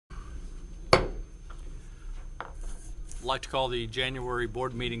I'd like to call the January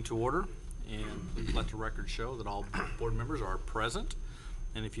board meeting to order, and please let the record show that all board members are present.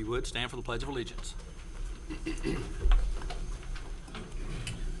 And if you would, stand for the Pledge of Allegiance.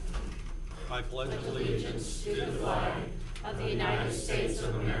 I pledge allegiance to the flag of the United States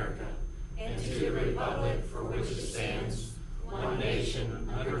of America and to the republic for which it stands, one nation,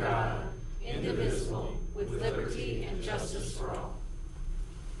 under God, indivisible, with liberty and justice for all.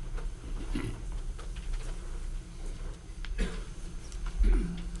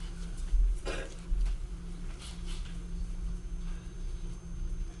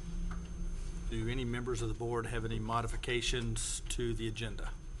 Do any members of the board have any modifications to the agenda?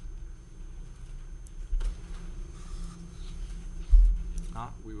 If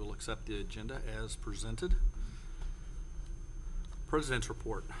not, we will accept the agenda as presented. President's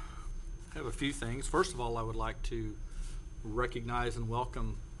report. I have a few things. First of all, I would like to recognize and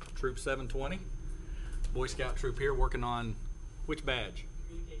welcome Troop 720, Boy Scout troop here, working on which badge?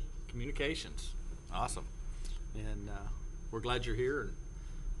 Communications. Awesome. And we're glad you're here and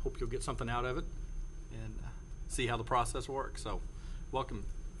hope you'll get something out of it and see how the process works. So welcome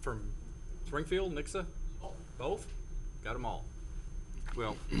from Springfield, Nixa? Both? Got them all.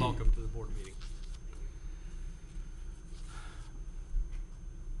 Well, welcome to the board meeting.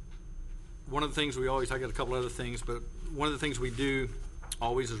 One of the things we always, I got a couple other things, but one of the things we do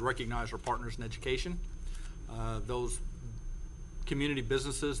always is recognize our partners in education. Those community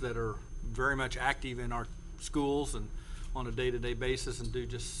businesses that are very much active in our schools and on a day-to-day basis and do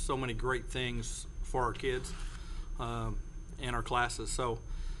just so many great things for our kids and our classes. So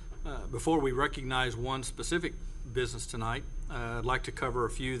before we recognize one specific business tonight, I'd like to cover a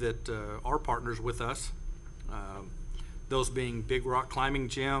few that are partners with us. Those being Big Rock Climbing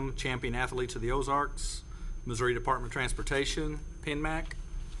Gym, Champion Athletes of the Ozarks, Missouri Department of Transportation, PenMac,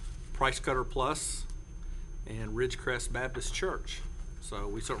 Price Cutter Plus, and Ridgecrest Baptist Church. So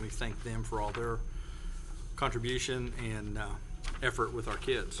we certainly thank them for all their contribution and effort with our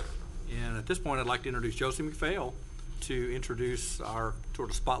kids. And at this point, I'd like to introduce Josie McPhail to introduce our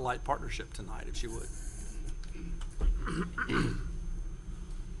sort of spotlight partnership tonight, if she would.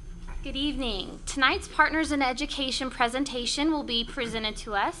 Good evening. Tonight's Partners in Education presentation will be presented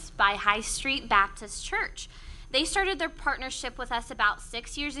to us by High Street Baptist Church. They started their partnership with us about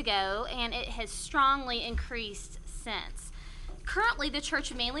 6 years ago, and it has strongly increased since. Currently, the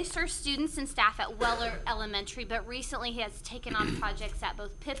church mainly serves students and staff at Weller Elementary, but recently has taken on projects at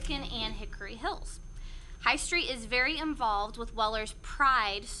both Pipkin and Hickory Hills. High Street is very involved with Weller's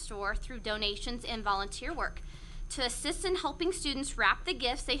Pride store through donations and volunteer work. To assist in helping students wrap the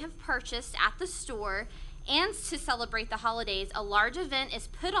gifts they have purchased at the store and to celebrate the holidays, a large event is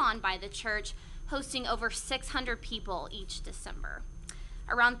put on by the church, hosting over 600 people each December.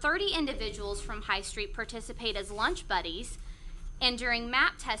 Around 30 individuals from High Street participate as lunch buddies, and during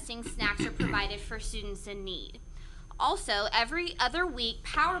MAP testing, snacks are provided for students in need. Also, every other week,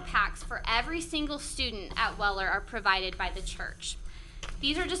 power packs for every single student at Weller are provided by the church.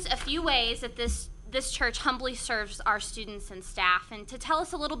 These are just a few ways that this church humbly serves our students and staff. And to tell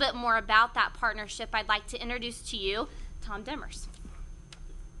us a little bit more about that partnership, I'd like to introduce to you Tom Demers.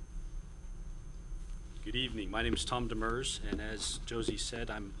 Good evening. My name is Tom Demers, and as Josie said,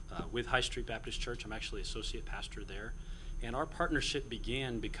 I'm with High Street Baptist Church. I'm actually associate pastor there. And our partnership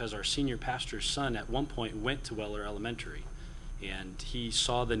began because our senior pastor's son at one point went to Weller Elementary, and he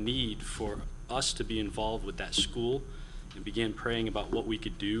saw the need for us to be involved with that school and began praying about what we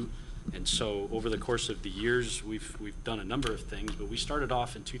could do. And so over the course of the years, we've done a number of things, but we started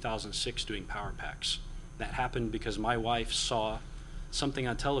off in 2006 doing power packs. That happened because my wife saw something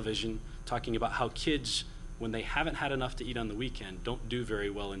on television talking about how kids, when they haven't had enough to eat on the weekend, don't do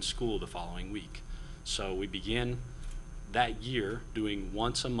very well in school the following week. So we began that year doing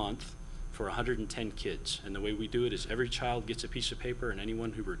once a month for 110 kids. And the way we do it is every child gets a piece of paper, and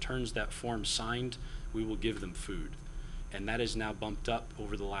anyone who returns that form signed, we will give them food. And that is now bumped up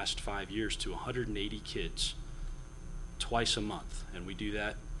over the last 5 years to 180 kids twice a month. And we do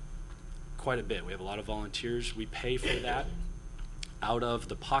that quite a bit. We have a lot of volunteers. We pay for that out of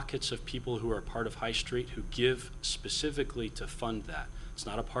the pockets of people who are part of High Street who give specifically to fund that. It's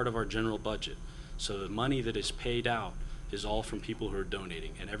not a part of our general budget. So the money that is paid out is all from people who are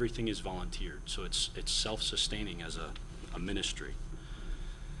donating, and everything is volunteered. So it's self-sustaining as a ministry.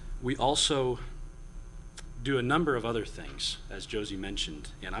 We also do a number of other things, as Josie mentioned,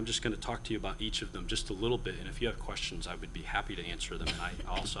 and I'm just going to talk to you about each of them just a little bit, and if you have questions, I would be happy to answer them. And I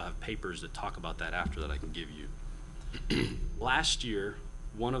also have papers that talk about that after that I can give you. Last year,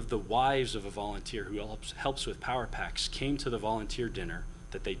 one of the wives of a volunteer who helps with Power Packs came to the volunteer dinner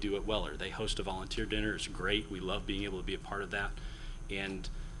that they do at Weller. They host a volunteer dinner. It's great. We love being able to be a part of that. And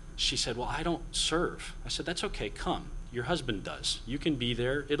she said, well, I don't serve. I said, that's okay, come. Your husband does. You can be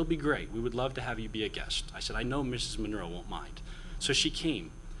there. It'll be great. We would love to have you be a guest. I said, I know Mrs. Monroe won't mind. So she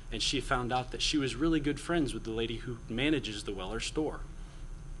came, and she found out that she was really good friends with the lady who manages the Weller store.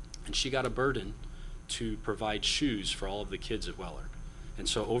 And she got a burden to provide shoes for all of the kids at Weller. And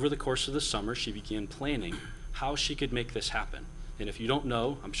so over the course of the summer, she began planning how she could make this happen. And if you don't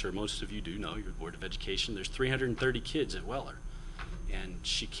know, I'm sure most of you do know, your Board of Education, there's 330 kids at Weller. And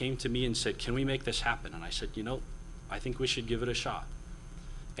she came to me and said, can we make this happen? And I said, you know, I think we should give it a shot.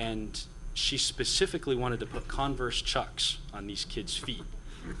 And she specifically wanted to put Converse Chucks on these kids' feet.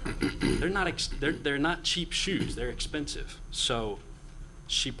 They're not cheap shoes, they're expensive. So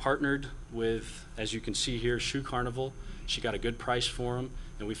she partnered with, as you can see here, Shoe Carnival. She got a good price for them,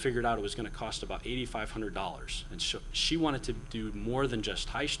 and we figured out it was going to cost about $8,500. And so she wanted to do more than just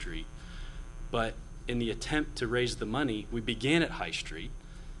High Street, but in the attempt to raise the money, we began at High Street,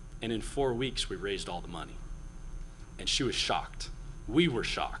 and in 4 weeks we raised all the money. And she was shocked. We were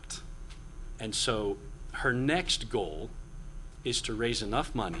shocked. And so her next goal is to raise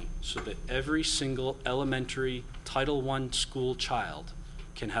enough money so that every single elementary Title I school child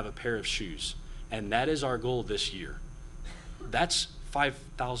can have a pair of shoes. And that is our goal this year. That's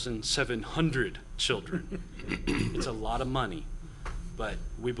 5,700 children. It's a lot of money, but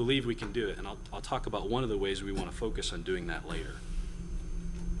we believe we can do it. And I'll talk about one of the ways we want to focus on doing that later.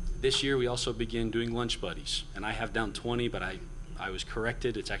 This year we also begin doing lunch buddies. And I have down 20, but I was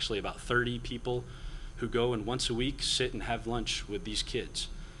corrected. It's actually about 30 people who go and once a week sit and have lunch with these kids.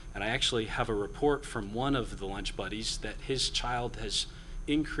 And I actually have a report from one of the lunch buddies that his child has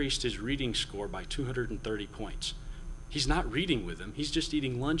increased his reading score by 230 points. He's not reading with him, he's just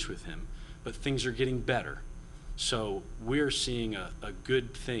eating lunch with him, but things are getting better. So we're seeing a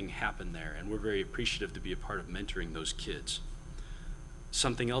good thing happen there, and we're very appreciative to be a part of mentoring those kids.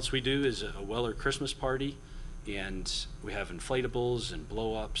 Something else we do is a Weller Christmas party, and we have inflatables and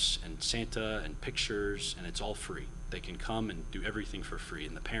blow-ups and Santa and pictures, and it's all free. They can come and do everything for free,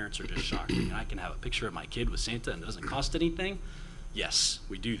 and the parents are just shocked. And I can have a picture of my kid with Santa and it doesn't cost anything? Yes,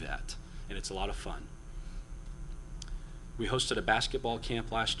 we do that, and it's a lot of fun. We hosted a basketball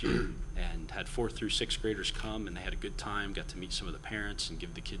camp last year and had 4th through 6th graders come, and they had a good time, got to meet some of the parents and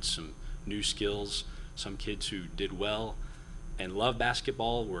give the kids some new skills. Some kids who did well and love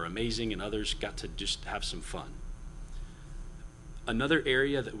basketball were amazing, and others got to just have some fun. Another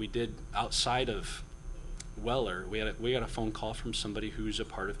area that we did outside of Weller, we got a phone call from somebody who's a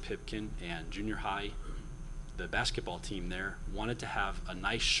part of Pipkin and junior high. The basketball team there wanted to have a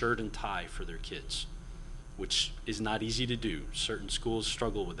nice shirt and tie for their kids, which is not easy to do. Certain schools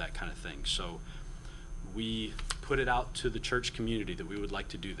struggle with that kind of thing. So we put it out to the church community that we would like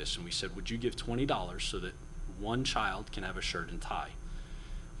to do this, and we said, would you give $20 so that one child can have a shirt and tie?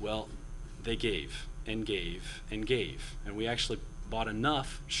 Well, they gave and gave and gave, and we actually bought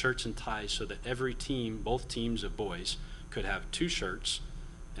enough shirts and ties so that every team, both teams of boys, could have 2 shirts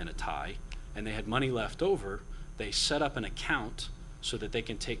and a tie, and they had money left over. They set up an account so that they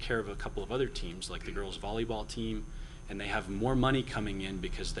can take care of a couple of other teams, like the girls volleyball team, and they have more money coming in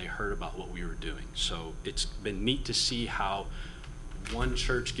because they heard about what we were doing. So it's been neat to see how one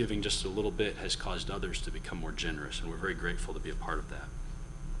church giving just a little bit has caused others to become more generous, and we're very grateful to be a part of that.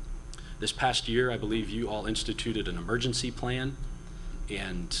 This past year, I believe you all instituted an emergency plan,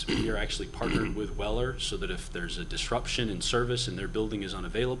 and we are actually partnered with Weller so that if there's a disruption in service and their building is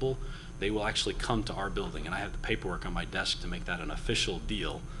unavailable, they will actually come to our building, and I have the paperwork on my desk to make that an official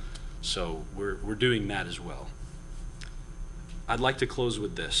deal. So we're doing that as well. I'd like to close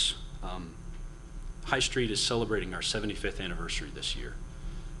with this. High Street is celebrating our 75th anniversary this year,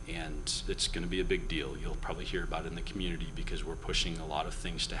 and it's going to be a big deal. You'll probably hear about it in the community because we're pushing a lot of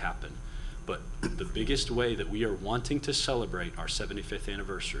things to happen. But the biggest way that we are wanting to celebrate our 75th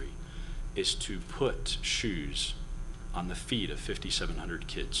anniversary is to put shoes on the feet of 5,700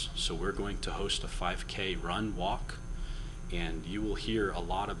 kids. So we're going to host a 5K run walk, and you will hear a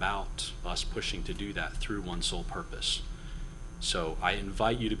lot about us pushing to do that through one sole purpose. So I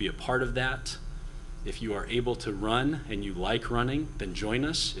invite you to be a part of that. If you are able to run and you like running, then join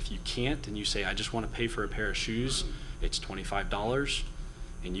us. If you can't and you say, I just want to pay for a pair of shoes, it's $25,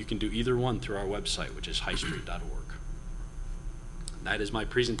 and you can do either one through our website, which is highstreet.org. That is my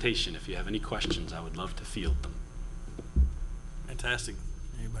presentation. If you have any questions, I would love to field them. Fantastic.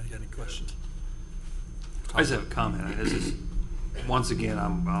 Anybody got any questions? I just have a comment. This is, once again,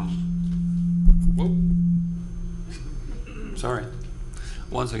 sorry.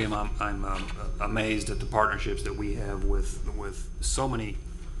 Once again, I'm amazed at the partnerships that we have with so many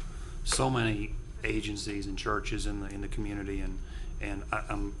agencies and churches in the community, and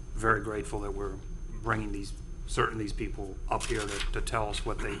I'm very grateful that we're bringing these people up here to tell us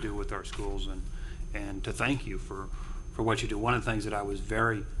what they do with our schools, and to thank you for what you do. One of the things that I was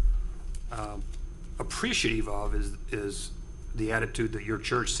very appreciative of is the attitude that your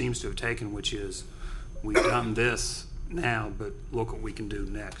church seems to have taken, which is, we've done this now, but look what we can do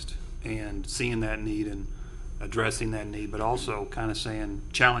next, and seeing that need and addressing that need, but also kind of saying,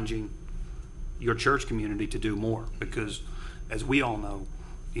 challenging your church community to do more, because as we all know,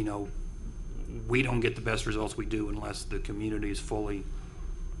 we don't get the best results we do unless the community is fully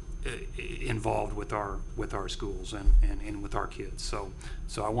involved with our schools and with our kids. So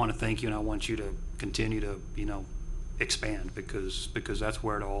I want to thank you, and I want you to continue to expand, because that's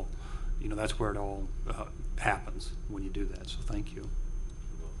where it all happens when you do that. So thank you.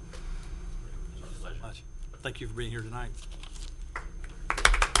 Thank you for being here tonight.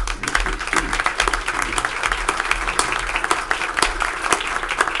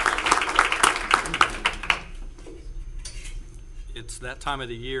 It's that time of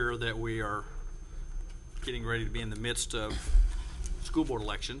the year that we are getting ready to be in the midst of school board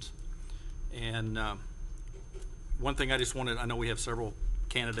elections. And one thing I just wanted, I know we have several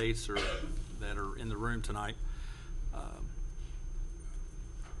candidates that are in the room tonight.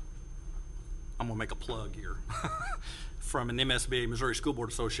 I'm going to make a plug here from an MSBA, Missouri School Board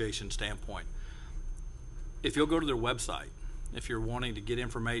Association standpoint. If you'll go to their website, if you're wanting to get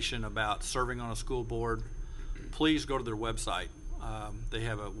information about serving on a school board, please go to their website. They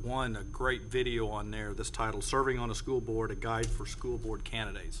have a great video on there that's titled "Serving on a School Board: A Guide for School Board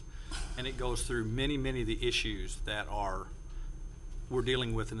Candidates," and it goes through many of the issues that we're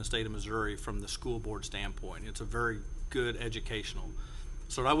dealing with in the state of Missouri from the school board standpoint. It's a very good educational.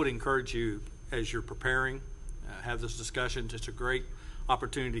 So I would encourage you, as you're preparing, have this discussion. It's a great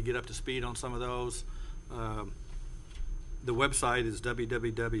opportunity to get up to speed on some of those. The website is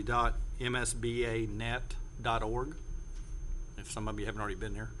www.msbanet.org. If some of you haven't already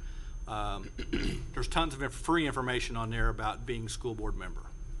been there, there's tons of free information on there about being a school board member,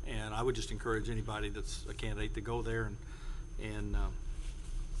 and I would just encourage anybody that's a candidate to go there and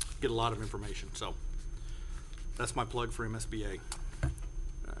get a lot of information. So that's my plug for MSBA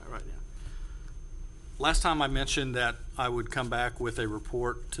right now. Last time I mentioned that I would come back with a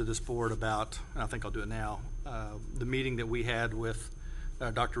report to this board about, and I think I'll do it now, the meeting that we had with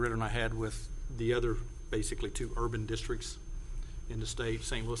Dr. Ritter and I had with the other basically two urban districts in the state,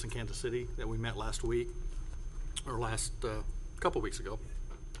 St. Louis and Kansas City, that we met last week, or last couple weeks ago.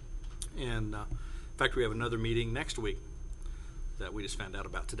 And in fact, we have another meeting next week that we just found out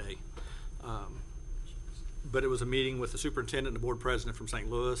about today. But it was a meeting with the superintendent and the board president from St.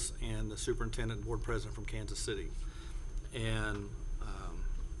 Louis and the superintendent and board president from Kansas City. And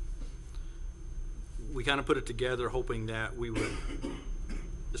we kind of put it together hoping that we would,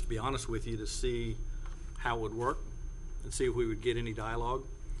 just to be honest with you, to see how it would work and see if we would get any dialogue.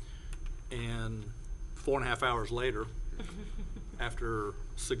 And 4.5 hours later, after a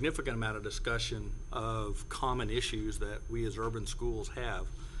significant amount of discussion of common issues that we as urban schools have,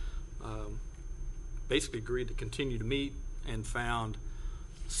 basically agreed to continue to meet and found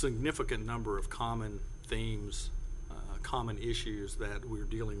a significant number of common themes, common issues that we're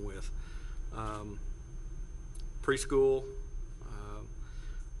dealing with. Preschool,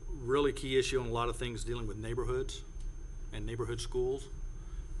 really key issue on a lot of things dealing with neighborhoods and neighborhood schools,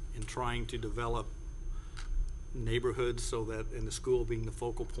 and trying to develop neighborhoods so that, in the school being the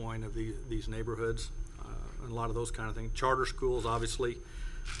focal point of these neighborhoods, and a lot of those kind of things. Charter schools, obviously,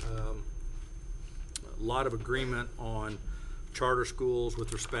 a lot of agreement on charter schools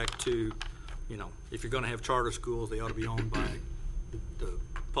with respect to, if you're going to have charter schools, they ought to be owned by the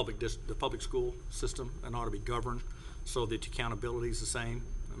public school system and ought to be governed so that accountability is the same.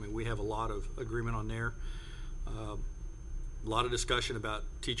 I mean, we have a lot of agreement on there. A lot of discussion about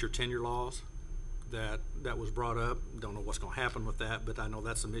teacher tenure laws that was brought up. Don't know what's going to happen with that, but I know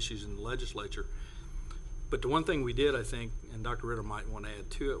that's some issues in the legislature. But the one thing we did, I think, and Dr. Ritter might want to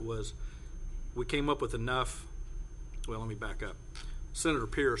add to it, was we came up with enough. Well, let me back up. Senator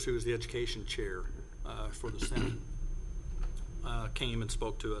Pierce, who is the education chair for the Senate, came and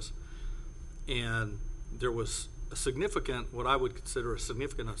spoke to us, and there was a significant, what I would consider a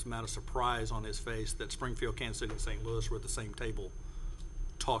significant amount of surprise on his face that Springfield, Kansas City, and St. Louis were at the same table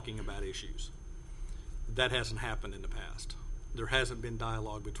talking about issues. That hasn't happened in the past. There hasn't been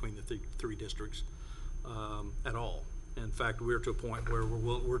dialogue between the three districts at all. In fact, we're to a point where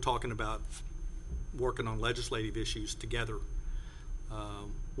we're talking about working on legislative issues together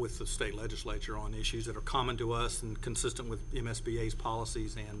with the state legislature on issues that are common to us and consistent with MSBA's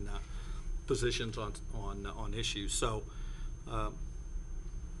policies and positions on issues. So I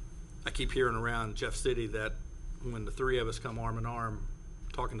keep hearing around Jeff City that when the three of us come arm in arm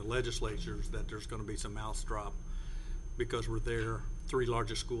talking to legislatures, that there's going to be some mouths drop because we're there. Three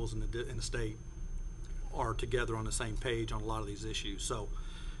largest schools in the state are together on the same page on a lot of these issues. So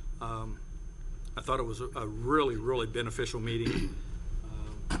I thought it was a really, really beneficial meeting.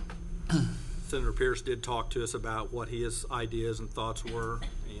 Senator Pierce did talk to us about what his ideas and thoughts were,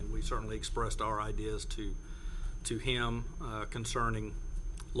 and we certainly expressed our ideas to him concerning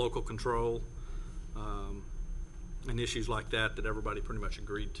local control and issues like that everybody pretty much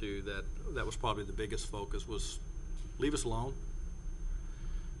agreed to. That was probably the biggest focus, was leave us alone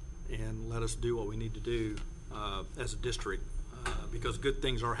and let us do what we need to do as a district, because good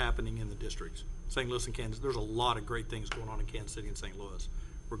things are happening in the districts. St. Louis and Kansas, there's a lot of great things going on in Kansas City and St. Louis,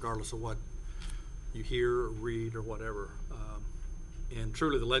 regardless of what you hear or read or whatever. And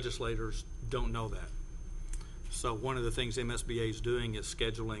truly the legislators don't know that. So one of the things MSBA is doing is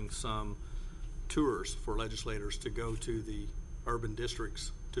scheduling some tours for legislators to go to the urban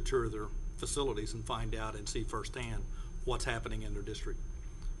districts to tour their facilities and find out and see firsthand what's happening in their district.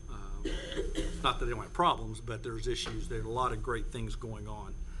 Not that they don't have problems, but there's issues. There's a lot of great things going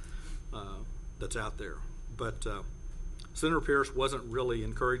on that's out there. But Senator Pierce wasn't really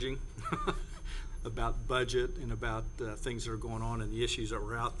encouraging about budget and about things that are going on and the issues that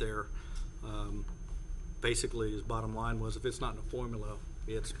were out there. Basically, his bottom line was, if it's not in a formula,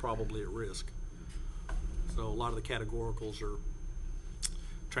 it's probably at risk. So a lot of the categoricals are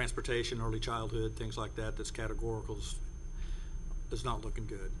transportation, early childhood, things like that. That's categoricals is not looking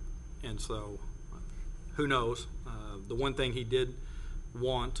good. And so who knows? The one thing he did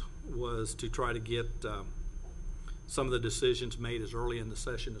want was to try to get some of the decisions made as early in the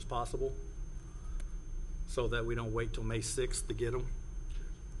session as possible, so that we don't wait till May 6th to get them,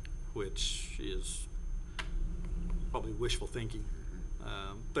 which is probably wishful thinking.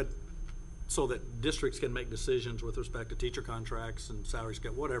 But so that districts can make decisions with respect to teacher contracts and salary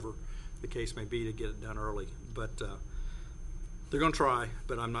scale, whatever the case may be, to get it done early. But they're going to try,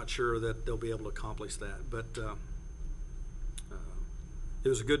 but I'm not sure that they'll be able to accomplish that. But it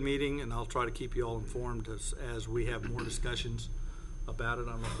was a good meeting, and I'll try to keep you all informed as we have more discussions about it.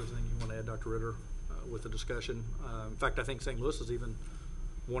 I don't know if there's anything you want to add, Dr. Ritter, with the discussion. In fact, I think St. Louis is even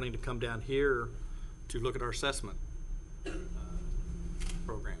wanting to come down here to look at our assessment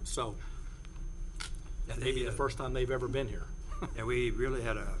program. So that may be the first time they've ever been here. Yeah, we really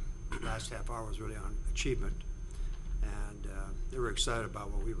had last half hour was really on achievement, and they were excited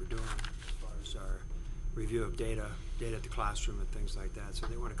about what we were doing as far as our review of data at the classroom and things like that. So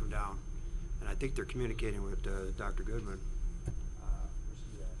they want to come down, and I think they're communicating with Dr. Goodman.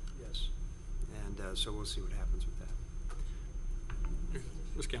 Yes, and so we'll see what happens with that.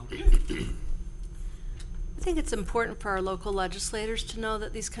 Ms. Callan. I think it's important for our local legislators to know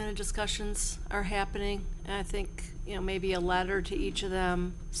that these kind of discussions are happening. And I think, maybe a letter to each of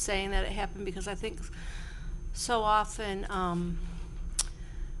them saying that it happened, because I think so often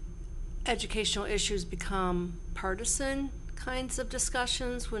educational issues become partisan kinds of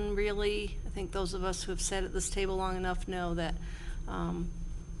discussions, when really, I think those of us who have sat at this table long enough know that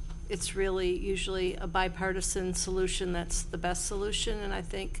it's really usually a bipartisan solution that's the best solution. And I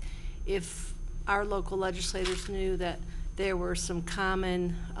think if our local legislators knew that there were some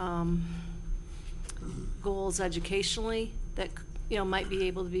common goals educationally that might be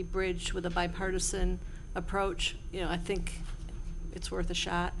able to be bridged with a bipartisan approach, I think it's worth a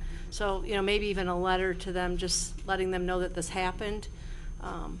shot. So maybe even a letter to them, just letting them know that this happened,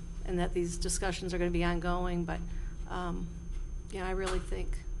 and that these discussions are going to be ongoing. But I really think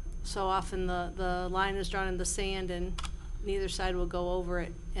so often the line is drawn in the sand, and neither side will go over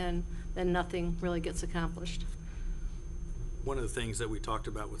it, and then nothing really gets accomplished. One of the things that we talked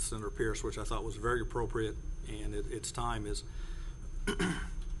about with Senator Pierce, which I thought was very appropriate, and it's time, is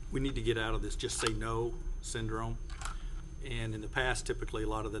we need to get out of this just say no syndrome. And in the past, typically a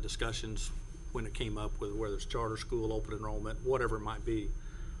lot of the discussions when it came up with whether it's charter school, open enrollment, whatever it might be,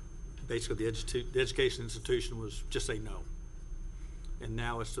 basically the education institution was just say no. And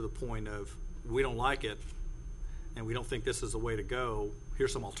now it's to the point of, we don't like it and we don't think this is the way to go.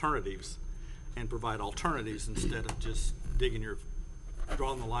 Here's some alternatives, and provide alternatives instead of just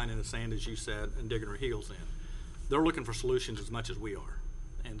drawing the line in the sand, as you said, and digging our heels in. They're looking for solutions as much as we are.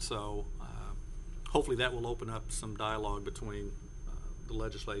 And so hopefully that will open up some dialogue between the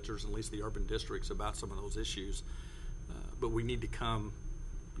legislatures, and at least the urban districts, about some of those issues. But we need to come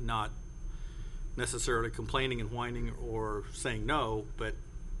not necessarily complaining and whining or saying no, but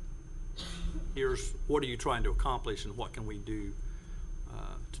here's what are you trying to accomplish and what can we do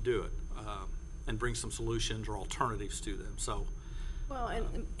to do it, and bring some solutions or alternatives to them. So, Well,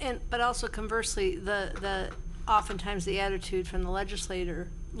 but also conversely, the oftentimes the attitude from the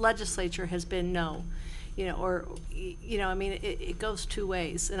legislature has been no, I mean, it goes two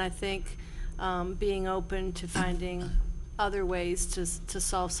ways, and I think being open to finding other ways to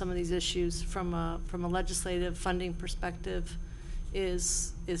solve some of these issues from a legislative funding perspective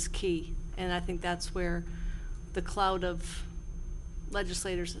is key, and I think that's where the cloud of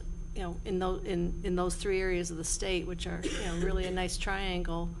legislators, in those three areas of the state, which are really a nice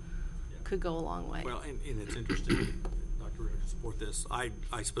triangle, could go a long way. well, and it's interesting, Dr. Ritter, to support this. I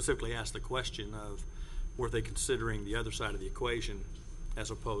specifically asked the question of, were they considering the other side of the equation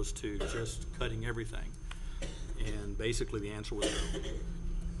as opposed to just cutting everything? And basically the answer was no.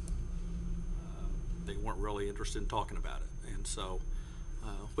 They weren't really interested in talking about it. And so,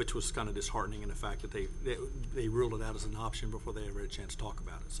 which was kind of disheartening in the fact that they ruled it out as an option before they ever had a chance to talk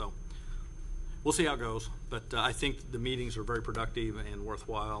about it. So we'll see how it goes. But I think the meetings are very productive and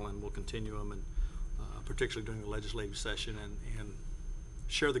worthwhile, and we'll continue them, and particularly during the legislative session, and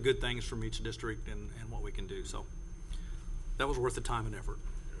share the good things from each district and what we can do. So that was worth the time and effort.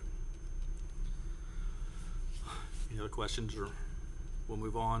 Any other questions, or we'll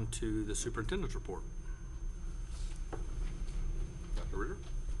move on to the superintendent's report. Dr. Ritter?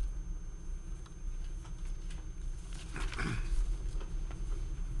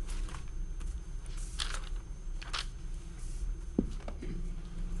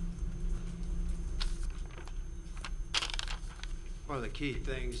 One of the key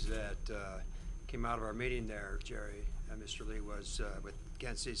things that came out of our meeting there, Jerry and Mr. Lee, was with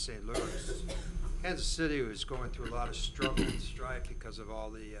Kansas City, St. Louis. Kansas City was going through a lot of struggle and strife because of all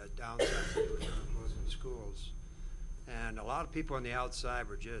the downsides they were closing schools. And a lot of people on the outside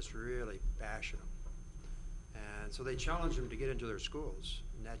were just really bashing them. And so they challenged them to get into their schools,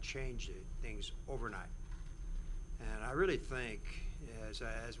 and that changed things overnight. And I really think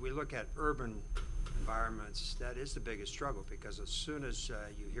as we look at urban environments, that is the biggest struggle, because as soon as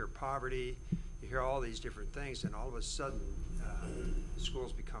you hear poverty, you hear all these different things, and all of a sudden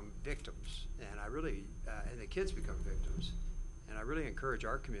schools become victims, and and the kids become victims. And I really encourage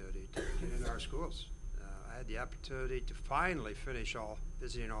our community to get into our schools. I had the opportunity to finally finish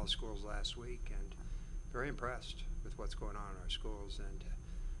visiting all the schools last week, and very impressed with what's going on in our schools. And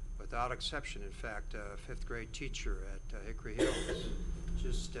without exception, in fact, a fifth grade teacher at Hickory Hills,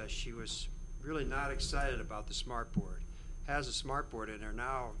 she was really not excited about the smart board. Has a smart board in there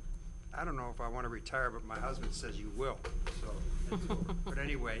now. I don't know if I want to retire, but my husband says you will. So, but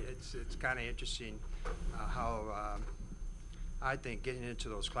anyway, it's kind of interesting how I think getting into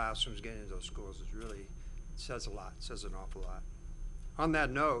those classrooms, getting into those schools says a lot, says an awful lot. On that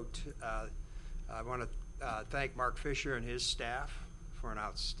note, I want to thank Mark Fisher and his staff for an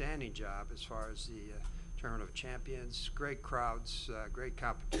outstanding job as far as the Tournament of Champions. Great crowds, great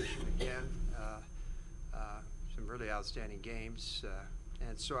competition again, some really outstanding games.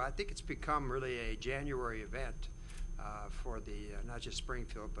 And so I think it's become really a January event for not just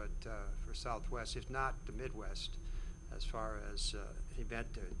Springfield, but for Southwest, if not the Midwest, as far as an event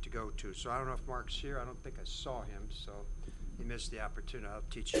to go to. So I don't know if Mark's here. I don't think I saw him, so he missed the opportunity. I'll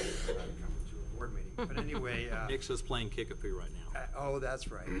teach you how to come to a board meeting. But anyway. Nick's is playing Kickapoo right now. Oh, that's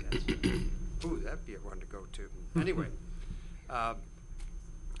right. That's right. Ooh, that'd be a one to go to. Anyway,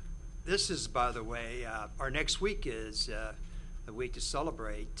 this is, by the way, our next week is the week to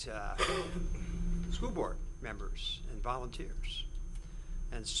celebrate school board members and volunteers.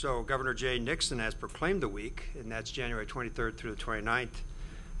 And so Governor Jay Nixon has proclaimed the week, and that's January 23rd through the 29th,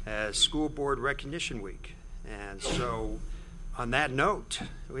 as School Board Recognition Week. And so on that note,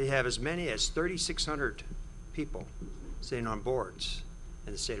 we have as many as 3,600 people sitting on boards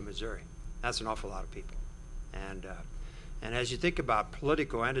in the state of Missouri. That's an awful lot of people. And as you think about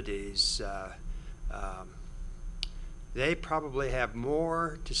political entities, they probably have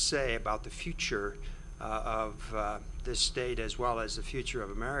more to say about the future of this state as well as the future of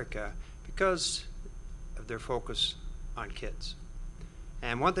America because of their focus on kids.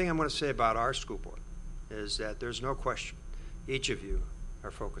 And one thing I'm going to say about our school board is that there's no question each of you are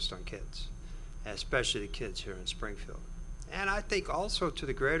focused on kids, especially the kids here in Springfield. And I think also to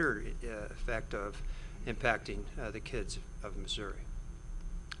the greater effect of impacting the kids of Missouri.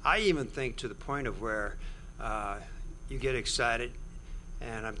 I even think to the point of where you get excited,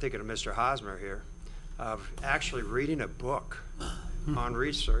 and I'm thinking of Mr. Hosmer here, of actually reading a book on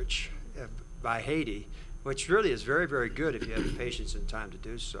research by Haiti, which really is very, very good if you have the patience and time to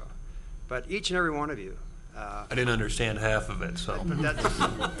do so. But each and every one of you, I didn't understand half of it, so but that's,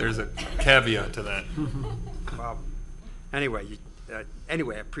 there's a caveat to that. well, anyway, I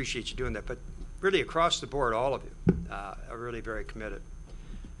appreciate you doing that. But really, across the board, all of you are really very committed.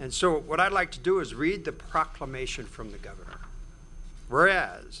 And so what I'd like to do is read the proclamation from the governor.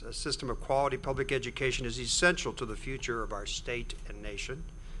 Whereas a system of quality public education is essential to the future of our state and nation,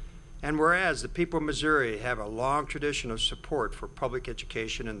 and whereas the people of Missouri have a long tradition of support for public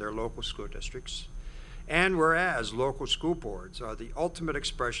education in their local school districts, and whereas local school boards are the ultimate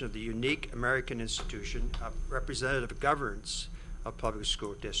expression of the unique American institution of representative governance of public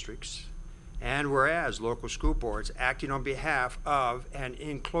school districts, and whereas local school boards acting on behalf of and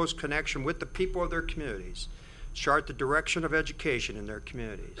in close connection with the people of their communities chart the direction of education in their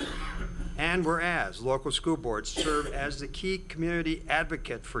communities, and whereas local school boards serve as the key community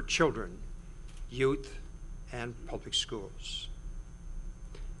advocate for children, youth, and public schools.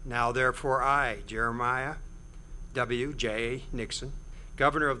 Now therefore I, Jeremiah W. J. Nixon,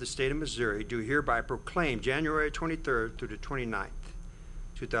 Governor of the State of Missouri, do hereby proclaim January 23rd through the 29th,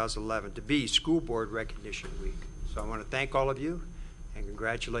 2011 to be School Board Recognition Week. So I want to thank all of you and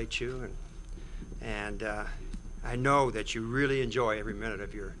congratulate you, and I know that you really enjoy every minute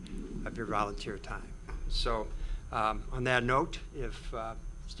of your volunteer time. So on that note, if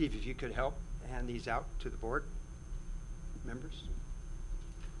Steve, if you could help hand these out to the board members.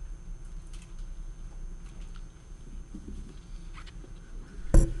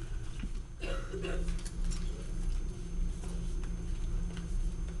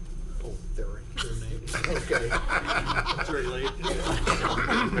 Oh, their names. Okay. It's very late.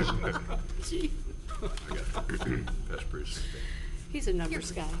 Gee, That's Bruce. he's a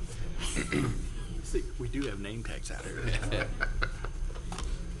numbers guy. See, we do have name tags out here.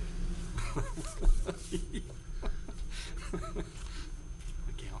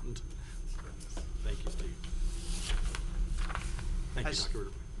 Accountant. Thank you, Steve. Thank you, Dr.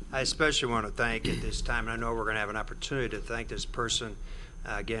 Ritter. I especially want to thank at this time, and I know we're going to have an opportunity to thank this person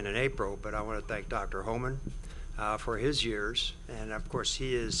again in April, but I want to thank Dr. Homan for his years. And of course,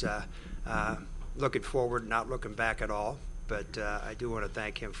 he is looking forward, not looking back at all. But I do want to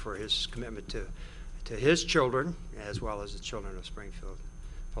thank him for his commitment to his children, as well as the children of Springfield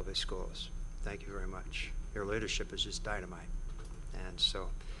Public Schools. Thank you very much. Your leadership is just dynamite. And so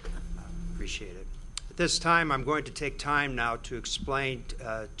appreciate it. At this time, I'm going to take time now to explain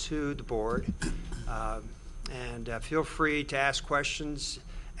to the board, and feel free to ask questions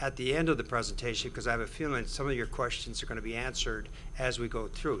at the end of the presentation, because I have a feeling some of your questions are going to be answered as we go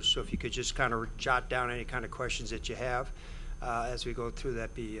through. So if you could just kind of jot down any kind of questions that you have as we go through,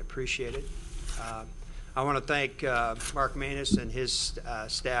 that'd be appreciated. I want to thank Mark Manus and his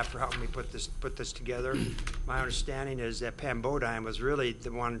staff for helping me put this together. My understanding is that Pam Bodine was really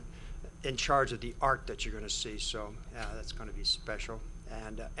the one in charge of the art that you're going to see, so that's going to be special.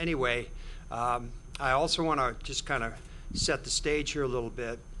 And anyway, I also want to just kind of set the stage here a little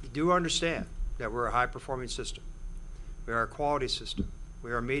bit. You do understand that we're a high-performing system. We are a quality system.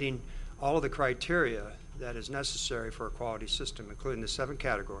 We are meeting all of the criteria that is necessary for a quality system, including the 7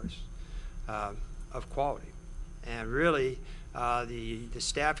 categories of quality. And really, the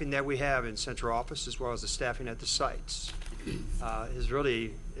staffing that we have in central office, as well as the staffing at the sites, is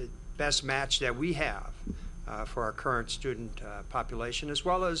really the best match that we have for our current student population, as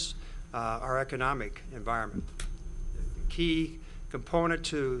well as our economic environment. The key component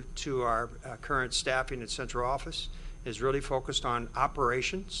to our current staffing at central office is really focused on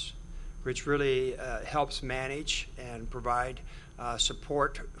operations, which really helps manage and provide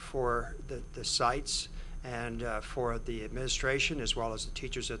support for the sites and for the administration, as well as the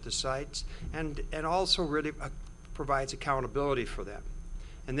teachers at the sites, and also really provides accountability for them.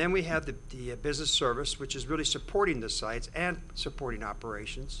 And then we have the business service, which is really supporting the sites and supporting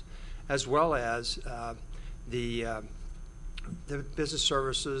operations, as well as the business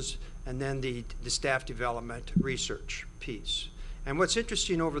services, and then the staff development research piece. And what's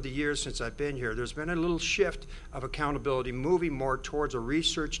interesting over the years since I've been here, there's been a little shift of accountability, moving more towards a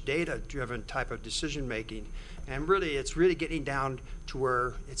research data-driven type of decision making. And really, it's really getting down to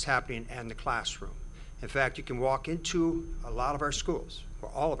where it's happening in the classroom. In fact, you can walk into a lot of our schools, or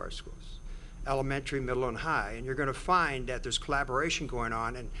all of our schools, elementary, middle, and high, and you're going to find that there's collaboration going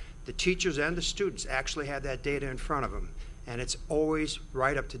on, and the teachers and the students actually have that data in front of them. And it's always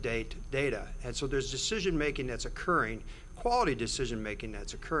right up to date data. And so there's decision making that's occurring, quality decision making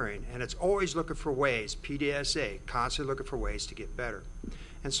that's occurring, and it's always looking for ways, PDSA, constantly looking for ways to get better.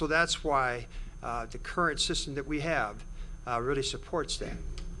 And so that's why the current system that we have really supports that.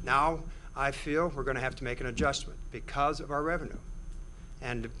 Now, I feel we're going to have to make an adjustment because of our revenue.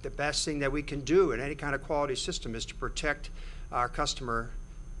 And the best thing that we can do in any kind of quality system is to protect our customer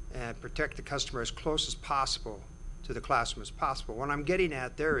and protect the customer as close as possible to the classroom as possible. What I'm getting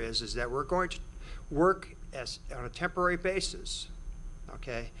at there is that we're going to work on a temporary basis,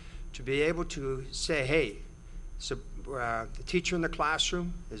 okay, to be able to say, hey, so, the teacher in the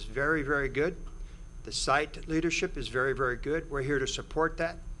classroom is very, very good. The site leadership is very, very good. We're here to support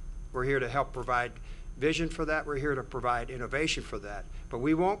that. We're here to help provide vision for that. We're here to provide innovation for that. But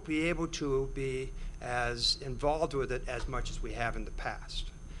we won't be able to be as involved with it as much as we have in the past.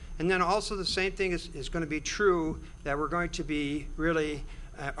 And then also the same thing is going to be true, that we're going to be really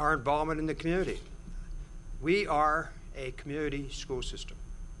our involvement in the community. We are a community school system.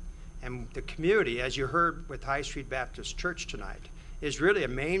 And the community, as you heard with High Street Baptist Church tonight, is really a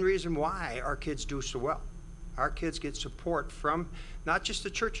main reason why our kids do so well. Our kids get support from not just the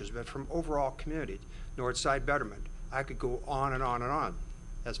churches, but from overall community, Northside Betterment. I could go on and on and on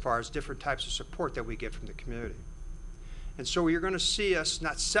as far as different types of support that we get from the community. And so you're going to see us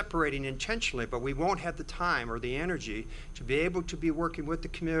not separating intentionally, but we won't have the time or the energy to be able to be working with the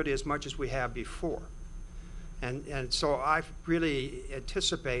community as much as we have before. And so I really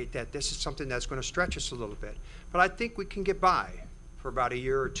anticipate that this is something that's going to stretch us a little bit. But I think we can get by for about a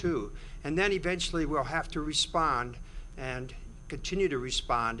year or two. And then eventually we'll have to respond and continue to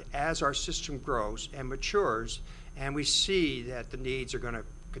respond as our system grows and matures, and we see that the needs are going to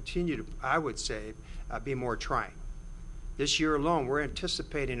continue to, I would say, be more trying. This year alone, we're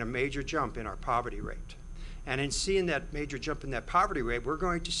anticipating a major jump in our poverty rate. And in seeing that major jump in that poverty rate, we're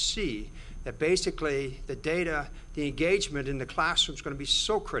going to see that basically the data, the engagement in the classroom is going to be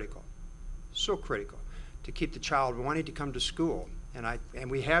so critical to keep the child wanting to come to school. And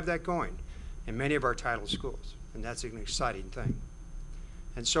we have that going in many of our title schools, and that's an exciting thing.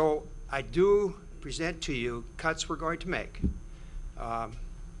 And so I do present to you cuts we're going to make. I'm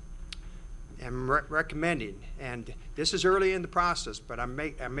recommending, and this is early in the process, but I'm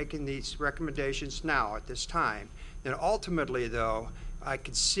making these recommendations now at this time. And ultimately, though, I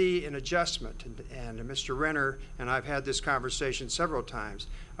could see an adjustment, and Mr. Renner and I've had this conversation several times,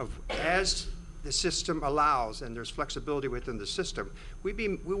 of as the system allows and there's flexibility within the system, we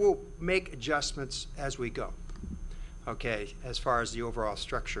will make adjustments as we go, okay, as far as the overall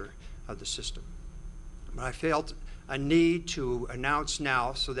structure of the system. But I felt a need to announce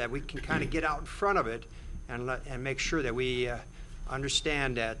now so that we can kind of get out in front of it and make sure that we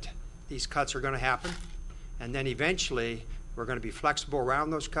understand that these cuts are going to happen, and then eventually we're going to be flexible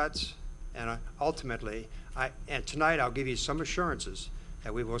around those cuts, and ultimately, and tonight I'll give you some assurances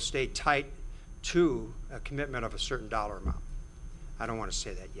that we will stay tight to a commitment of a certain dollar amount. I don't want to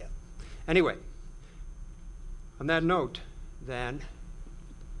say that yet. Anyway, on that note, then,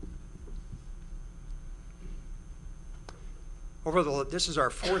 this is our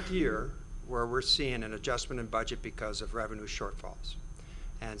 4th year where we're seeing an adjustment in budget because of revenue shortfalls.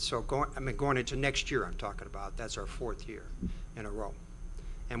 And so going into next year, I'm talking about, that's our 4th year in a row.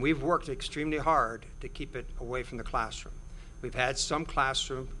 And we've worked extremely hard to keep it away from the classroom. We've had some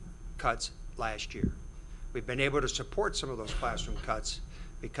classroom cuts last year. We've been able to support some of those classroom cuts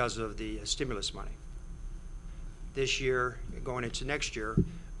because of the stimulus money. This year, going into next year,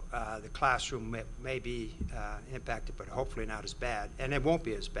 the classroom may be impacted, but hopefully not as bad. And it won't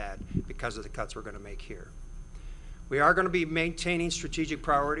be as bad because of the cuts we're going to make here. We are going to be maintaining strategic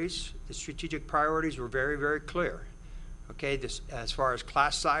priorities. The strategic priorities were very, very clear. Okay, this, as far as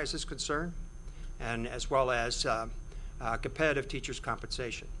class size is concerned, and as well as competitive teachers'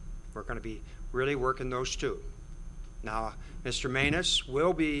 compensation. We're going to be really working those two. Now, Mr. Manus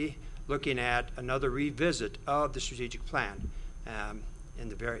will be looking at another revisit of the strategic plan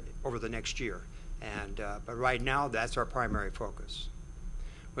over the next year. But right now, that's our primary focus.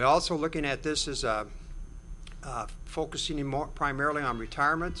 We're also looking at this as focusing primarily on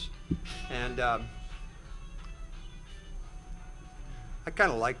retirements, and I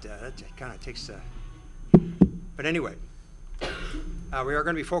kind of like that. It kind of takes the. But anyway, we are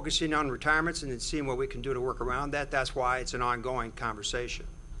going to be focusing on retirements and then seeing what we can do to work around that. That's why it's an ongoing conversation.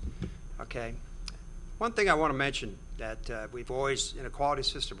 Okay. One thing I want to mention that we've always, in a quality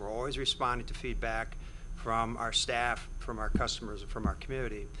system, we're always responding to feedback from our staff, from our customers, and from our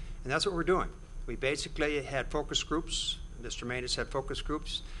community, and that's what we're doing. We basically had focus groups. Mr. Manus had focus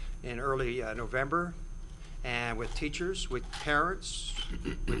groups in early November, and with teachers, with parents,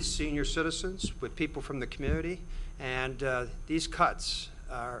 with senior citizens, with people from the community, and these cuts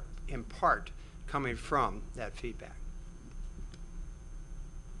are in part coming from that feedback.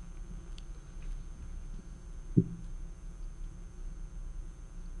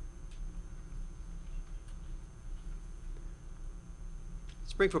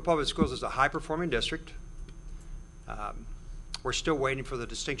 Springfield Public Schools is a high-performing district. We're still waiting for the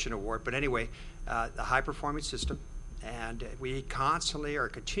distinction award, but anyway, a high-performing system, and we constantly are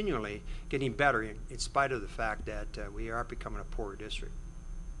continually getting better in spite of the fact that we are becoming a poorer district,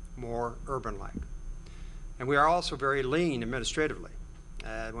 more urban-like. And we are also very lean administratively.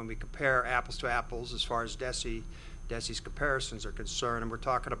 When we compare apples to apples as far as DESE's comparisons are concerned, and we're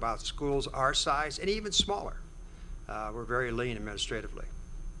talking about schools our size and even smaller, we're very lean administratively.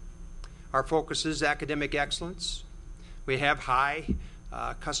 Our focus is academic excellence. We have high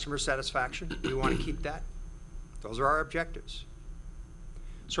customer satisfaction. We want to keep that. Those are our objectives.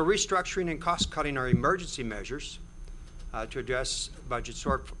 So restructuring and cost-cutting are emergency measures to address budget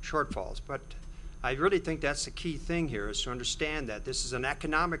shortfalls. But I really think that's the key thing here, is to understand that this is an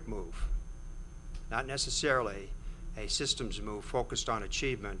economic move, not necessarily a systems move focused on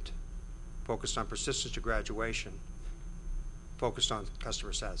achievement, focused on persistence to graduation, focused on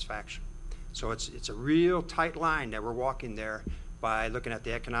customer satisfaction. So it's a real tight line that we're walking there by looking at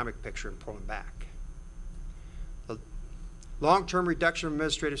the economic picture and pulling back. The long-term reduction of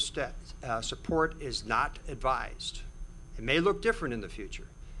administrative support is not advised. It may look different in the future.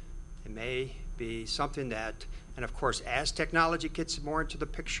 It may be something that, and of course, as technology gets more into the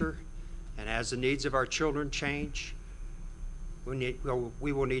picture and as the needs of our children change, we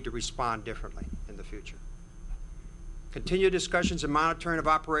will need to respond differently in the future. Continued discussions and monitoring of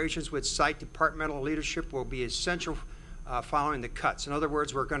operations with site departmental leadership will be essential following the cuts. In other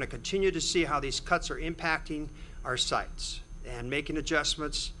words, we're going to continue to see how these cuts are impacting our sites and making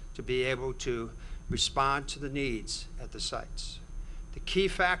adjustments to be able to respond to the needs at the sites. The key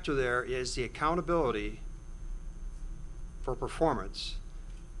factor there is the accountability for performance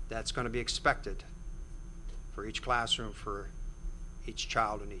that's going to be expected for each classroom, for each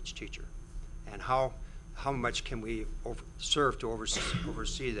child and each teacher, and how much can we serve to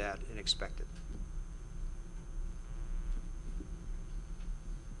oversee that and expect it.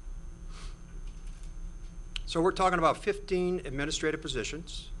 So we're talking about 15 administrative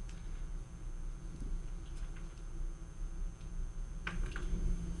positions.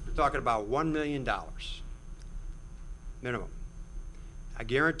 We're talking about $1 million minimum. I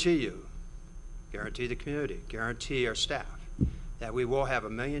guarantee you, guarantee the community, guarantee our staff, that we will have $1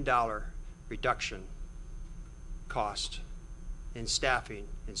 million reduction cost in staffing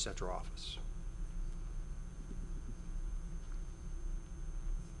in central office.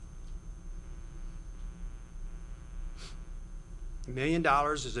 $1 million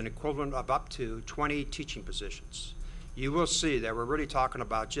is an equivalent of up to 20 teaching positions. You will see that we're really talking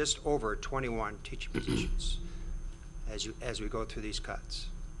about just over 21 teaching positions as we go through these cuts.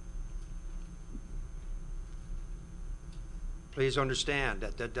 Please understand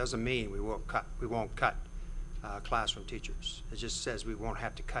that that doesn't mean we won't cut classroom teachers. It just says we won't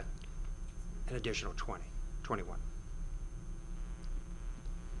have to cut an additional 21.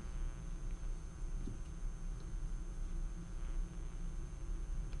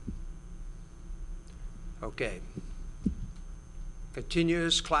 Okay.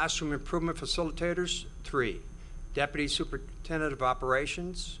 Continuous classroom improvement facilitators, 3. Deputy Superintendent of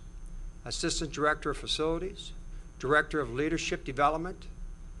Operations, Assistant Director of Facilities, Director of Leadership Development.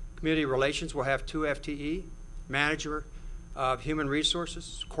 Community Relations will have 2 FTE, Manager of Human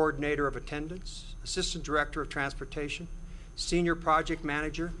Resources, Coordinator of Attendance, Assistant Director of Transportation, Senior Project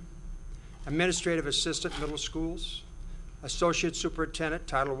Manager, Administrative Assistant Middle Schools, Associate Superintendent,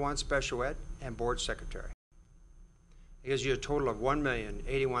 Title I Special Ed, and Board Secretary. It gives you a total of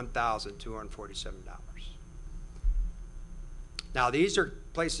 $1,081,247. Now, these are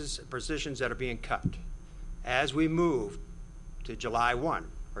places, positions that are being cut. As we move to July 1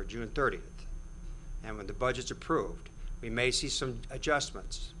 or June 30th, and when the budget's approved, we may see some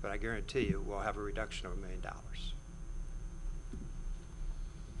adjustments, but I guarantee you we'll have a reduction of $1 million.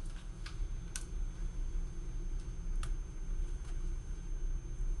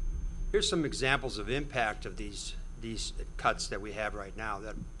 Here's some examples of impact of these cuts that we have right now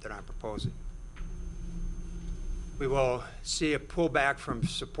that I'm proposing. We will see a pullback from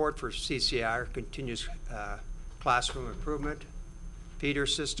support for CCI, continuous classroom improvement, feeder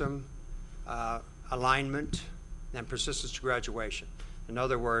system, alignment, and persistence to graduation. In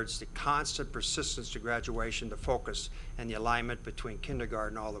other words, the constant persistence to graduation, the focus, and the alignment between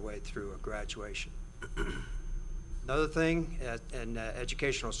kindergarten all the way through graduation. Another thing, in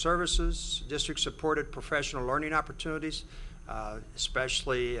educational services, district-supported professional learning opportunities,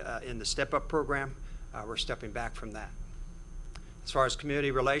 especially in the Step-Up program, we're stepping back from that. As far as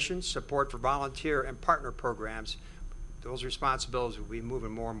community relations, support for volunteer and partner programs, those responsibilities will be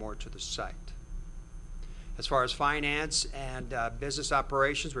moving more and more to the site. As far as finance and business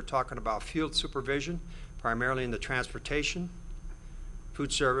operations, we're talking about field supervision, primarily in the transportation,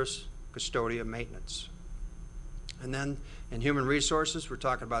 food service, custodial, maintenance. And then in human resources, we're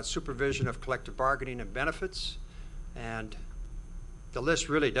talking about supervision of collective bargaining and benefits. And the list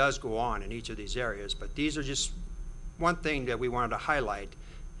really does go on in each of these areas, but these are just one thing that we wanted to highlight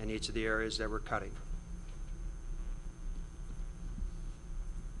in each of the areas that we're cutting.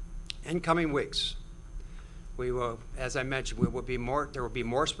 In coming weeks, we will, as I mentioned, there will be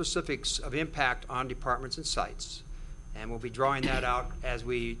more specifics of impact on departments and sites. And we'll be drawing that out as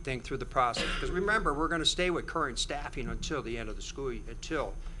we think through the process. Because remember, we're going to stay with current staffing until the end of the school year,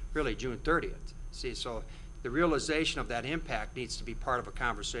 until really June 30th. See, so the realization of that impact needs to be part of a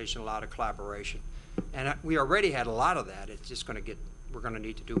conversation, a lot of collaboration. And we already had a lot of that. It's just going to we're going to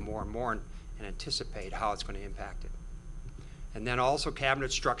need to do more and more and anticipate how it's going to impact it. And then also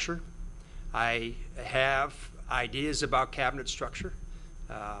cabinet structure. I have ideas about cabinet structure,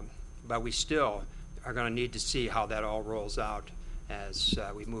 but we still are going to need to see how that all rolls out as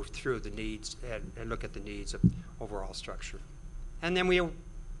we move through the needs and look at the needs of overall structure. And then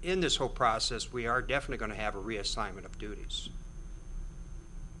in this whole process, we are definitely going to have a reassignment of duties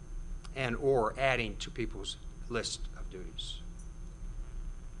and or adding to people's list of duties.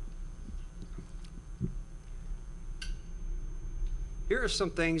 Here are some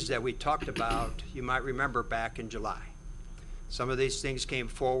things that we talked about, you might remember, back in July. Some of these things came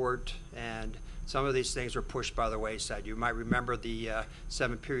forward, and some of these things were pushed by the wayside. You might remember the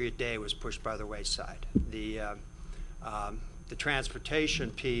 7-period day was pushed by the wayside. The transportation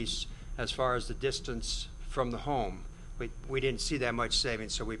piece, as far as the distance from the home, we didn't see that much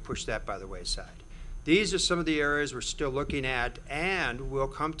savings, so we pushed that by the wayside. These are some of the areas we're still looking at, and we'll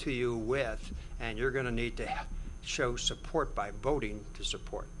come to you with, and you're going to need to show support by voting to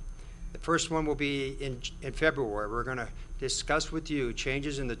support. The first one will be in February. We're going to discuss with you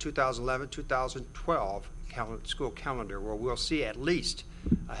changes in the 2011-2012 school calendar, where we'll see at least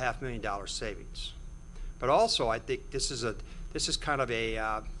a $500,000 savings. But also, I think this is kind of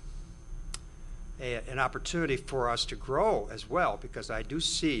an opportunity for us to grow as well, because I do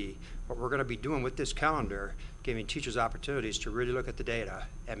see what we're going to be doing with this calendar, giving teachers opportunities to really look at the data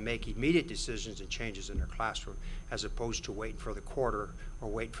and make immediate decisions and changes in their classroom, as opposed to waiting for the quarter or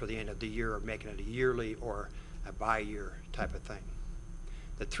waiting for the end of the year or making it a yearly or a bi-year type of thing.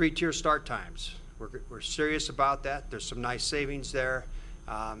 The 3-tier start times, we're serious about that. There's some nice savings there.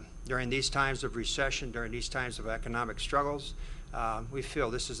 During these times of recession, during these times of economic struggles, we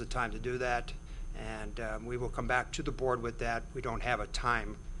feel this is the time to do that, and we will come back to the board with that. We don't have a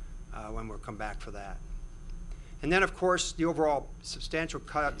time when we'll come back for that. And then, of course, the overall substantial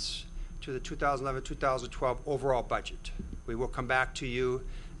cuts to the 2011-2012 overall budget. We will come back to you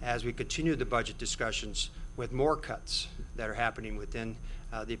as we continue the budget discussions with more cuts that are happening within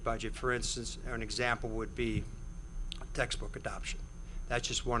the budget. For instance, an example would be textbook adoption. That's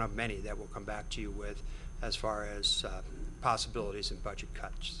just one of many that we'll come back to you with as far as possibilities in budget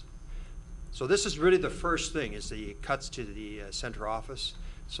cuts. So this is really the first thing, is the cuts to the center office,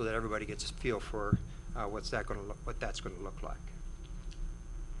 so that everybody gets a feel for what that's going to look like.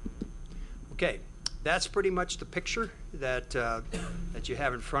 Okay, that's pretty much the picture that you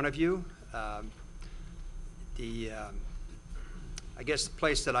have in front of you. I guess the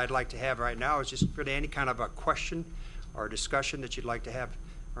place that I'd like to have right now is just really any kind of a question or discussion that you'd like to have.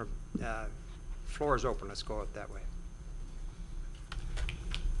 Or floor is open. Let's go that way.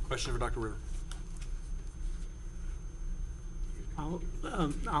 Question for Dr. Ritter.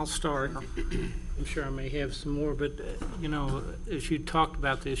 I'll start. I'm sure I may have some more, but you know, as you talked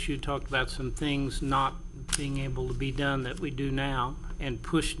about this, you talked about some things not being able to be done that we do now and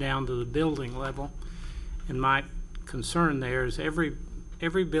pushed down to the building level. And my concern there is every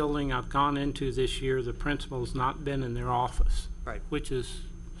building I've gone into this year, the principal's not been in their office, Right. which is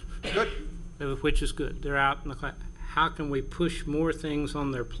Good. Which is good. They're out in the class. How can we push more things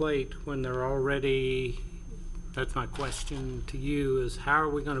on their plate when they're already? That's my question to you, is how are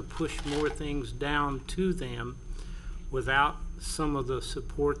we going to push more things down to them without some of the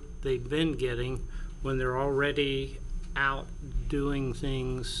support they've been getting when they're already out doing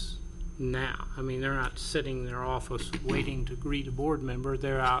things now? I mean, they're not sitting in their office waiting to greet a board member.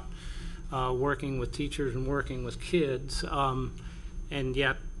 They're out working with teachers and working with kids. And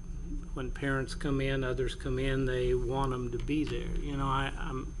yet, when parents come in, others come in, they want them to be there. You know,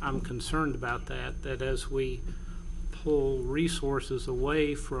 I'm concerned about that as we pull resources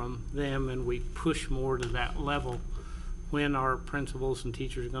away from them and we push more to that level, when our principals and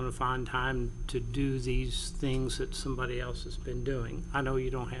teachers are going to find time to do these things that somebody else has been doing. I know you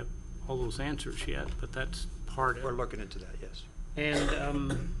don't have all those answers yet, but that's part of We're it. looking into that, yes.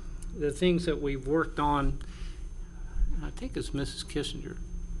 And the things that we've worked on, I think as Mrs. Kissinger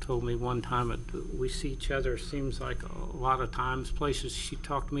told me one time, we see each other, seems like a lot of times, places. She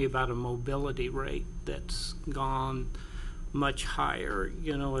talked to me about a mobility rate that's gone much higher,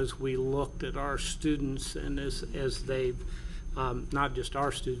 as we looked at our students and as they've, not just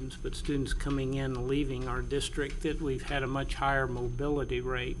our students, but students coming in and leaving our district, that we've had a much higher mobility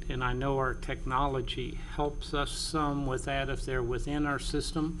rate. And I know our technology helps us some with that if they're within our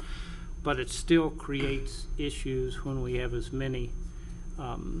system, but it still creates issues when we have as many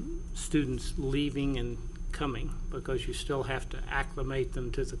students leaving and coming, because you still have to acclimate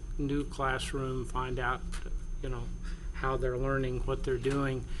them to the new classroom, find out, how they're learning, what they're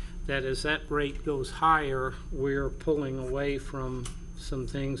doing. That as that rate goes higher, we're pulling away from some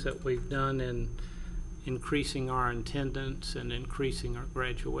things that we've done in increasing our attendance and increasing our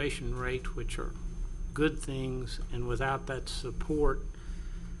graduation rate, which are good things. And without that support,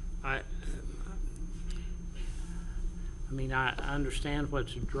 I understand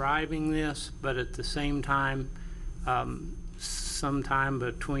what's driving this, but at the same time, sometime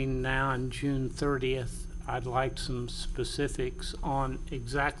between now and June 30th, I'd like some specifics on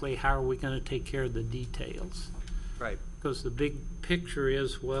exactly how are we going to take care of the details. Right. Because the big picture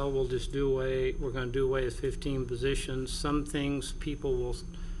is, well, we're going to do away with 15 positions. Some things people will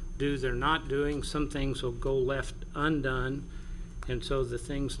do they're not doing. Some things will go left undone. And so the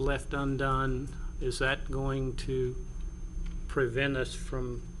things left undone, is that going to prevent us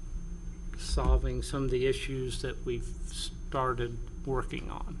from solving some of the issues that we've started working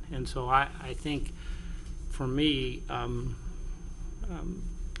on? And so I think for me,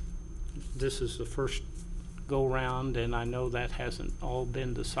 this is the first go-round, and I know that hasn't all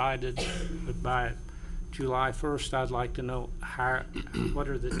been decided, but by July 1st, I'd like to know what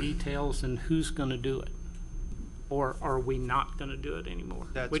are the details and who's going to do it? Or are we not going to do it anymore?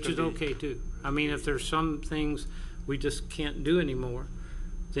 Which is okay, too. I mean, if there's some things we just can't do anymore,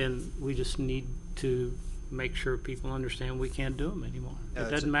 then we just need to make sure people understand we can't do them anymore. It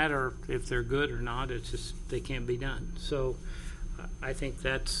doesn't matter if they're good or not, it's just they can't be done. So I think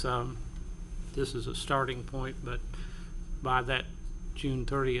that's, this is a starting point, but by that June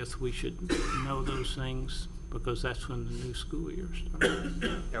 30th, we should know those things, because that's when the new school year starts.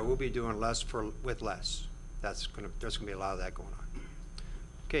 Yeah, we'll be doing less with less. There's gonna be a lot of that going on.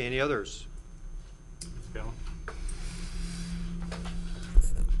 Okay, any others? Bill?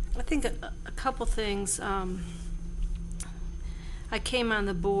 I think a couple things. I came on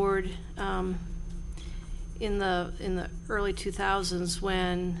the board in the early 2000s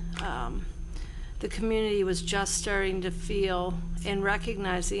when the community was just starting to feel and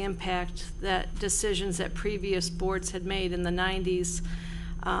recognize the impact that decisions that previous boards had made in the 90s,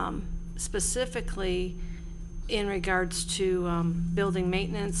 specifically in regards to building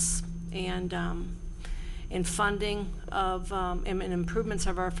maintenance and funding of and improvements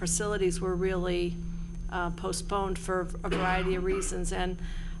of our facilities were really postponed for a variety of reasons. And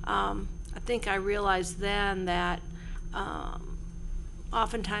I think I realized then that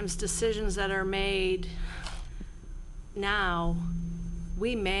oftentimes decisions that are made now,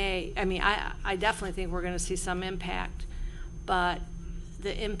 I definitely think we're going to see some impact, but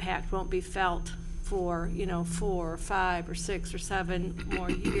the impact won't be felt for 4 or 5 or 6 or 7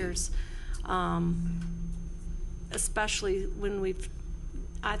 more years, especially when we've,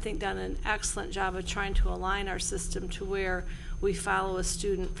 I think, done an excellent job of trying to align our system to where we follow a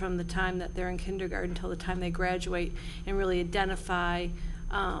student from the time that they're in kindergarten until the time they graduate, and really identify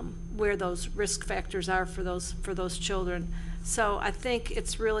where those risk factors are for those children. So I think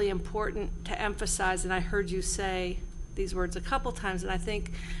it's really important to emphasize, and I heard you say these words a couple times, and I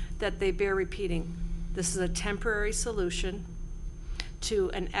think that they bear repeating. This is a temporary solution to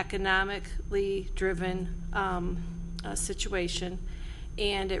an economically driven situation,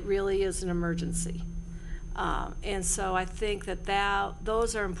 and it really is an emergency. And so I think that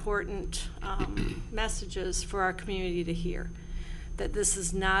those are important messages for our community to hear. That this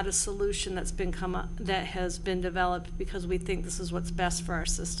is not a solution that has been developed because we think this is what's best for our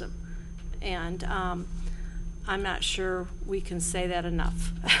system. And I'm not sure we can say that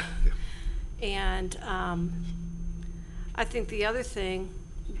enough. And I think the other thing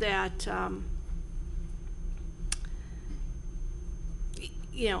that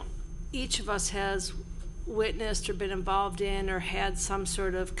each of us has witnessed or been involved in or had some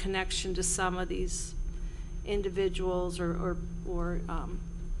sort of connection to some of these individuals or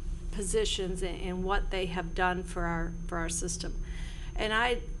positions and what they have done for our system. And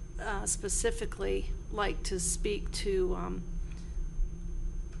I specifically like to speak to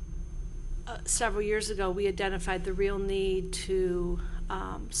several years ago, we identified the real need to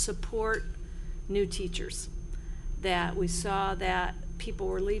support new teachers. That we saw that people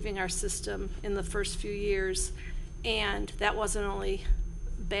were leaving our system in the first few years, and that wasn't only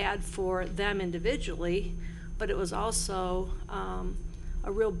bad for them individually, but it was also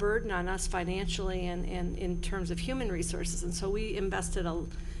a real burden on us financially and in terms of human resources. And so we invested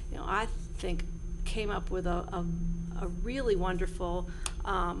I think came up with a really wonderful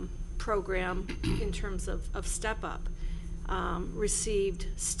program in terms of Step Up. Received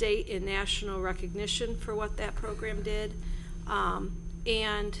state and national recognition for what that program did.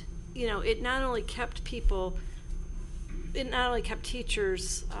 And, it not only kept teachers,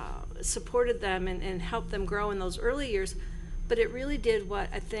 supported them and helped them grow in those early years, but it really did what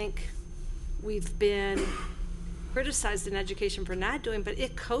I think we've been criticized in education for not doing, but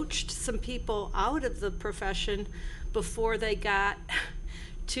it coached some people out of the profession before they got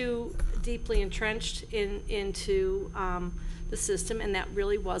too deeply entrenched into the system, and that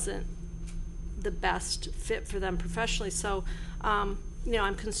really wasn't the best fit for them professionally. So, I'm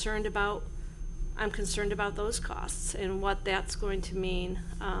concerned about those costs and what that's going to mean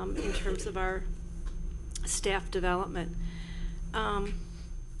in terms of our staff development. I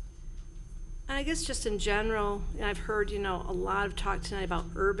guess just in general, I've heard, a lot of talk tonight about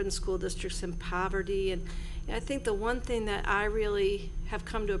urban school districts and poverty, and I think the one thing that I really have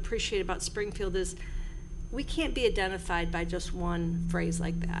come to appreciate about Springfield is we can't be identified by just one phrase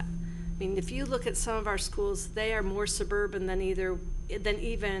like that. I mean, if you look at some of our schools, they are more suburban than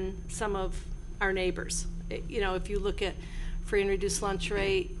even some of our neighbors. If you look at free and reduced lunch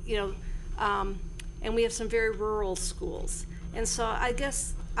rate, and we have some very rural schools. And so I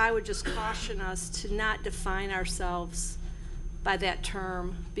guess I would just caution us to not define ourselves by that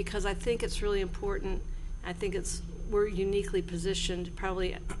term, because I think it's really important. I think we're uniquely positioned,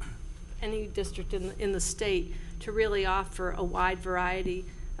 probably any district in the state, to really offer a wide variety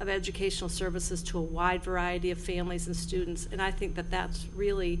of educational services to a wide variety of families and students. And I think that that's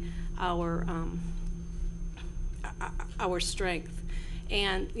really our strength.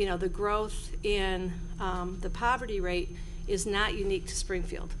 And the growth in the poverty rate is not unique to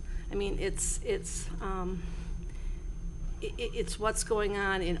Springfield. I mean, it's what's going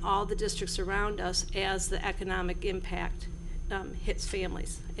on in all the districts around us as the economic impact hits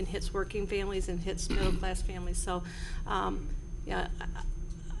families and hits working families and hits middle class families. So,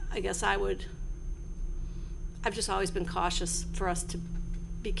 I guess I've just always been cautious for us to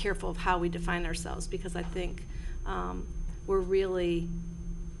be careful of how we define ourselves, because I think we're really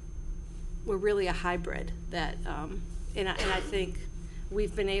a hybrid that, and I think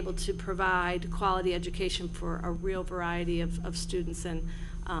we've been able to provide quality education for a real variety of students, and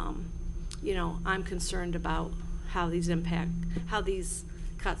I'm concerned about how these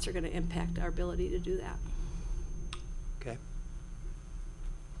cuts are going to impact our ability to do that. Okay.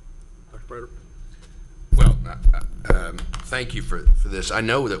 Dr. Prater? Well, thank you for this. I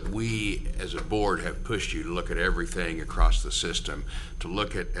know that we, as a board, have pushed you to look at everything across the system, to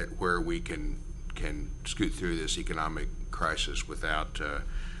look at where we can scoot through this economic crisis without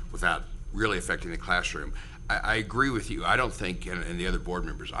really affecting the classroom. I agree with you. I don't think, and the other board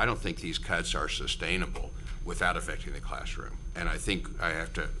members, I don't think these cuts are sustainable without affecting the classroom. And I think I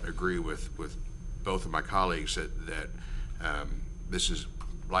have to agree with both of my colleagues that this is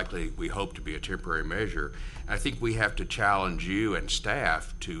likely, we hope, to be a temporary measure. I think we have to challenge you and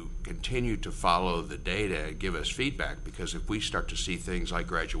staff to continue to follow the data and give us feedback, because if we start to see things like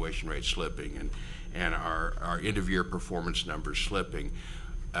graduation rates slipping and our end-of-year performance numbers slipping,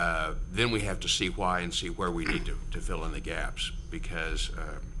 then we have to see why and see where we need to fill in the gaps, because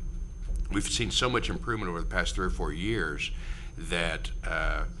we've seen so much improvement over the past 3 or 4 years that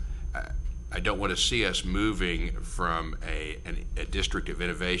I don't want to see us moving from a district of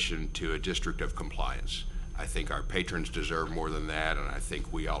innovation to a district of compliance. I think our patrons deserve more than that, and I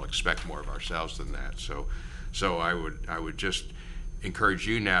think we all expect more of ourselves than that. So I would just encourage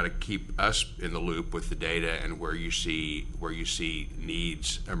you now to keep us in the loop with the data and where you see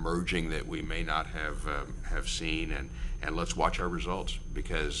needs emerging that we may not have seen, and let's watch our results,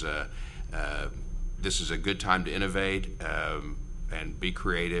 because this is a good time to innovate and be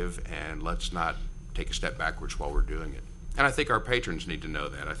creative, and let's not take a step backwards while we're doing it. And I think our patrons need to know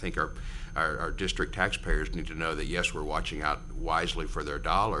that. I think our district taxpayers need to know that, yes, we're watching out wisely for their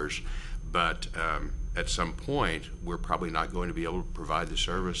dollars, but at some point, we're probably not going to be able to provide the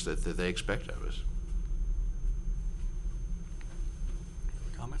service that they expect of us.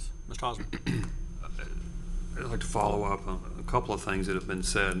 Comments? Mr. Hosmer? I'd like to follow up on a couple of things that have been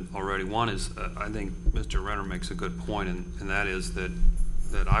said already. One is, I think Mr. Renner makes a good point, and that is that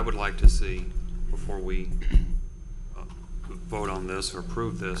that I would like to see before we vote on this or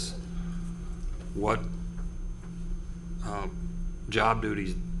approve this, what job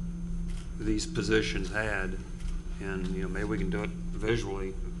duties these positions had, and maybe we can do it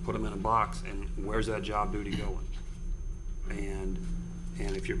visually, put them in a box, and where's that job duty going? And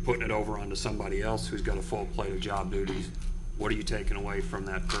if you're putting it over onto somebody else who's got a full plate of job duties, what are you taking away from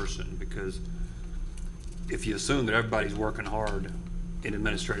that person? Because if you assume that everybody's working hard in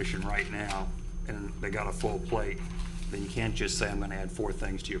administration right now and they got a full plate, then you can't just say, I'm going to add 4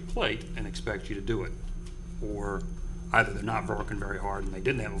 things to your plate and expect you to do it. Or either they're not working very hard and they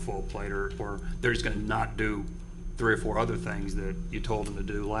didn't have a full plate, or they're just going to not do 3 or 4 other things that you told them to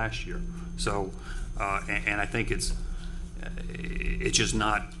do last year. So, and I think it's just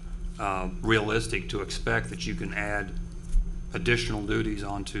not realistic to expect that you can add additional duties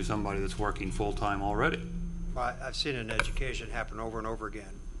onto somebody that's working full-time already. Well, I've seen it in education happen over and over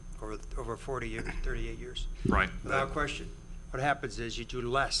again, over 40 years, 38 years. Right. Without question. What happens is you do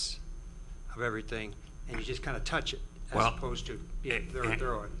less of everything, and you just kind of touch it, as opposed to being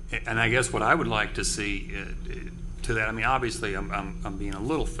thorough. And I guess what I would like to see to that, I mean, obviously I'm being a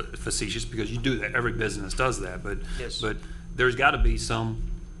little facetious because you do that, every business does that, but Yes. but there's got to be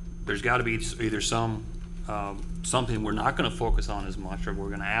either something we're not going to focus on as much, or we're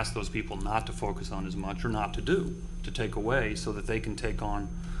going to ask those people not to focus on as much, or not to do, to take away, so that they can take on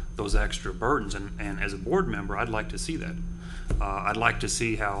those extra burdens. And as a board member, I'd like to see that. I'd like to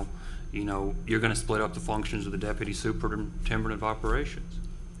see how, you're going to split up the functions of the deputy superintendent of operations.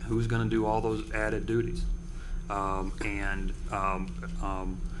 Who's going to do all those added duties? How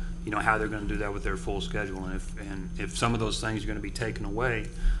they're going to do that with their full schedule, and if some of those things are going to be taken away,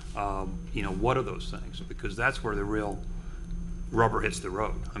 what are those things? Because that's where the real rubber hits the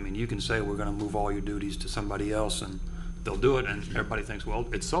road. I mean, you can say we're going to move all your duties to somebody else, and they'll do it, and everybody thinks, well,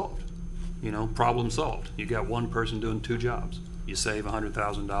 it's solved. Problem solved. You got one person doing 2 jobs. You save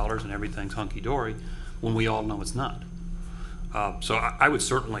 $100,000, and everything's hunky dory. When we all know it's not. So I would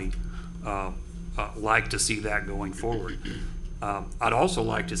certainly like to see that going forward. I'd also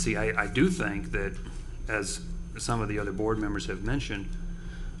like to see, I do think that, as some of the other board members have mentioned,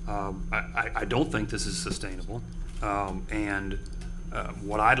 I don't think this is sustainable. And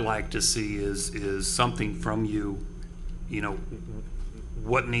what I'd like to see is something from you,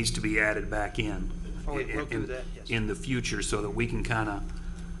 what needs to be added back in, We'll do that, yes. in the future, so that we can kind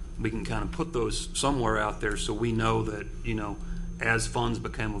of put those somewhere out there, so we know that, as funds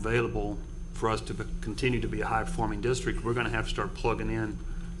become available for us to continue to be a high-performing district, we're going to have to start plugging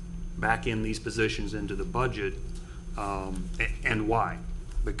back in these positions into the budget. And why?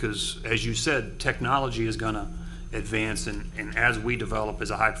 Because, as you said, technology is going to advance, and as we develop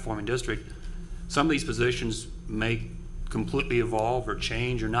as a high-performing district, some of these positions may completely evolve or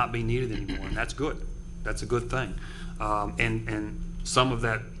change or not be needed anymore, and that's good. That's a good thing. And some of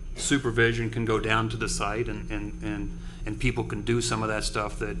that supervision can go down to the site, and people can do some of that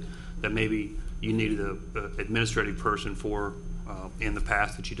stuff that maybe you needed an administrative person for in the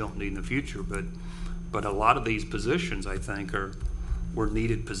past that you don't need in the future. But a lot of these positions, I think, were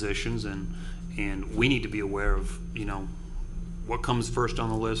needed positions, and we need to be aware of what comes first on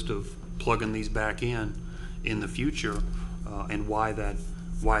the list of plugging these back in the future, and why that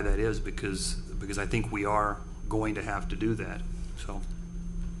is, because I think we are going to have to do that. So.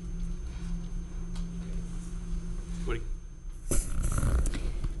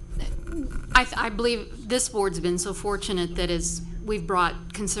 I believe this board's been so fortunate that as we've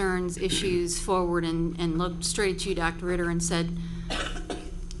brought concerns, issues forward and looked straight at you, Dr. Ritter, and said,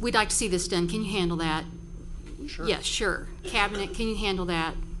 we'd like to see this done. Can you handle that? Sure. Yes, sure. Cabinet, can you handle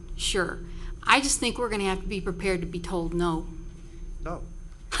that? Sure. I just think we're going to have to be prepared to be told no. No.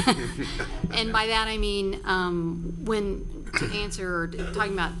 And by that I mean, when to answer or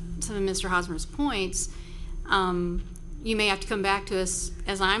talking about some of Mr. Hosmer's points, you may have to come back to us,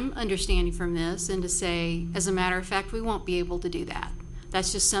 as I'm understanding from this, and to say, as a matter of fact, we won't be able to do that.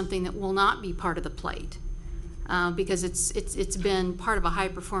 That's just something that will not be part of the plate, because it's been part of a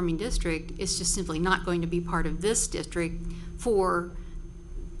high-performing district. It's just simply not going to be part of this district for,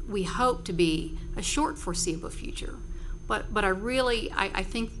 we hope to be, a short foreseeable future. But I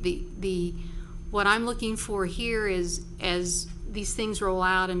think the what I'm looking for here is, as these things roll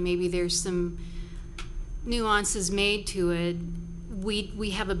out and maybe there's some nuances made to it,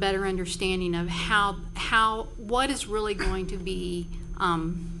 we have a better understanding of what is really going to be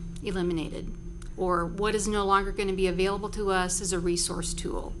eliminated, or what is no longer going to be available to us as a resource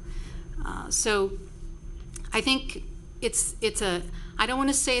tool. So I think I don't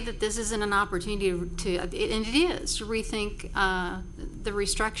want to say that this isn't an opportunity and it is, to rethink the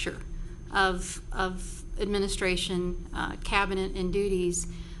restructure of administration, cabinet, and duties.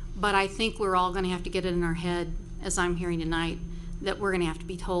 But I think we're all going to have to get it in our head, as I'm hearing tonight, that we're going to have to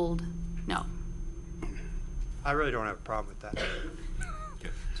be told no. I really don't have a problem with that.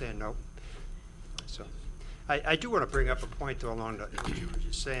 Saying no. So, I do want to bring up a point though along the,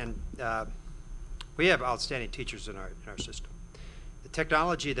 just saying, we have outstanding teachers in our system. The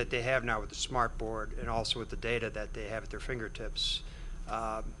technology that they have now with the smart board and also with the data that they have at their fingertips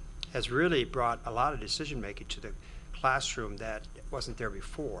has really brought a lot of decision making to the classroom that wasn't there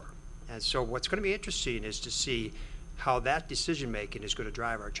before. And so what's going to be interesting is to see how that decision making is going to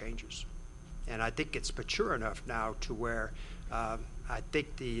drive our changes. And I think it's mature enough now to where I think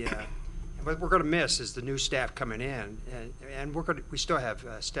what we're going to miss is the new staff coming in, and we still have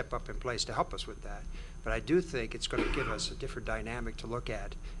a step up in place to help us with that. But I do think it's going to give us a different dynamic to look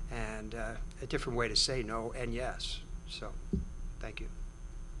at and a different way to say no and yes. So, thank you.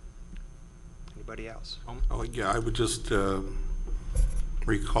 Anybody else? Oh, yeah, I would just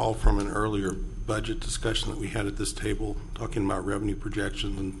recall from an earlier budget discussion that we had at this table, talking about revenue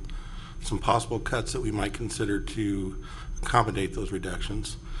projections and some possible cuts that we might consider to accommodate those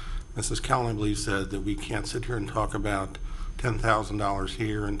reductions. Mrs. Callan, I believe, said that we can't sit here and talk about $10,000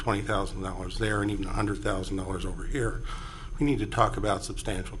 here and $20,000 there and even $100,000 over here. We need to talk about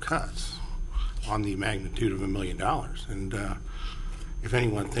substantial cuts on the magnitude of $1 million. And if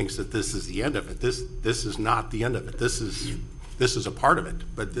anyone thinks that this is the end of it, this is not the end of it. This is a part of it,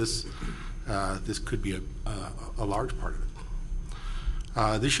 but this could be a large part of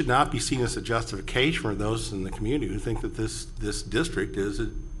it. This should not be seen as a justification for those in the community who think that this district is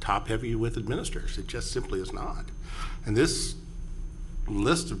top heavy with administrators. It just simply is not. And this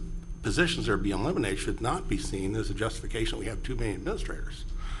list of positions that are being eliminated should not be seen as a justification we have too many administrators.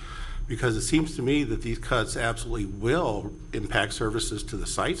 Because it seems to me that these cuts absolutely will impact services to the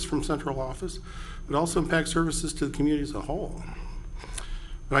sites from central office, but also impact services to the community as a whole.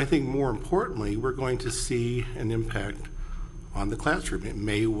 But I think more importantly, we're going to see an impact on the classroom. It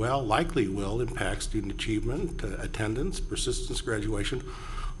may likely will impact student achievement, attendance, persistence, graduation,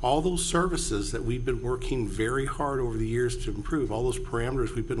 all those services that we've been working very hard over the years to improve, all those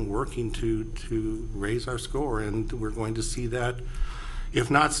parameters we've been working to raise our score, and we're going to see that, if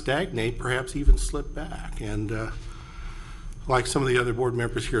not stagnate, perhaps even slip back. And like some of the other board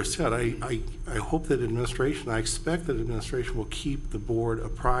members here said, I hope that administration, I expect that administration will keep the board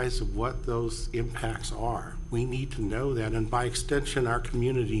apprised of what those impacts are. We need to know that, and by extension, our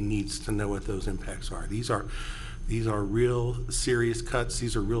community needs to know what those impacts are. These are real serious cuts.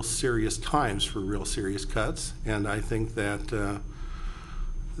 These are real serious times for real serious cuts, and I think that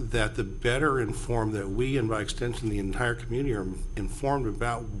that the better informed that we, and by extension the entire community, are informed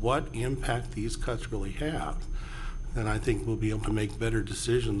about what impact these cuts really have, then I think we'll be able to make better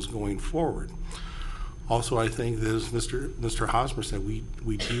decisions going forward. Also, I think, as Mr. Hosmer said,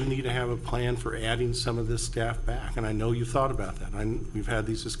 we do need to have a plan for adding some of this staff back, and I know you thought about that. We've had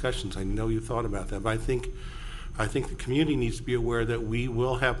these discussions. I know you thought about that, but I think the community needs to be aware that we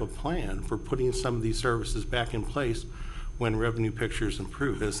will have a plan for putting some of these services back in place when revenue pictures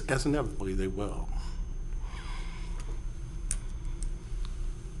improve, as inevitably they will.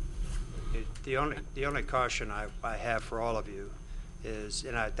 The only caution I have for all of you is,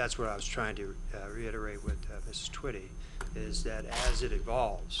 and that's what I was trying to reiterate with Mrs. Twitty, is that as it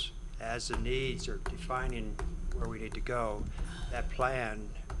evolves, as the needs are defining where we need to go, that plan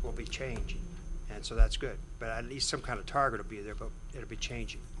will be changing. And so that's good. But at least some kind of target will be there, but it'll be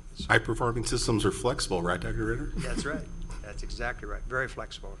changing. So, high-performing systems are flexible, right, Dr. Ritter? That's right. That's exactly right. Very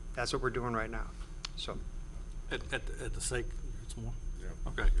flexible. That's what we're doing right now. So, At the sake, it's more?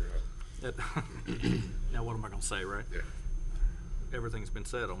 Yeah. Okay. Now what am I going to say, right? Yeah. Everything's been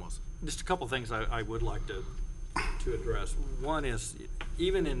said almost. Just a couple of things I would like to address. One is,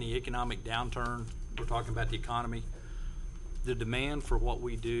 even in the economic downturn, we're talking about the economy, the demand for what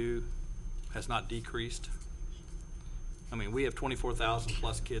we do has not decreased. I mean, we have 24,000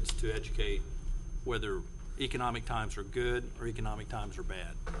 plus kids to educate, whether economic times are good or economic times are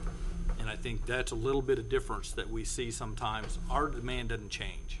bad. And I think that's a little bit of difference that we see sometimes. Our demand doesn't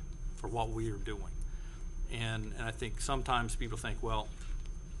change for what we are doing. And I think sometimes people think, well,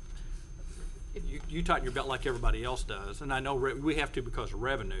 you tighten your belt like everybody else does. And I know we have to because of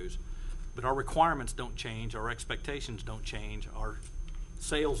revenues, but our requirements don't change, our expectations don't change, our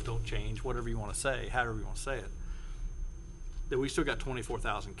sales don't change, whatever you want to say, however you want to say it. That we still got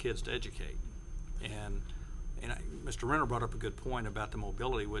 24,000 kids to educate. And Mr. Renner brought up a good point about the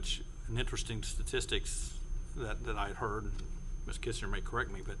mobility, which an interesting statistics that I had heard, Ms. Kissinger may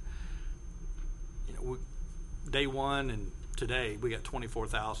correct me, but day one and today we got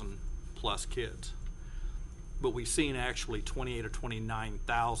 24,000 plus kids, but we've seen actually 28 or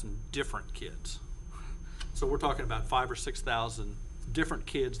 29,000 different kids. So we're talking about 5,000 or 6,000 different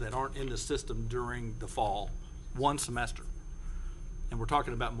kids that aren't in the system during the fall, one semester. And we're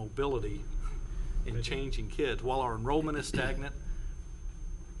talking about mobility and changing kids. While our enrollment is stagnant,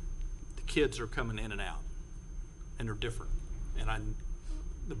 the kids are coming in and out, and they're different. And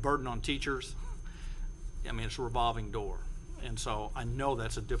the burden on teachers, I mean, it's a revolving door. And so I know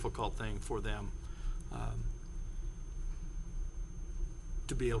that's a difficult thing for them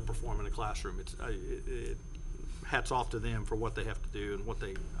to be able to perform in a classroom. Hats off to them for what they have to do and what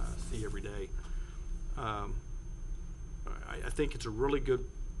they see every day. I think it's a really good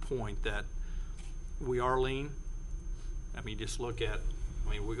point that we are lean. I mean, just look at,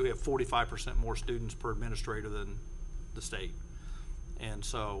 we have 45% more students per administrator than the state. And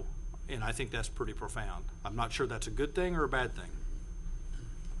so, and I think that's pretty profound. I'm not sure that's a good thing or a bad thing.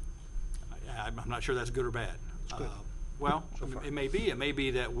 I'm not sure that's good or bad. Well, it may be. It may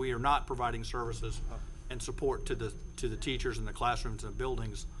be that we are not providing services and support to the teachers in the classrooms and the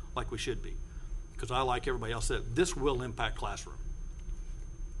buildings like we should be. Because I, like everybody else said, this will impact classroom.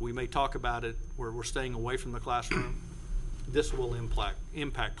 We may talk about it where we're staying away from the classroom. This will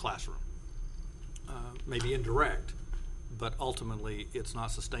impact classroom. Maybe indirect, but ultimately it's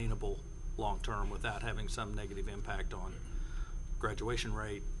not sustainable long term without having some negative impact on graduation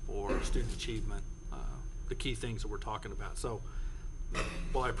rate or student achievement, the key things that we're talking about. So,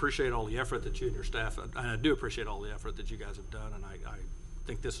 well, I appreciate all the effort that you and your staff, and I do appreciate all the effort that you guys have done, and I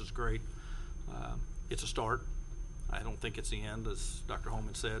think this is great. It's a start. I don't think it's the end, as Dr.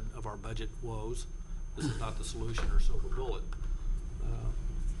 Holman said, of our budget woes. This is not the solution or silver bullet.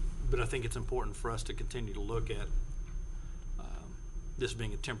 But I think it's important for us to continue to look at this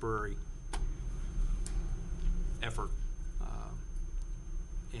being a temporary effort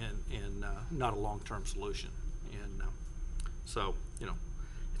and not a long-term solution. And so,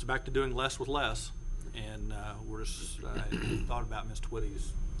 it's back to doing less with less. And we're just, I thought about Ms.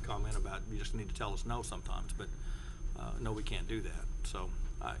 Twitty's comment about you just need to tell us no sometimes, but no, we can't do that. So,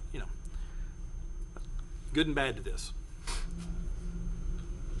 good and bad to this.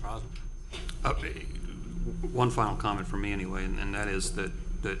 Rosalind? One final comment from me anyway, and that is that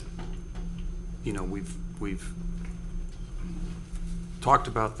we've talked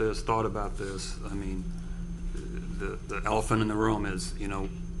about this, thought about this. I mean, the elephant in the room is,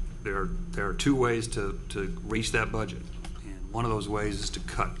 there are two ways to reach that budget, and one of those ways is to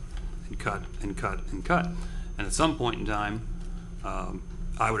cut and cut and cut and cut. And at some point in time,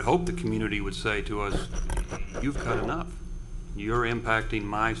 I would hope the community would say to us, "You've cut enough. You're impacting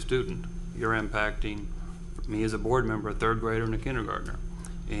my student. You're impacting me as a board member, a third grader and a kindergartner."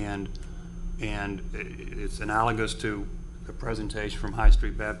 And it's analogous to the presentation from High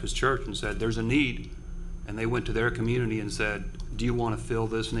Street Baptist Church and said, there's a need. And they went to their community and said, do you want to fill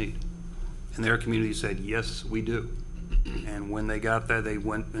this need? And their community said, yes, we do. And when they got that, they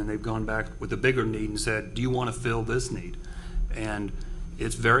went and they've gone back with a bigger need and said, do you want to fill this need? And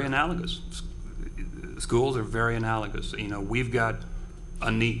it's very analogous. Schools are very analogous. We've got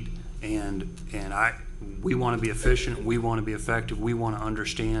a need, and we want to be efficient, we want to be effective, we want to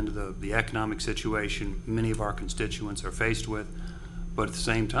understand the economic situation many of our constituents are faced with, but at the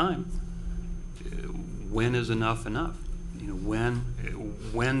same time, when is enough enough? When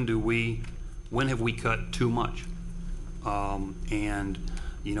have we cut too much? And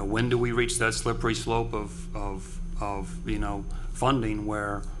when do we reach that slippery slope of funding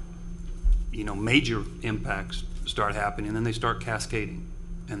where major impacts start happening, and then they start cascading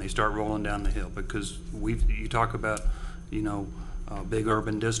and they start rolling down the hill? Because you talk about big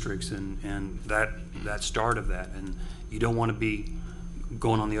urban districts and that start of that, and you don't want to be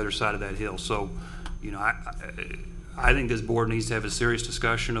going on the other side of that hill. So I think this board needs to have a serious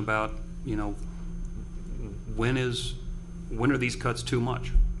discussion about when are these cuts too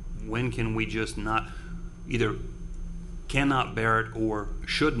much? When can we just not either cannot bear it or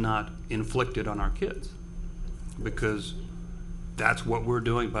should not inflict it on our kids? Because that's what we're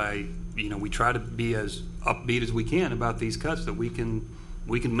doing by, we try to be as upbeat as we can about these cuts, that we can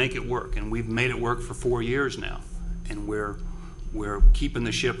make it work. And we've made it work for 4 years now, and we're keeping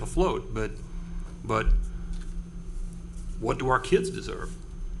the ship afloat. But what do our kids deserve?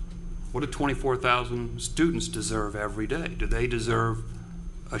 What do 24,000 students deserve every day? Do they deserve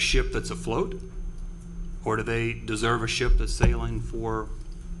a ship that's afloat? Or do they deserve a ship that's sailing for,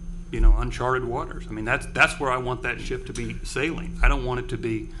 uncharted waters? I mean, that's where I want that ship to be sailing. I don't want it to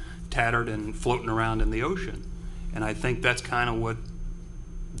be tattered and floating around in the ocean. And I think that's kind of what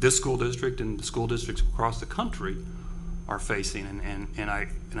this school district and the school districts across the country are facing. And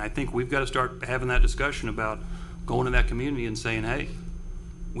I think we've got to start having that discussion about going to that community and saying, hey,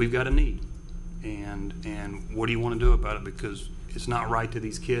 we've got a need. And what do you want to do about it? Because it's not right to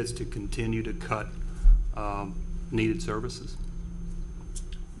these kids to continue to cut needed services.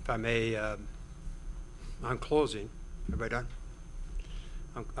 If I may, on closing, everybody done?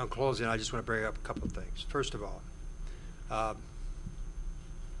 On closing, I just want to bring up a couple of things. First of all,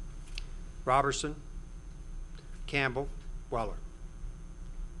 Robertson, Campbell, Weller,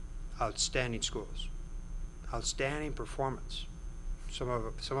 outstanding schools, outstanding performance. Some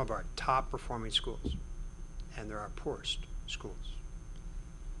of our top performing schools, and they're our poorest schools.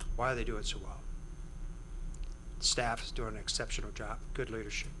 Why are they doing so well? Staff is doing an exceptional job, good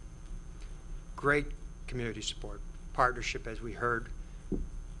leadership, great community support, partnership, as we heard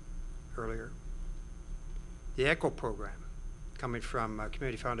earlier. The ECHO program, coming from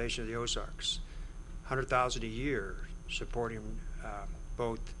Community Foundation of the Ozarks, $100,000 a year, supporting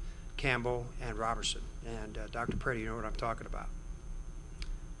both Campbell and Robertson. And Dr. Pretty, you know what I'm talking about.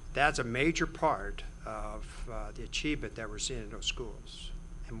 That's a major part of the achievement that we're seeing in those schools.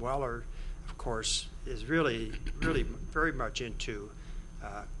 And Weller, of course, is really very much into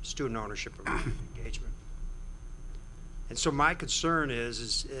student ownership and engagement. And so my concern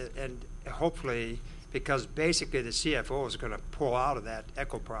is and hopefully, because basically the CFO is going to pull out of that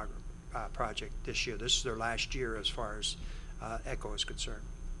ECHO project this year. This is their last year as far as ECHO is concerned.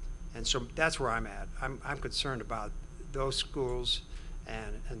 And so that's where I'm at. I'm concerned about those schools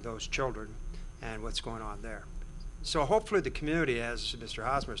and those children and what's going on there. So hopefully the community, as Mr.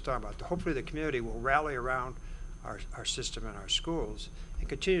 Hosmer is talking about, hopefully the community will rally around our system and our schools and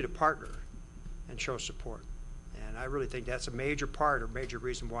continue to partner and show support. And I really think that's a major part or major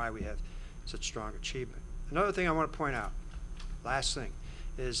reason why we have such strong achievement. Another thing I want to point out, last thing,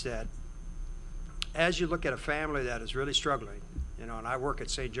 is that as you look at a family that is really struggling, you know, and I work at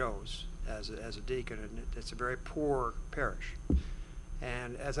St. Joe's as a deacon, and it's a very poor parish.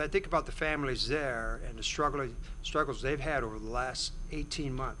 And as I think about the families there and the struggles they've had over the last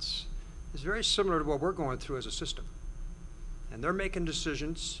 18 months, it's very similar to what we're going through as a system. And they're making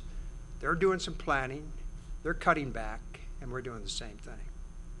decisions, they're doing some planning, they're cutting back, and we're doing the same thing.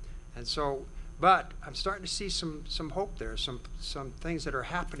 And so, but I'm starting to see some hope there, some things that are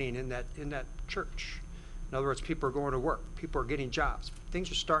happening in that church. In other words, people are going to work, people are getting jobs, things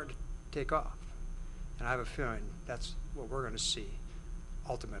are starting to take off. And I have a feeling that's what we're going to see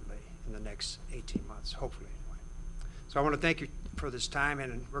ultimately in the next 18 months, hopefully anyway. So I want to thank you for this time,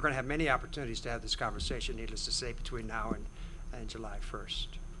 and we're going to have many opportunities to have this conversation, needless to say, between now and July 1st.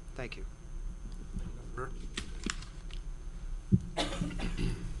 Thank you.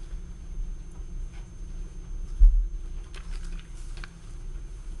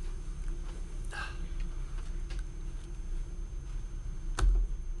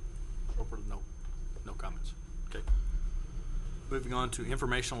 No comments. Okay. Moving on to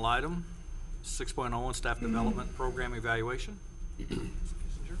informational item 6.0 staff development program evaluation.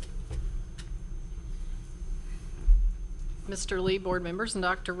 Mr. Lee, board members, and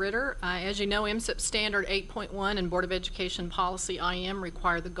Dr. Ritter. As you know, MSIP Standard 8.1 and Board of Education Policy IM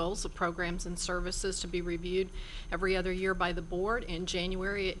require the goals of programs and services to be reviewed every other year by the board. In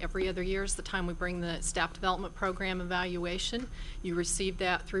January, every other year is the time we bring the staff development program evaluation. You receive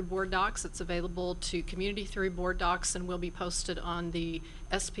that through board docs. It's available to community through board docs and will be posted on the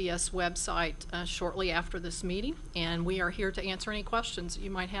SPS website shortly after this meeting. And we are here to answer any questions that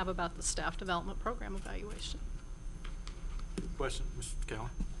you might have about the staff development program evaluation. Question, Mr. Cowan?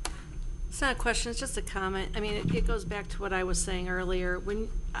 It's not a question, it's just a comment. I mean, it goes back to what I was saying earlier. One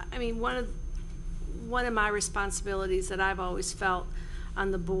of my responsibilities that I've always felt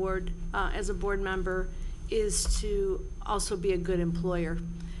on the board, as a board member, is to also be a good employer.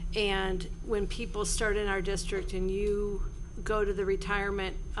 And when people start in our district and you go to the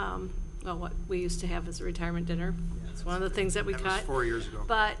retirement, what we used to have as a retirement dinner. It's one of the things that we cut. That was 4 years ago.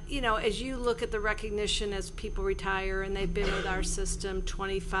 But, you know, as you look at the recognition as people retire and they've been with our system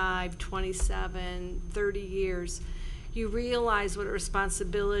 25, 27, 30 years, you realize what a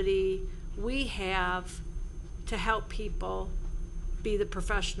responsibility we have to help people be the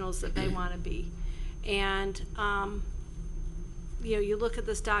professionals that they want to be. And, you know, you look at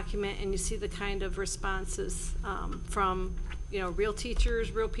this document and you see the kind of responses from, you know, real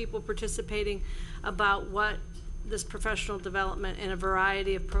teachers, real people participating about what this professional development in a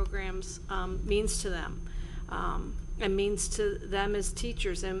variety of programs means to them, and means to them as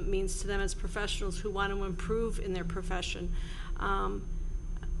teachers, and means to them as professionals who want to improve in their profession.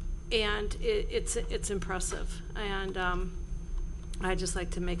 and it's impressive. And I'd just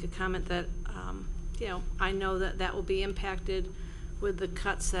like to make a comment that, you know, I know that will be impacted with the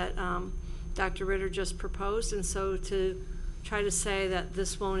cuts that Dr. Ritter just proposed, and so to try to say that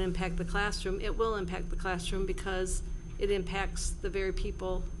this won't impact the classroom, it will impact the classroom because it impacts the very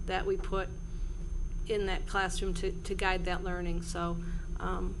people that we put in that classroom to guide that learning. So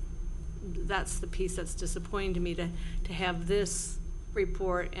that's the piece that's disappointing to me, to have this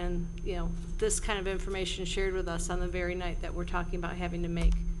report and, you know, this kind of information shared with us on the very night that we're talking about having to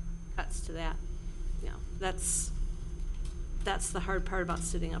make cuts to that. You know, that's the hard part about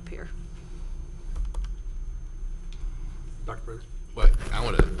sitting up here. Dr. Bruce? Well, I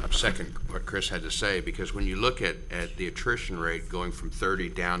want to second what Chris had to say, because when you look at the attrition rate going from 30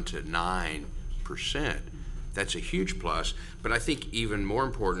 down to 9%, that's a huge plus. But I think even more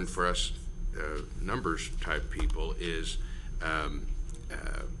important for us numbers type people is,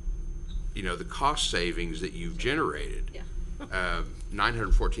 you know, the cost savings that you've generated. Yeah.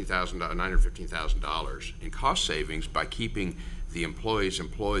 $915,000 in cost savings by keeping the employees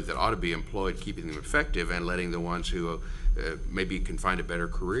employed that ought to be employed, keeping them effective, and letting the ones who maybe can find a better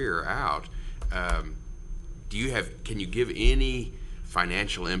career out. Can you give any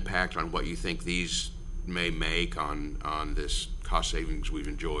financial impact on what you think these may make on this cost savings we've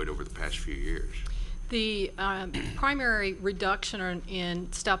enjoyed over the past few years? The primary reduction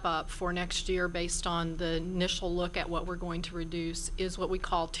in step up for next year, based on the initial look at what we're going to reduce, is what we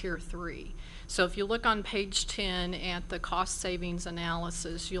call Tier 3. So if you look on page 10 at the cost savings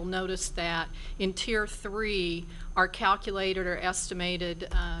analysis, you'll notice that in Tier 3, our calculated or estimated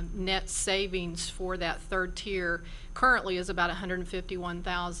net savings for that third tier currently is about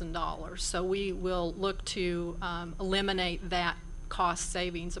 $151,000. So we will look to eliminate that cost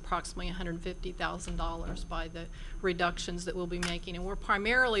savings, approximately $150,000, by the reductions that we'll be making. And we're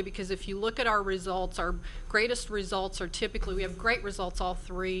primarily, because if you look at our results, our greatest results are typically, we have great results all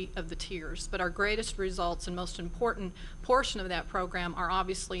three of the tiers, but our greatest results and most important portion of that program are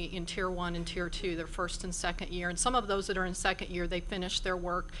obviously in Tier 1 and Tier 2, their first and second year. And some of those that are in second year, they finish their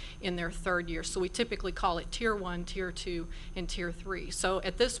work in their third year. So we typically call it Tier 1, Tier 2, and Tier 3. So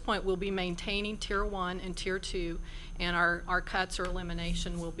at this point, we'll be maintaining Tier 1 and Tier 2, and our cuts or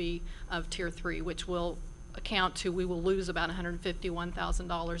elimination will be of Tier 3, which will account to, we will lose about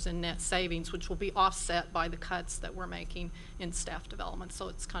 $151,000 in net savings, which will be offset by the cuts that we're making in staff development. So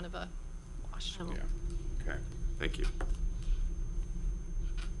it's kind of a wash. Yeah. Okay. Thank you.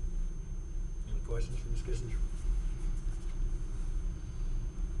 Any questions for Ms. Kissinger?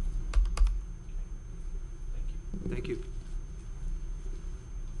 Thank you.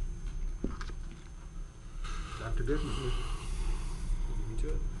 Dr. Goodman? You to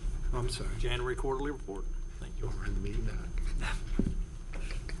it? Oh, I'm sorry. January quarterly report. Thank you. Over in the meeting now.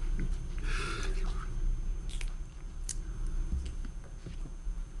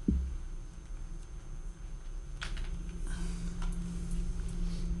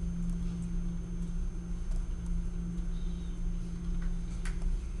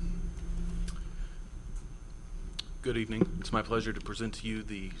 Good evening. It's my pleasure to present to you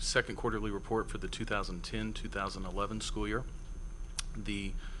the second quarterly report for the 2010-2011 school year.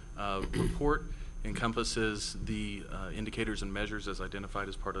 The report encompasses the indicators and measures as identified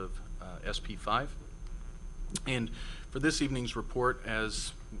as part of SP5. And for this evening's report,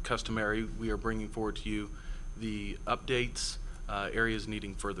 as customary, we are bringing forward to you the updates, areas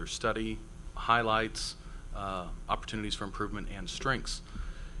needing further study, highlights, opportunities for improvement, and strengths.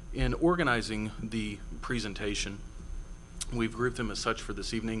 In organizing the presentation, we've grouped them as such for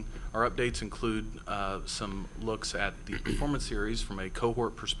this evening. Our updates include some looks at the performance series from a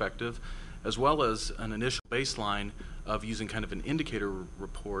cohort perspective, as well as an initial baseline of using kind of an indicator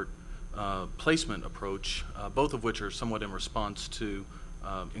report placement approach, both of which are somewhat in response to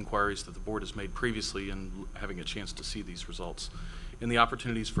inquiries that the board has made previously and having a chance to see these results. In the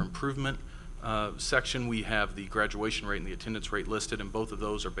opportunities for improvement section, we have the graduation rate and the attendance rate listed, and both of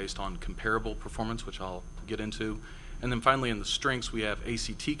those are based on comparable performance, which I'll get into. And then finally, in the strengths, we have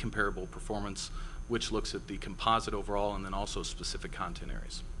ACT comparable performance, which looks at the composite overall and then also specific content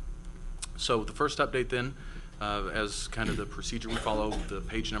areas. So the first update then, as kind of the procedure we follow, the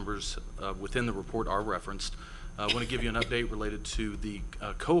page numbers within the report are referenced. I want to give you an update related to the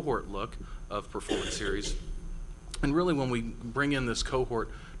cohort look of performance series. And really, when we bring in this cohort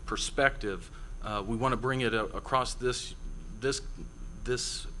perspective, we want to bring it across this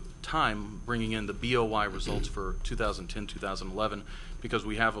time, bringing in the BOY results for 2010-2011, because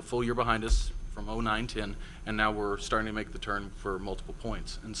we have a full year behind us from 09-10, and now we're starting to make the turn for multiple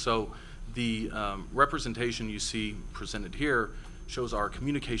points. And so the representation you see presented here shows our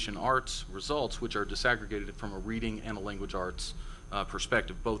communication arts results, which are disaggregated from a reading and a language arts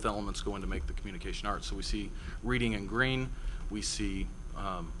perspective. Both elements go in to make the communication arts. So we see reading in green, we see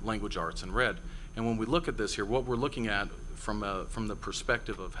language arts in red. And when we look at this here, what we're looking at from the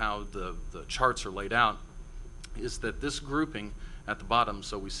perspective of how the charts are laid out is that this grouping at the bottom,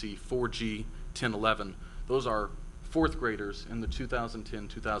 so we see 4G, 10, 11, those are fourth graders in the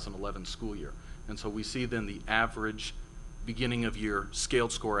 2010-2011 school year. And so we see then the average beginning of year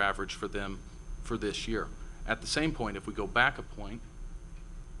scaled score average for them for this year. At the same point, if we go back a point,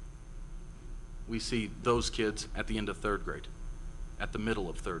 we see those kids at the end of third grade, at the middle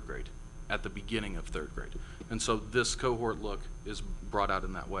of third grade, at the beginning of third grade. And so this cohort look is brought out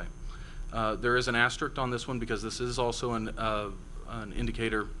in that way. There is an asterisk on this one because this is also an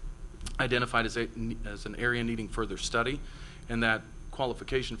indicator identified as an area needing further study, and that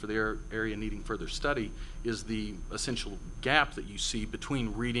qualification for the area needing further study is the essential gap that you see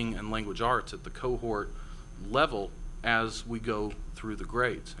between reading and language arts at the cohort level as we go through the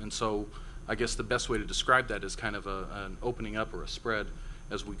grades. And so I guess the best way to describe that is kind of an opening up or a spread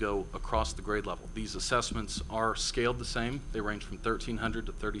as we go across the grade level. These assessments are scaled the same. They range from 1,300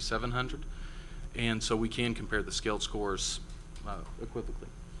 to 3,700. And so we can compare the scaled scores equivocally.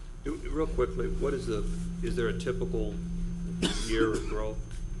 Real quickly, is there a typical year of growth?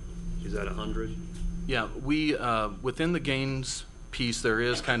 Is that 100? Yeah, we, within the gains piece, there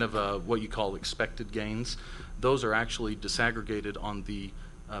is kind of what you call expected gains. Those are actually disaggregated on the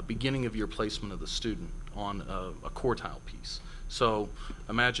beginning of year placement of the student on a quartile piece. So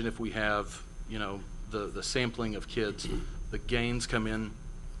imagine if we have, the sampling of kids, the gains come in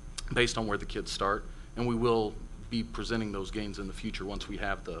based on where the kids start, and we will be presenting those gains in the future once we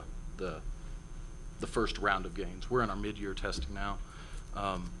have the first round of gains. We're in our mid-year testing now.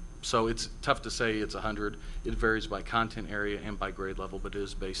 So it's tough to say it's 100. It varies by content area and by grade level, but it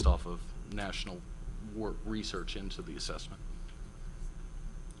is based off of national work research into the assessment.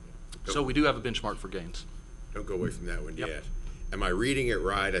 So we do have a benchmark for gains. Don't go away from that one Yep. yet. Am I reading it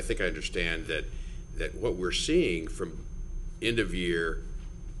right? I think I understand that what we're seeing from end of year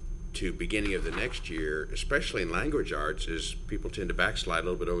to beginning of the next year, especially in language arts, is people tend to backslide a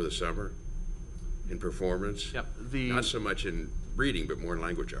little bit over the summer in performance. Yep. Not so much in reading, but more in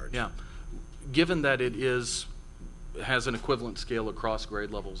language arts. Yeah. Given that it has an equivalent scale across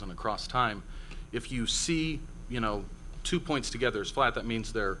grade levels and across time, if you see, 2 points together is flat, that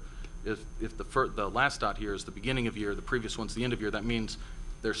means if the last dot here is the beginning of year, the previous one's the end of year, that means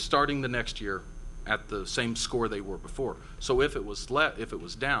they're starting the next year at the same score they were before. So if it was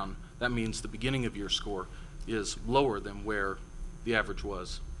down, that means the beginning of year score is lower than where the average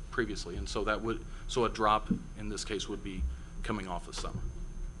was previously, and so a drop in this case would be coming off the summer.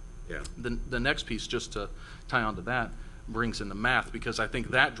 Yeah. The next piece, just to tie onto that, brings in the math, because I think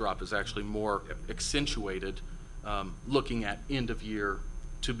that drop is actually more accentuated looking at end of year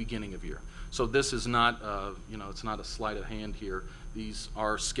to beginning of year. So this is not, it's not a sleight of hand here. These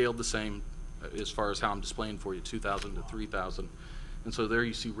are scaled the same as far as how I'm displaying for you, 2,000 to 3,000. And so there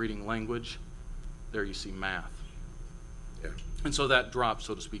you see reading language, there you see math. Yeah. And so that drop,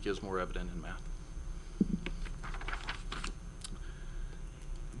 so to speak, is more evident in math.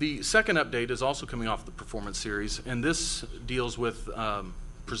 The second update is also coming off the performance series, and this deals with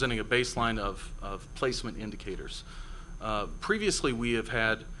presenting a baseline of placement indicators. Previously, we have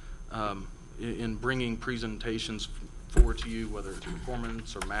had, in bringing presentations forward to you, whether it's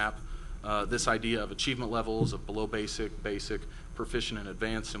performance or MAP, this idea of achievement levels of below basic, basic, proficient, and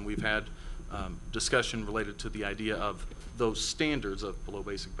advanced, and we've had discussion related to the idea of those standards of below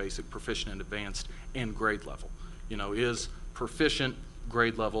basic, basic, proficient, and advanced, and grade level. Is proficient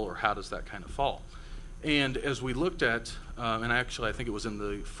grade level, or how does that kind of fall? And as we looked at, and actually I think it was in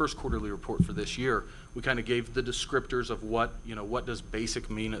the first quarterly report for this year, we kind of gave the descriptors of what does basic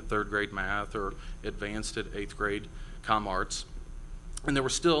mean at third grade math or advanced at 8th grade comm arts. And there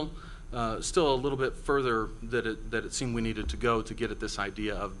was still a little bit further that it seemed we needed to go to get at this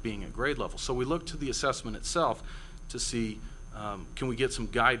idea of being at grade level. So we looked to the assessment itself to see, can we get some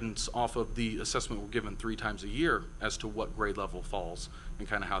guidance off of the assessment we're given 3 times a year as to what grade level falls and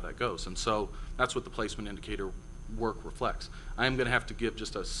kind of how that goes. And so that's what the placement indicator work reflects. I am going to have to give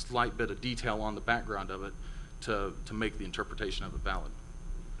just a slight bit of detail on the background of it to make the interpretation of it valid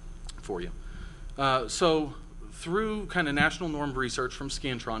for you. So through kind of national norm research from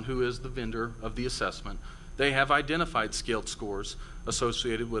Scantron, who is the vendor of the assessment, they have identified scaled scores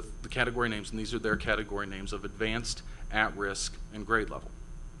associated with the category names, and these are their category names of advanced, at-risk, and grade level.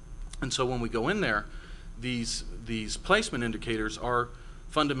 And so when we go in there, these placement indicators are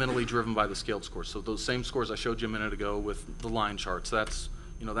fundamentally driven by the scaled scores. So those same scores I showed you a minute ago with the line charts, that's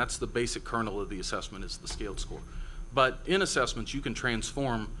the basic kernel of the assessment is the scaled score. But in assessments, you can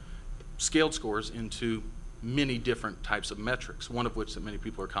transform scaled scores into many different types of metrics, one of which that many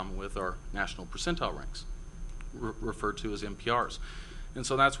people are common with are national percentile ranks, referred to as NPRs. And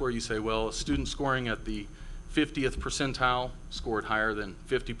so that's where you say, well, a student scoring at the 50th percentile scored higher than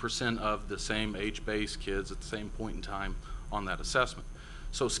 50% of the same age-based kids at the same point in time on that assessment.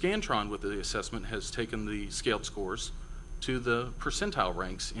 So Scantron with the assessment has taken the scaled scores to the percentile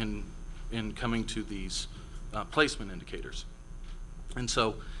ranks in coming to these placement indicators. And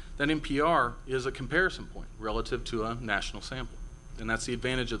so that NPR is a comparison point relative to a national sample. And that's the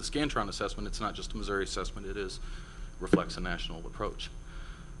advantage of the Scantron assessment. It's not just a Missouri assessment, it reflects a national approach.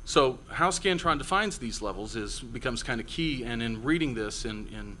 So how Scantron defines these levels becomes kind of key, and in reading this,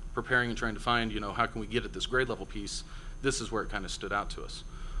 in preparing and trying to find, how can we get at this grade level piece, this is where it kind of stood out to us.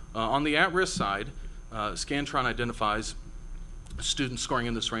 On the at-risk side, Scantron identifies students scoring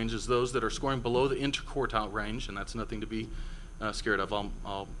in this range as those that are scoring below the interquartile range, and that's nothing to be scared of.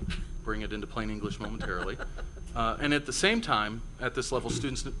 I'll bring it into plain English momentarily. And at the same time, at this level,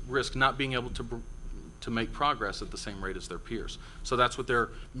 students risk not being able to make progress at the same rate as their peers. So that's what they're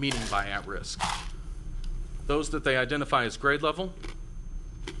meaning by at risk. Those that they identify as grade level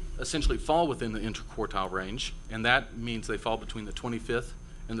essentially fall within the interquartile range, and that means they fall between the 25th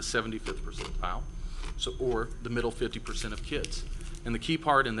and the 75th percentile, or the middle 50% of kids. And the key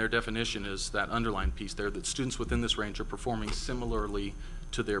part in their definition is that underlined piece there, that students within this range are performing similarly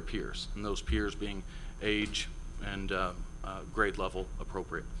to their peers, and those peers being age and grade level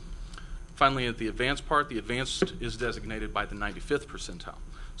appropriate. Finally, at the advanced part, the advanced is designated by the 95th percentile.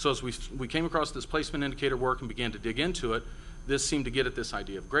 So as we came across this placement indicator work and began to dig into it, this seemed to get at this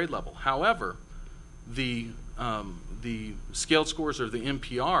idea of grade level. However, the scaled scores, or the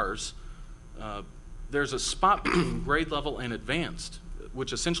NPRs, there's a spot between grade level and advanced,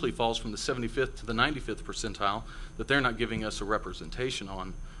 which essentially falls from the 75th to the 95th percentile, that they're not giving us a representation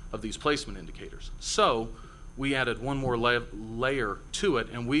on of these placement indicators. So we added one more layer to it,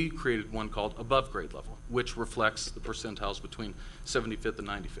 and we created one called above grade level, which reflects the percentiles between 75th and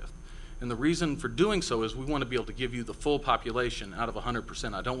 95th. And the reason for doing so is we want to be able to give you the full population out of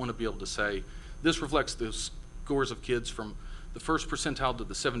 100%. I don't want to be able to say, this reflects the scores of kids from the first percentile to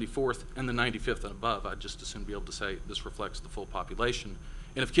the 74th and the 95th and above. I'd just as soon be able to say this reflects the full population.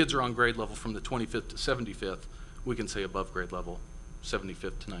 And if kids are on grade level from the 25th to 75th, we can say above grade level,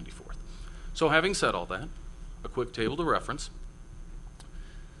 75th to 94th. So having said all that, a quick table to reference.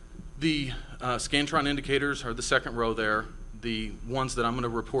 The Scantron indicators are the second row there. The ones that I'm going to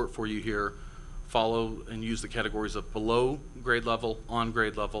report for you here follow and use the categories of below grade level, on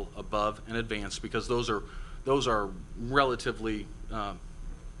grade level, above, and advanced, because those are relatively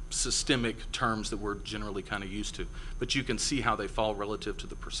systemic terms that we're generally kind of used to. But you can see how they fall relative to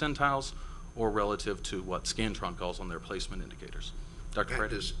the percentiles or relative to what Scantron calls on their placement indicators. Dr.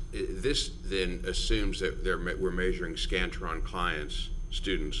 Freitas? This then assumes that we're measuring Scantron clients'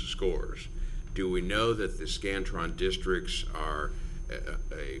 students' scores. Do we know that the Scantron districts are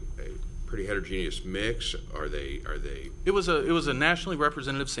a pretty heterogeneous mix? Are they? It was a nationally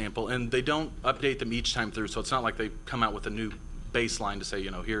representative sample, and they don't update them each time through. So it's not like they come out with a new baseline to say,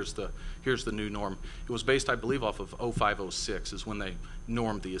 here's the new norm. It was based, I believe, off of 0506 is when they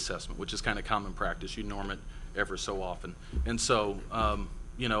normed the assessment, which is kind of common practice. You norm it ever so often, and so I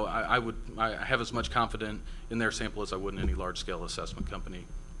have as much confidence in their sample as I would in any large-scale assessment company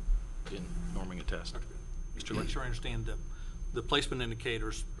in norming a test. Mr. Make sure I understand the placement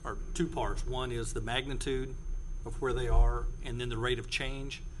indicators are two parts. One is the magnitude of where they are, and then the rate of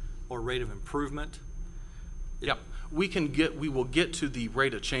change or rate of improvement. Yep. We will get to the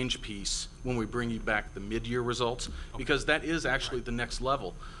rate of change piece when we bring you back the mid-year results, because that is actually the next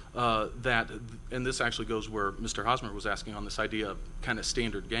level. And this actually goes where Mr. Hosmer was asking on this idea of kind of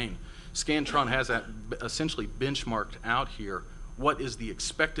standard gain. Scantron has that essentially benchmarked out here. What is the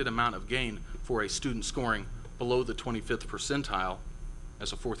expected amount of gain for a student scoring below the 25th percentile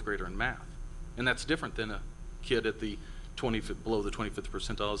as a fourth grader in math? And that's different than a kid at the below the 25th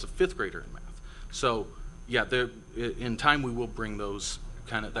percentile as a fifth grader in math. So yeah, in time we will bring those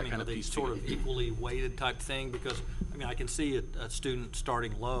kind of piece sort together. of equally weighted type thing? Because I can see a student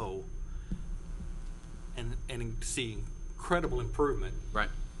starting low and see incredible improvement, right?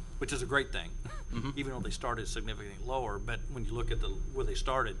 Which is a great thing, even though they started significantly lower. But when you look at where they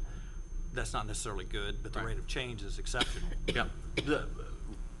started, that's not necessarily good. But the rate of change is exceptional. Yeah,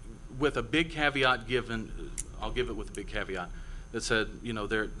 with a big caveat given, I'll give it with a big caveat that said,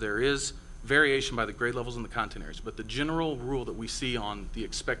 there is variation by the grade levels and the content areas. But the general rule that we see on the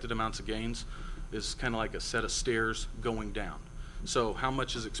expected amounts of gains is kind of like a set of stairs going down. So how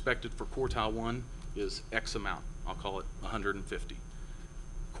much is expected for quartile 1 is X amount. I'll call it 150.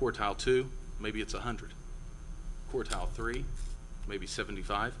 Quartile 2, maybe it's 100. Quartile 3, maybe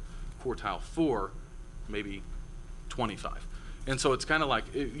 75. Quartile 4, maybe 25. And so it's kind of like,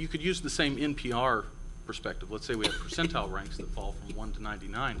 you could use the same NPR perspective. Let's say we have percentile ranks that fall from 1 to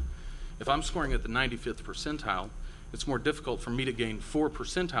 99. If I'm scoring at the 95th percentile, it's more difficult for me to gain 4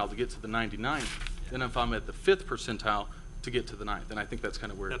 percentile to get to the 99th than if I'm at the 5th percentile to get to the 9th. And I think that's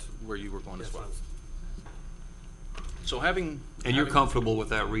kind of where you were going as well. So And you're comfortable with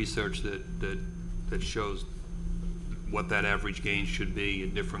that research that shows what that average gain should be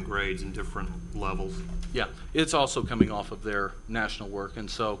in different grades and different levels? Yeah, it's also coming off of their national work. And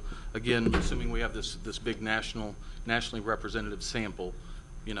so, again, assuming we have this big nationally representative sample,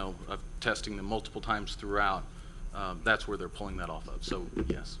 you know, of testing them multiple times throughout, that's where they're pulling that off of. So,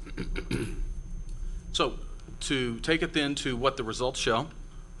 yes. So, to take it then to what the results show,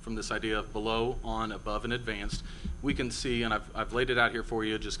 from this idea of below, on, above, and advanced, we can see, and I've laid it out here for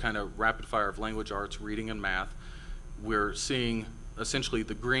you, just kind of rapid fire of language arts, reading, and math. We're seeing essentially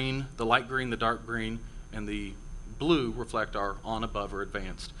the green, the light green, the dark green, and the blue reflect our on, above, or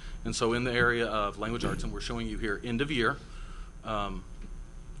advanced. And so in the area of language arts, and we're showing you here end of year on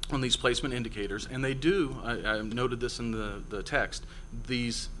these placement indicators, and they do, I noted this in the text,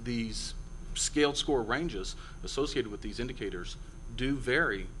 these scaled score ranges associated with these indicators do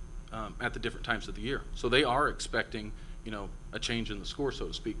vary at the different times of the year. So they are expecting, you know, a change in the score, so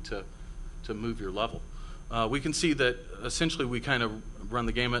to speak, to move your level. We can see that essentially we kind of run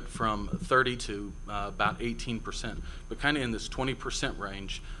the gamut from 30 to about 18%, but kind of in this 20%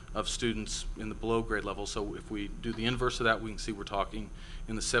 range of students in the below grade level. So if we do the inverse of that, we can see we're talking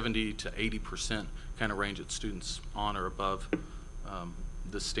in the 70 to 80% kind of range at students on or above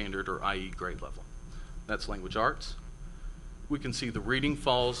the standard or IE grade level. That's language arts. We can see the reading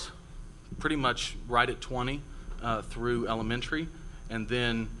falls pretty much right at 20 through elementary, and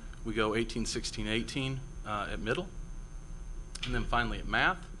then we go 18, 16, 18 at middle. And then finally at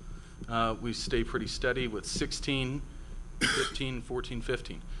math, we stay pretty steady with 16, 15, 14,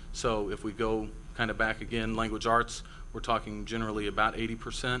 15. So if we go kind of back again, language arts, we're talking generally about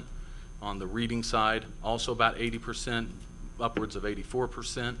 80%. On the reading side, also about 80%, upwards of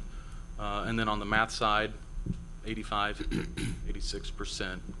 84%. And then on the math side, 85,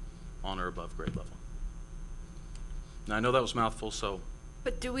 86% on or above grade level. Now I know that was a mouthful, so.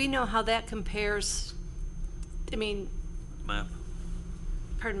 But do we know how that compares? I mean, math.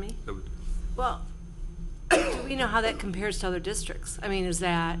 Pardon me? Well, do we know how that compares to other districts? I mean, is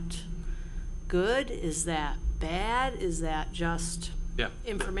that good? Is that bad? Is that just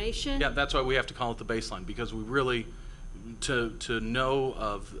information? Yeah, that's why we have to call it the baseline, because we really, to know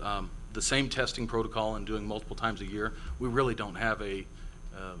of the same testing protocol and doing multiple times a year, we really don't have a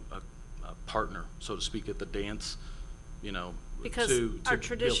partner, so to speak, at the dance, you know. Because our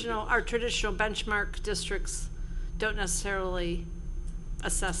traditional benchmark districts don't necessarily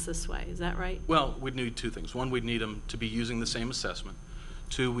assess this way. Is that right? Well, we'd need two things. One, we'd need them to be using the same assessment.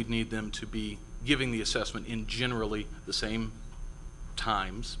 Two, we'd need them to be giving the assessment in generally the same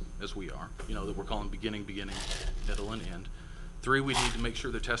times as we are, you know, that we're calling beginning, middle, and end. Three, we need to make sure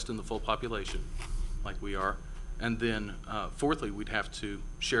they're testing the full population like we are. And then fourthly, we'd have to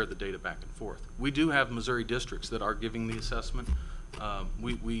share the data back and forth. We do have Missouri districts that are giving the assessment.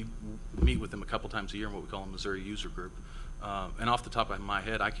 We meet with them a couple times a year in what we call a Missouri user group. And off the top of my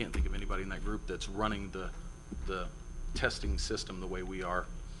head, I can't think of anybody in that group that's running the testing system the way we are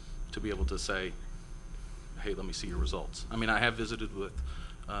to be able to say, hey, let me see your results. I mean, I have visited with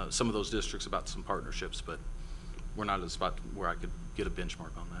some of those districts about some partnerships, but we're not at a spot where I could get a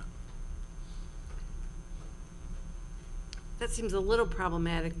benchmark on that. That seems a little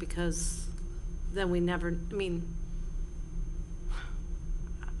problematic, because then we never, I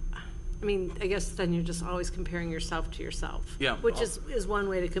mean, I guess then you're just always comparing yourself to yourself. Yeah. Which is one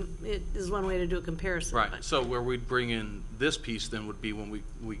way to do a comparison. Right. But. So where we'd bring in this piece then would be when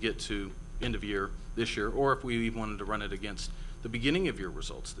we get to end of year this year, or if we even wanted to run it against the beginning of year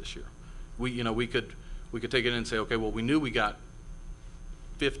results this year. We could take it in and say, okay, well, we knew we got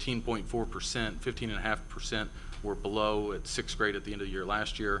 15.4%, 15.5% were below at 6th grade at the end of the year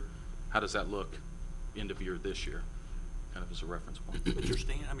last year. How does that look end of year this year? Kind of as a reference point. But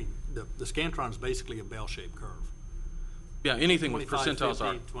the Scantron is basically a bell-shaped curve. Yeah, anything with 25, percentiles 50,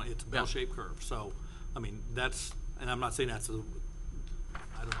 are. 20, it's a bell-shaped curve. So, I mean, that's, and I'm not saying I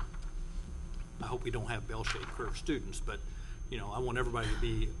hope we don't have bell-shaped curve students, but, I want everybody to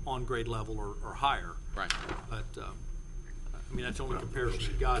be on grade level or higher. Right. But, I mean, that's the only comparison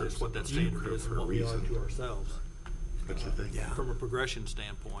you got is what that standard is and what we are to ourselves. That's the thing. Yeah. From a progression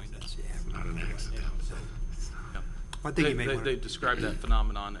standpoint. Not an accident. Yep. I think you may want They describe that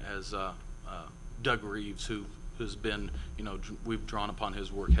phenomenon as Doug Reeves, who has been, we've drawn upon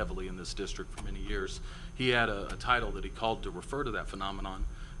his work heavily in this district for many years. He had a title that he called to refer to that phenomenon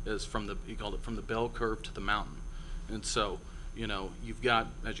as he called it from the bell curve to the mountain. And so, you've got,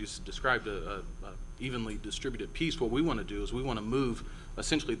 as you described, a evenly distributed piece. What we want to do is we want to move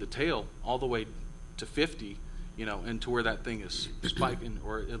essentially the tail all the way to 50, and to where that thing is spiking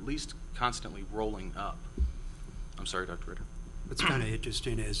or at least constantly rolling up. I'm sorry, Dr. Ritter. What's kind of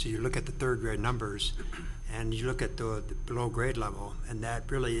interesting is you look at the third grade numbers and you look at the below grade level, and that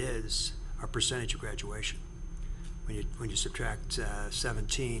really is our percentage of graduation. When you subtract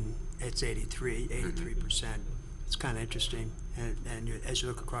 17, it's 83%. It's kind of interesting, and as you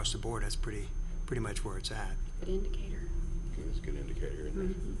look across the board, that's pretty much where it's at. Good indicator. That's a good indicator,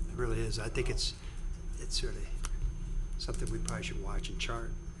 isn't it? It really is. I think it's really something we probably should watch and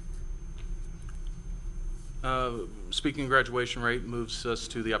chart. Speaking of graduation rate moves us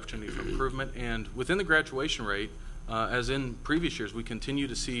to the opportunity for improvement, and within the graduation rate, as in previous years, we continue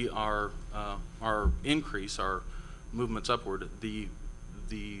to see our increase, our movements upward. The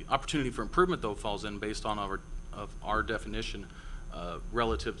opportunity for improvement, though, falls in based on our definition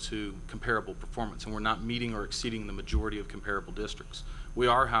relative to comparable performance, and we're not meeting or exceeding the majority of comparable districts. We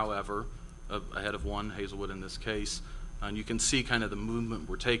are, however, ahead of one, Hazelwood in this case, and you can see kind of the movement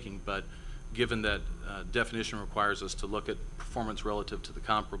we're taking, but given that definition requires us to look at performance relative to the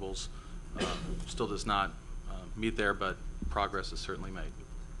comparables, still does not meet there, but progress is certainly made.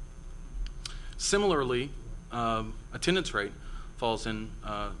 Similarly, attendance rate falls in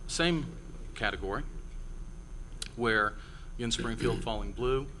same category, where in Springfield falling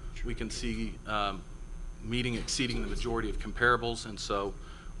blue, we can see meeting exceeding the majority of comparables, and so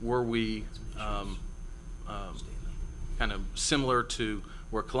were we kind of similar to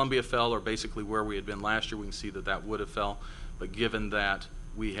where Columbia fell, or basically where we had been last year, we can see that would have fell. But given that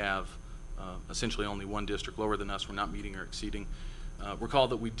we have essentially only one district lower than us, we're not meeting or exceeding. Recall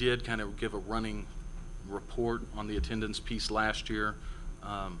that we did kind of give a running report on the attendance piece last year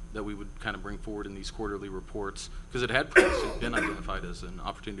that we would kind of bring forward in these quarterly reports, because it had previously been identified as an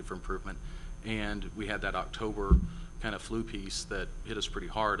opportunity for improvement. And we had that October kind of flu piece that hit us pretty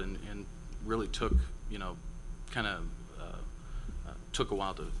hard and really took, kind of took a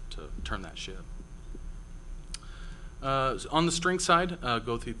while to turn that ship. On the strength side,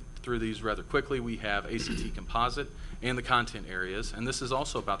 go through these rather quickly. We have ACT composite and the content areas, and this is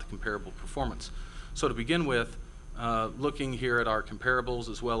also about the comparable performance. So to begin with, looking here at our comparables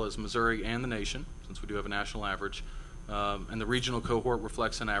as well as Missouri and the nation, since we do have a national average, and the regional cohort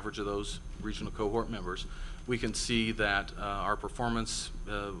reflects an average of those regional cohort members, we can see that our performance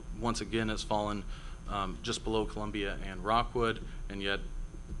once again has fallen just below Columbia and Rockwood, and yet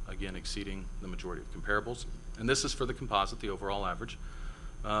again exceeding the majority of comparables. And this is for the composite, the overall average.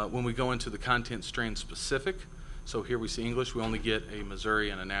 When we go into the content strand specific, so here we see English, we only get a Missouri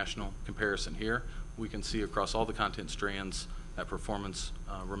and a national comparison here. We can see across all the content strands that performance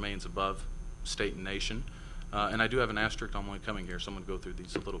remains above state and nation. And I do have an asterisk on one coming here, so I'm going to go through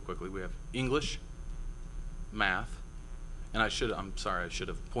these a little quickly. We have English, math, and I'm sorry, I should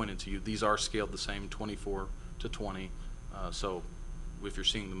have pointed to you, these are scaled the same, 24 to 20. So if you're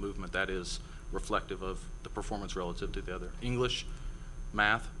seeing the movement, that is reflective of the performance relative to the other. English,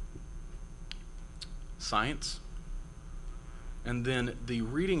 math, science, and then the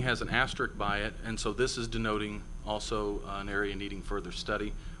reading has an asterisk by it, and so this is denoting also an area needing further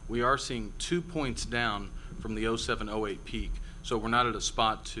study. We are seeing 2 points down from the 07-08 peak, so we're not at a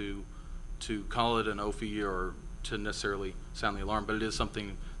spot to call it an OFI or to necessarily sound the alarm, but it is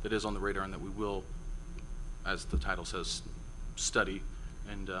something that is on the radar and that we will, as the title says, study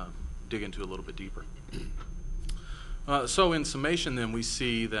and dig into a little bit deeper. So in summation then, we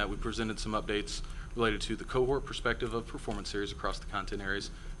see that we presented some updates related to the cohort perspective of performance areas across the content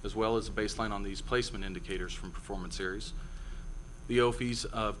areas, as well as a baseline on these placement indicators from performance areas. The OFIs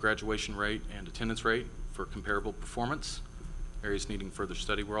of graduation rate and attendance rate for comparable performance, areas needing further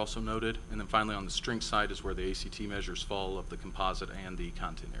study were also noted. And then finally on the strength side is where the ACT measures fall of the composite and the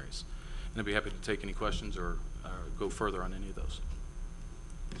content areas. And I'd be happy to take any questions or go further on any of those.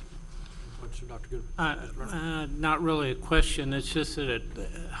 Dr. Good. Not really a question. It's just that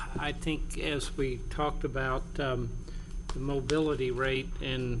I think as we talked about the mobility rate,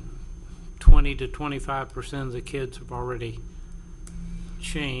 and 20 to 25% of the kids have already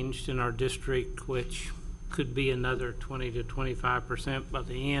changed in our district, which could be another 20 to 25% by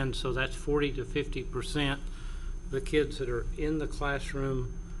the end, so that's 40 to 50%. The kids that are in the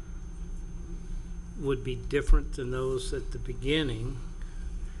classroom would be different than those at the beginning.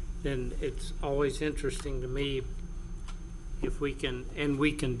 Then it's always interesting to me if we can, and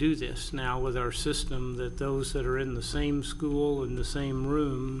we can do this now with our system, that those that are in the same school, in the same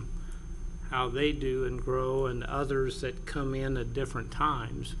room, how they do and grow, and others that come in at different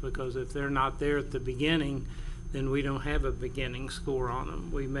times. Because if they're not there at the beginning, then we don't have a beginning score on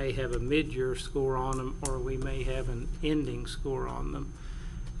them. We may have a mid-year score on them, or we may have an ending score on them.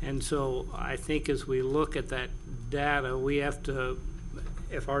 And so I think as we look at that data, we have to,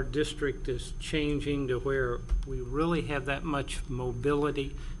 if our district is changing to where we really have that much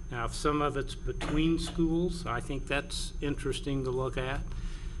mobility, now if some of it's between schools, I think that's interesting to look at.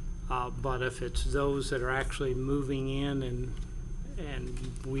 But if it's those that are actually moving in and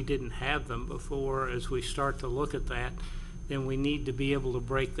we didn't have them before, as we start to look at that, then we need to be able to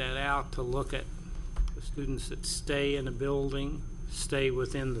break that out to look at the students that stay in a building, stay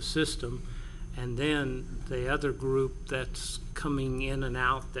within the system, and then the other group that's coming in and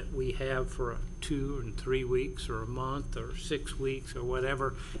out that we have for 2 and 3 weeks or a month or 6 weeks or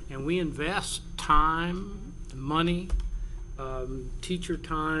whatever. And we invest time, money, teacher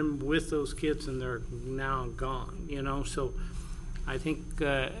time with those kids, and they're now gone, you know. So I think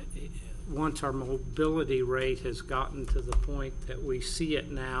once our mobility rate has gotten to the point that we see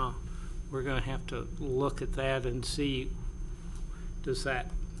it now, we're going to have to look at that and see,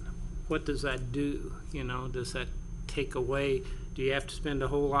 what does that do? You know, does that take away? Do you have to spend a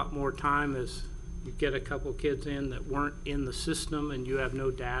whole lot more time as you get a couple kids in that weren't in the system and you have no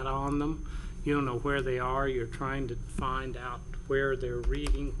data on them? You don't know where they are. You're trying to find out where they're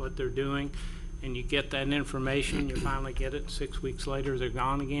reading, what they're doing, and you get that information, you finally get it, 6 weeks later they're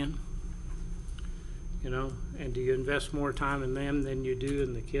gone again. You know, and do you invest more time in them than you do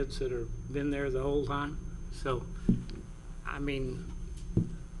in the kids that have been there the whole time? So, I mean,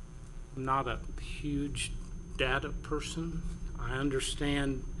 I'm not a huge data person. I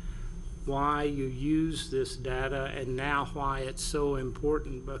understand why you use this data and now why it's so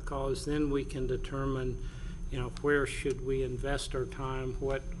important, because then we can determine, you know, where should we invest our time,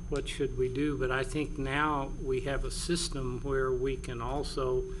 what should we do. But I think now we have a system where we can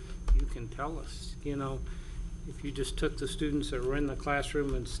also, you can tell us, you know, if you just took the students that were in the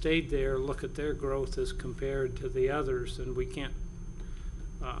classroom and stayed there, look at their growth as compared to the others, and we can't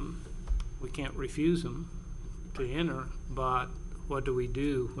refuse them to enter, but what do we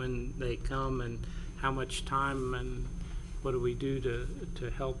do when they come, and how much time, and what do we do to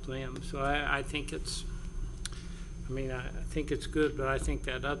help them? So I think it's, I think it's good, but I think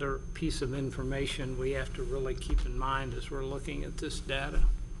that other piece of information we have to really keep in mind as we're looking at this data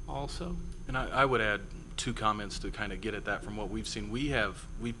also. And I would add 2 comments to kind of get at that from what we've seen.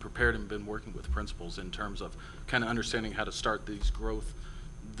 We've prepared and been working with principals in terms of kind of understanding how to start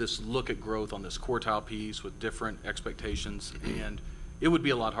this look at growth on this quartile piece with different expectations. And it would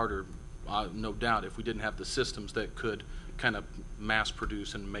be a lot harder, no doubt, if we didn't have the systems that could kind of mass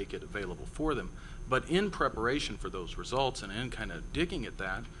produce and make it available for them. But in preparation for those results and in kind of digging at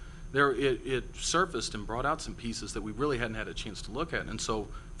that, it surfaced and brought out some pieces that we really hadn't had a chance to look at. And so,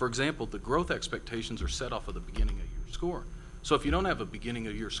 for example, the growth expectations are set off of the beginning of your score. So if you don't have a beginning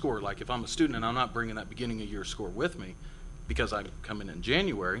of year score, like if I'm a student and I'm not bringing that beginning of year score with me because I come in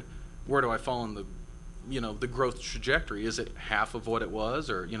January, where do I fall in the growth trajectory? Is it half of what it was,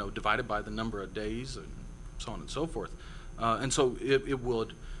 or, you know, divided by the number of days, and so on and so forth? And so it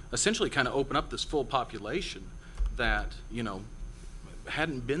would essentially kind of open up this full population that, you know,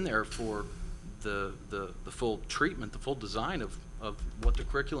 hadn't been there for the full treatment, the full design of what the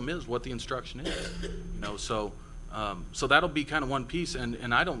curriculum is, what the instruction is, you know. So that'll be kind of one piece,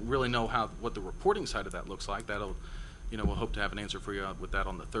 and I don't really know what the reporting side of that looks like. That'll, you know, we'll hope to have an answer for you with that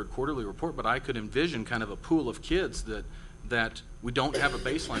on the 3rd quarterly report, but I could envision kind of a pool of kids that we don't have a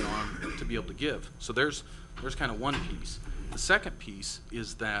baseline on to be able to give. So there's kind of one piece. The second piece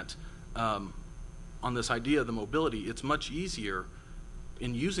is that on this idea of the mobility, it's much easier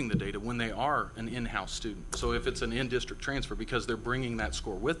in using the data when they are an in-house student. So if it's an in-district transfer, because they're bringing that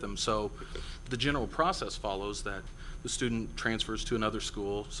score with them. So the general process follows that the student transfers to another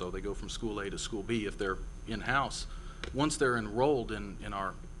school, so they go from school A to school B if they're in-house. Once they're enrolled in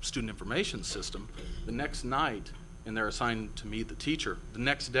our student information system, the next night, and they're assigned to meet the teacher, the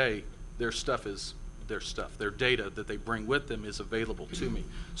next day, their their data that they bring with them is available to me.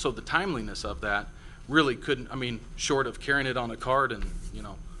 So the timeliness of that really couldn't, I mean, short of carrying it on a card and, you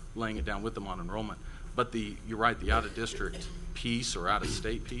know, laying it down with them on enrollment. But you're right, the out-of-district piece or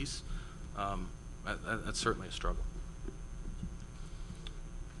out-of-state piece, that's certainly a struggle.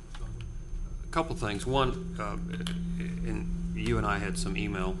 A couple things. One, and you and I had some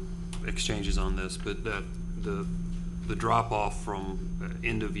email exchanges on this, but that the drop off from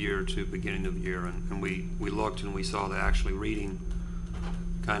end of year to beginning of year, and we looked and we saw that actually reading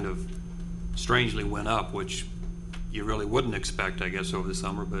kind of strangely went up, which you really wouldn't expect, I guess, over the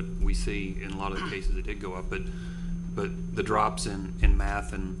summer, but we see in a lot of the cases it did go up. But the drops in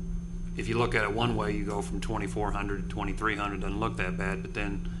math, and if you look at it one way, you go from 2,400 to 2,300, doesn't look that bad. But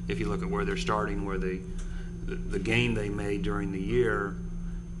then if you look at where they're starting, where the gain they made during the year,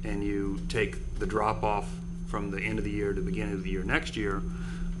 and you take the drop off from the end of the year to the beginning of the year next year,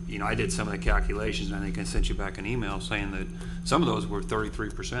 you know, I did some of the calculations, and I think I sent you back an email saying that some of those were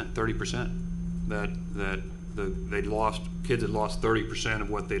 33%, 30%, that they'd lost, kids had lost 30% of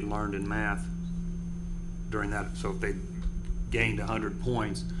what they'd learned in math during that. So if they gained 100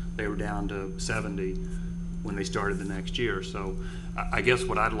 points, they were down to 70 when they started the next year. So I guess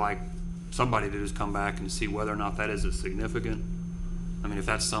what I'd like somebody to do is come back and see whether or not that is a significant. I mean, if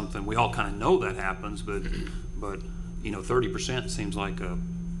that's something, we all kind of know that happens, but you know, 30% seems like a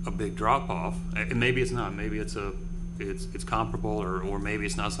big drop off. And maybe it's not. Maybe it's comparable, or maybe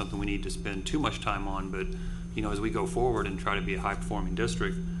it's not something we need to spend too much time on. But you know, as we go forward and try to be a high performing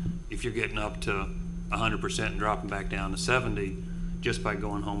district, if you're getting up to 100% and dropping back down to 70 just by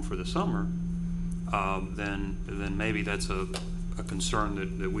going home for the summer, then maybe that's a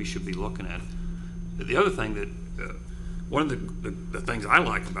concern that we should be looking at. The other thing that one of the things I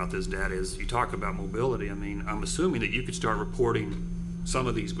like about this data is you talk about mobility. I mean, I'm assuming that you could start reporting some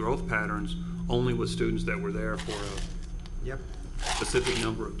of these growth patterns only with students that were there for a specific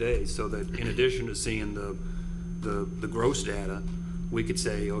number of days, so that in addition to seeing the gross data, we could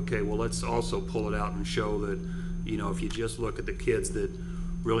say, okay, well, let's also pull it out and show that, you know, if you just look at the kids that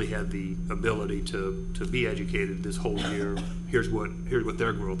really had the ability to be educated this whole year, here's what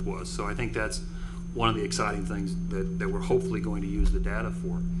their growth was. So I think that's one of the exciting things that we're hopefully going to use the data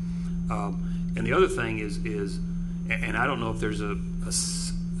for. And the other thing is, and I don't know if there's a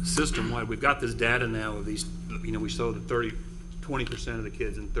system-wide, we've got this data now of these, you know, we saw that 20% of the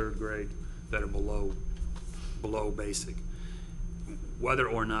kids in third grade that are below basic. Whether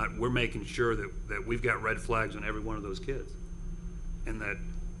or not we're making sure that we've got red flags on every one of those kids, and that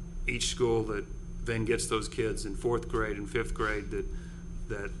each school that then gets those kids in fourth grade and fifth grade,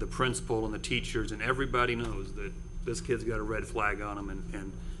 that the principal and the teachers and everybody knows that this kid's got a red flag on them,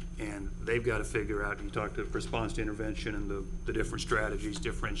 and they've got to figure out, you talk to response to intervention and the different strategies,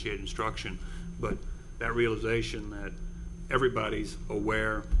 differentiated instruction, but that realization that everybody's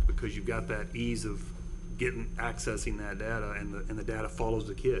aware, because you've got that ease of accessing that data, and the data follows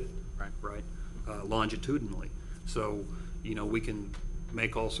the kid, right? Longitudinally. So, you know, we can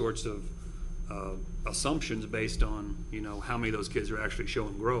make all sorts of assumptions based on, you know, how many of those kids are actually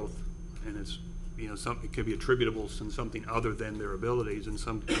showing growth, and it's, you know, it could be attributable to something other than their abilities, and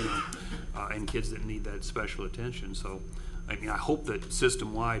some, you know, and kids that need that special attention. So, I mean, I hope that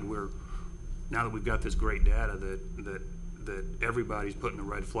system-wide, now that we've got this great data, that everybody's putting a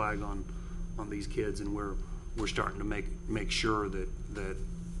red flag on these kids, and we're starting to make sure that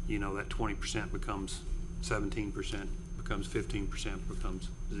you know, that 20% becomes 17%, becomes 15%, becomes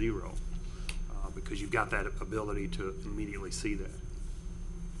 0, because you've got that ability to immediately see that.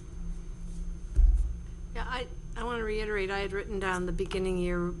 Yeah, I want to reiterate, I had written down the beginning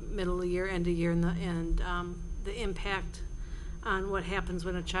year, middle of year, end of year, and the impact on what happens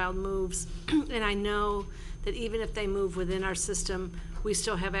when a child moves. And I know that even if they move within our system, we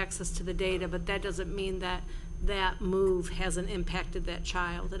still have access to the data, but that doesn't mean that that move hasn't impacted that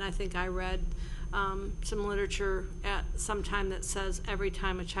child. And I think I read some literature at some time that says every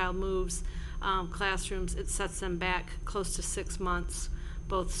time a child moves classrooms, it sets them back close to 6 months,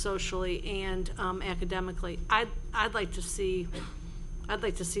 both socially and academically. I'd like to see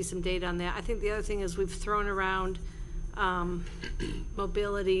some data on that. I think the other thing is we've thrown around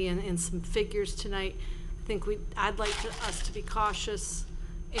mobility and some figures tonight. I think I'd like us to be cautious,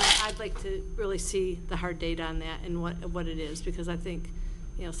 and I'd like to really see the hard data on that and what it is, because I think,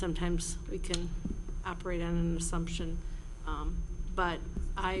 you know, sometimes we can operate on an assumption. But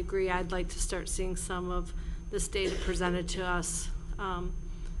I agree, I'd like to start seeing some of this data presented to us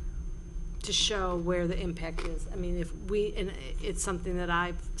to show where the impact is. I mean, and it's something that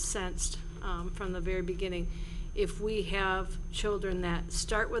I've sensed from the very beginning, if we have children that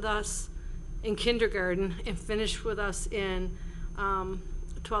start with us in kindergarten and finish with us in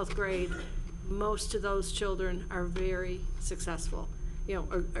 12th grade, most of those children are very successful, you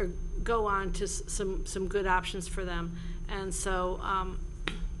know, or go on to some good options for them. And so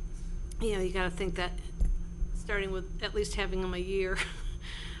you know, you got to think that starting with at least having them a year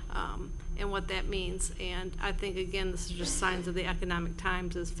and what that means. And I think, again, this is just signs of the economic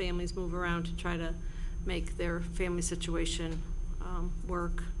times as families move around to try to make their family situation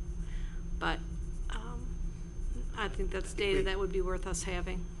work. But I think that's data that would be worth us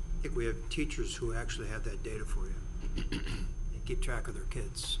having. I think we have teachers who actually have that data for you and keep track of their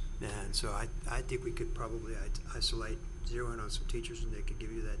kids. And so I think we could probably isolate, zero in on some teachers, and they could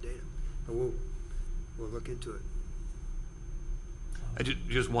give you that data. But we'll look into it.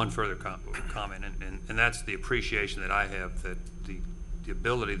 Just one further comment, and that's the appreciation that I have that the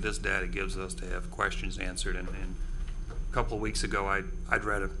ability this data gives us to have questions answered. And a couple of weeks ago, I'd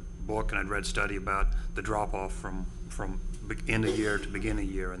read a book and I'd read study about the drop-off from end of year to beginning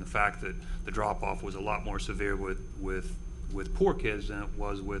of year, and the fact that the drop-off was a lot more severe with poor kids than it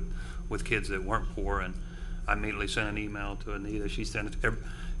was with kids that weren't poor. And I immediately sent an email to Anita. She sent it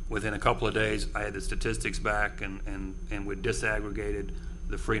within a couple of days. I had the statistics back, and we disaggregated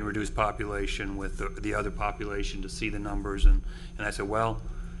the free and reduced population with the other population to see the numbers. And I said, well,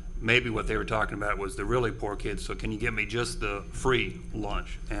 maybe what they were talking about was the really poor kids, so can you get me just the free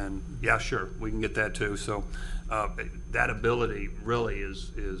lunch? And yeah, sure, we can get that too. So that ability really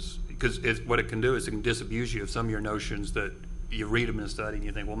is because what it can do is it can disabuse you of some of your notions that you read them in a study and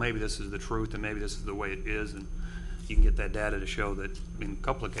you think, well, maybe this is the truth and maybe this is the way it is. And you can get that data to show that in a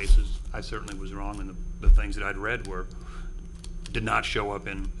couple of cases I certainly was wrong, and the things that I'd read did not show up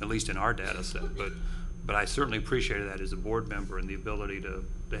at least in our data set. But I certainly appreciated that as a board member and the ability to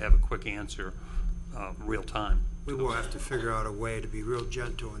have a quick answer real time. We will have to figure out a way to be real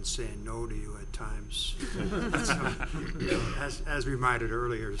gentle in saying no to you at times, as reminded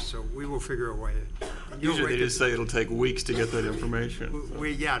earlier. So we will figure a way. And usually they just say it'll take weeks to get that information.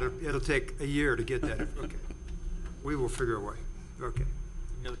 It'll take a year to get that. Okay. We will figure a way. Okay.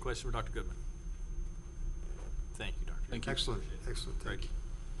 Any other questions for Dr. Goodman? Thank you, Dr. Thank you. Excellent. Thank you.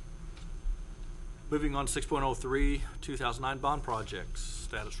 Moving on to 6.03, 2009 bond projects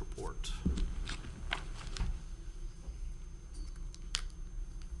status report.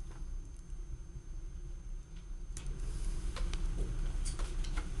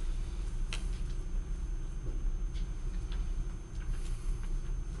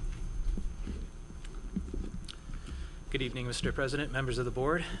 Good evening, Mr. President, members of the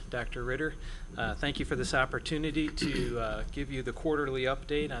board, Dr. Ritter. Thank you for this opportunity to give you the quarterly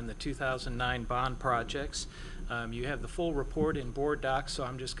update on the 2009 bond projects. You have the full report in board docs, so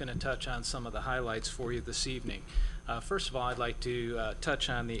I'm just going to touch on some of the highlights for you this evening. First of all, I'd like to touch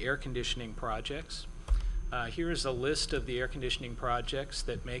on the air conditioning projects. Here is a list of the air conditioning projects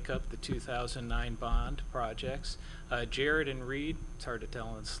that make up the 2009 bond projects. Jared and Reed, it's hard to tell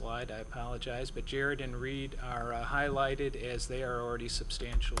on the slide, I apologize, but Jared and Reed are highlighted as they are already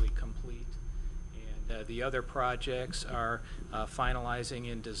substantially complete. And the other projects are finalizing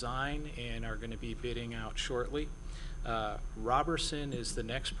in design and are going to be bidding out shortly. Robertson is the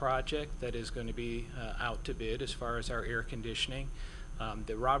next project that is going to be out to bid as far as our air conditioning.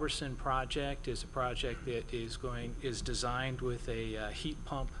 The Robertson project is a project that is designed with a heat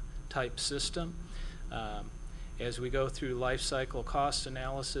pump type system. As we go through life cycle cost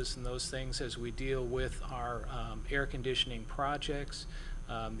analysis and those things, as we deal with our air conditioning projects,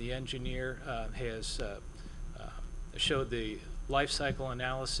 the engineer has showed the life cycle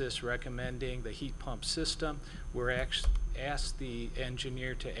analysis recommending the heat pump system. We're asked the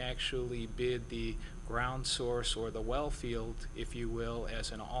engineer to actually bid the ground source or the well field, if you will,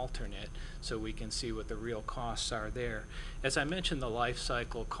 as an alternate, so we can see what the real costs are there. As I mentioned, the life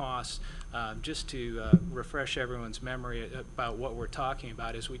cycle costs, just to refresh everyone's memory about what we're talking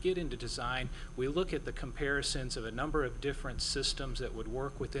about, as we get into design, we look at the comparisons of a number of different systems that would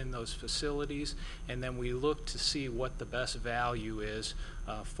work within those facilities, and then we look to see what the best value is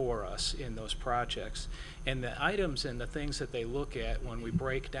for us in those projects. And the items and the things that they look at when we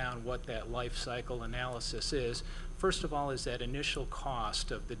break down what that life cycle analysis is, first of all, is that initial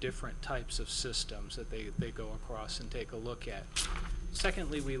cost of the different types of systems that they go across and take a look at.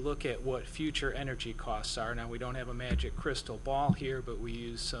 Secondly, we look at what future energy costs are. Now, we don't have a magic crystal ball here, but we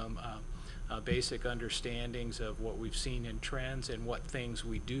use some basic understandings of what we've seen in trends and what things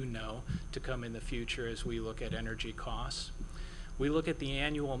we do know to come in the future as we look at energy costs. We look at the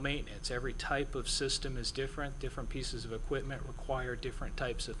annual maintenance. Every type of system is different. Different pieces of equipment require different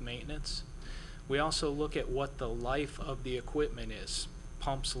types of maintenance. We also look at what the life of the equipment is.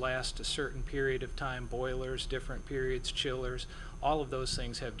 Pumps last a certain period of time, boilers, different periods, chillers. all of those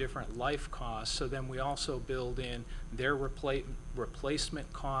things have different life costs, so then we also build in their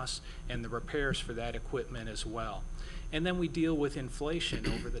replacement costs and the repairs for that equipment as well. And then we deal with inflation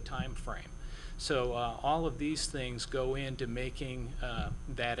over the time frame. So all of these things go into making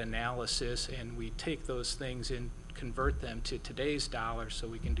that analysis, and we take those things and convert them to today's dollars so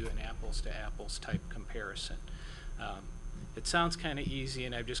we can do an apples to apples type comparison. It sounds kind of easy,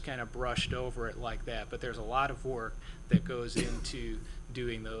 and I've just kind of brushed over it like that, but there's a lot of work that goes into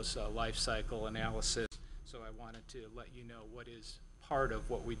doing those life cycle analysis. So I wanted to let you know what is part of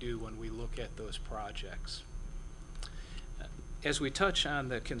what we do when we look at those projects. As we touch on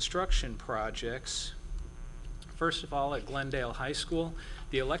the construction projects, first of all, at Glendale High School,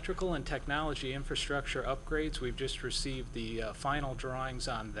 the electrical and technology infrastructure upgrades, we've just received the final drawings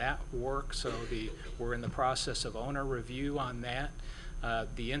on that work, so we're in the process of owner review on that.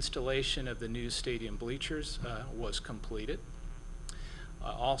 The installation of the new stadium bleachers was completed.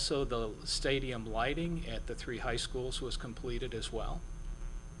 Also, the stadium lighting at the 3 high schools was completed as well.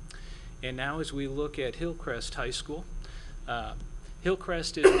 And now as we look at Hillcrest High School,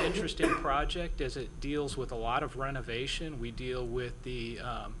 Hillcrest is an interesting project as it deals with a lot of renovation. We deal with the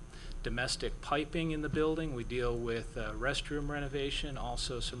domestic piping in the building. We deal with restroom renovation,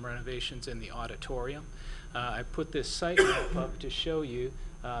 also some renovations in the auditorium. I put this site map up to show you.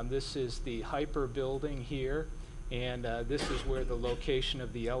 This is the Hyper building here, and this is where the location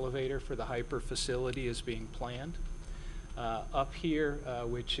of the elevator for the Hyper facility is being planned. Up here,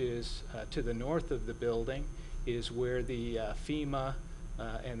 which is to the north of the building, is where the FEMA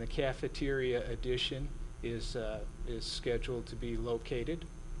and the cafeteria addition is scheduled to be located.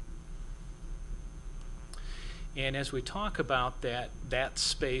 And as we talk about that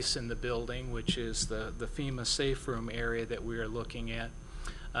space in the building, which is the FEMA safe room area that we are looking at,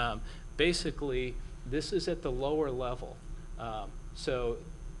 basically this is at the lower level. So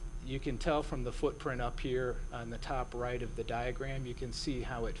you can tell from the footprint up here on the top right of the diagram, you can see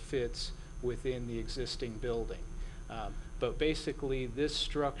how it fits within the existing building. But basically this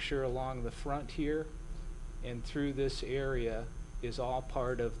structure along the front here and through this area is all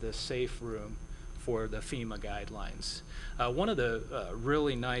part of the safe room for the FEMA guidelines. One of the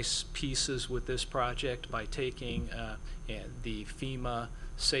really nice pieces with this project, by taking the FEMA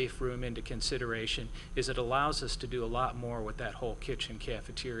safe room into consideration, is it allows us to do a lot more with that whole kitchen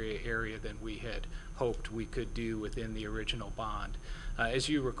cafeteria area than we had hoped we could do within the original bond. As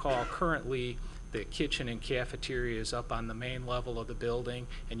you recall, currently the kitchen and cafeteria is up on the main level of the building,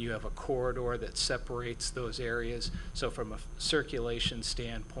 and you have a corridor that separates those areas. So from a circulation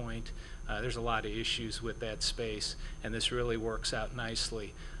standpoint, there's a lot of issues with that space, and this really works out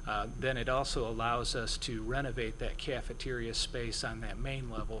nicely. Then it also allows us to renovate that cafeteria space on that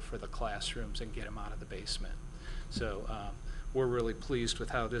main level for the classrooms and get them out of the basement. So we're really pleased with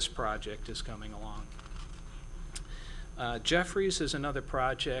how this project is coming along. Jeffries is another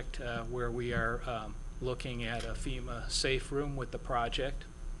project where we are looking at a FEMA safe room with the project.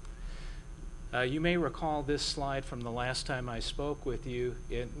 You may recall this slide from the last time I spoke with you,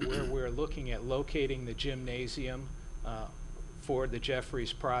 where we're looking at locating the gymnasium for the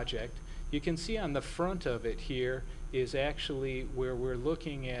Jeffries project. You can see on the front of it here is actually where we're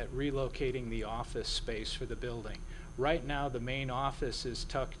looking at relocating the office space for the building. Right now the main office is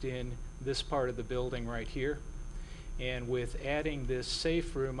tucked in this part of the building right here. And with adding this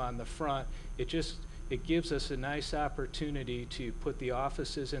safe room on the front, it gives us a nice opportunity to put the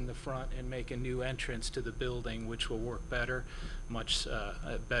offices in the front and make a new entrance to the building, which will work better, much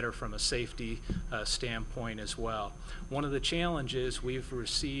better from a safety standpoint as well. One of the challenges, we've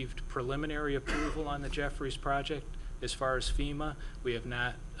received preliminary approval on the Jeffries project. As far as FEMA, we have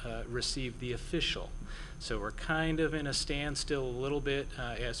not received the official. So we're kind of in a standstill a little bit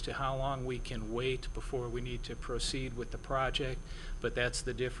as to how long we can wait before we need to proceed with the project, but that's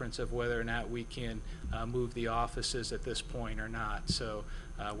the difference of whether or not we can move the offices at this point or not. So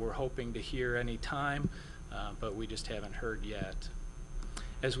we're hoping to hear any time, but we just haven't heard yet.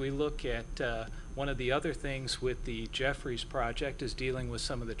 As we look at one of the other things with the Jeffries project is dealing with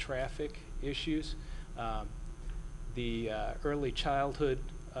some of the traffic issues. The early childhood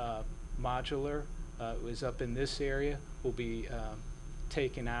modular is up in this area, will be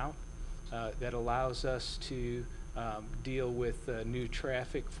taken out. That allows us to deal with new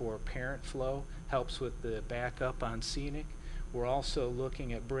traffic for parent flow, helps with the backup on Scenic. We're also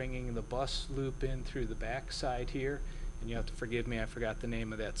looking at bringing the bus loop in through the back side here, and you have to forgive me, I forgot the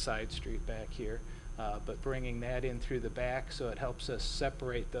name of that side street back here. but bringing that in through the back, so it helps us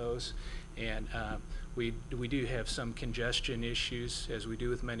separate those. And we do have some congestion issues, as we do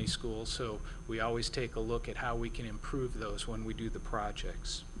with many schools, so we always take a look at how we can improve those when we do the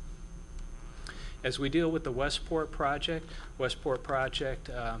projects. As we deal with the Westport project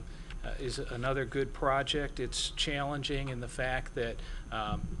is another good project. It's challenging in the fact that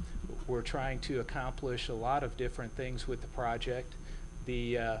we're trying to accomplish a lot of different things with the project.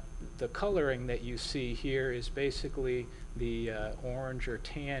 The coloring that you see here is basically the orange or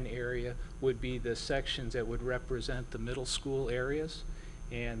tan area would be the sections that would represent the middle school areas,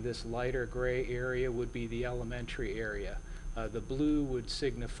 and this lighter gray area would be the elementary area. The blue would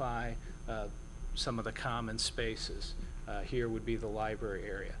signify some of the common spaces. Here would be the library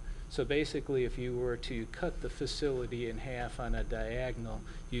area. So basically, if you were to cut the facility in half on a diagonal,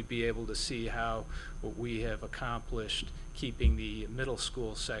 you'd be able to see how we have accomplished keeping the middle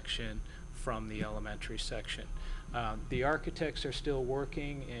school section from the elementary section. The architects are still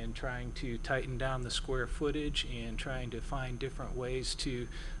working and trying to tighten down the square footage and trying to find different ways to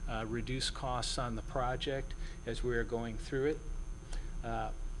reduce costs on the project as we are going through it.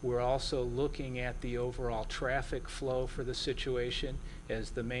 We're also looking at the overall traffic flow for the situation,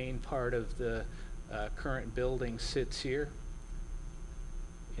 as the main part of the current building sits here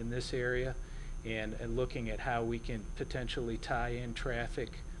in this area, and looking at how we can potentially tie in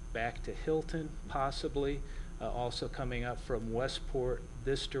traffic back to Hilton, possibly, also coming up from Westport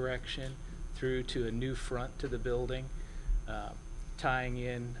this direction through to a new front to the building, tying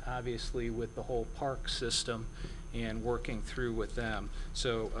in obviously with the whole park system and working through with them.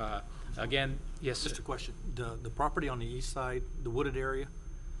 So again, yes. Just a question. The property on the east side, the wooded area,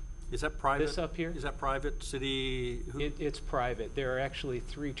 is that private? This up here? Is that private? City? It's private. There are actually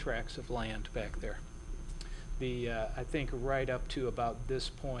 3 tracts of land back there. I think right up to about this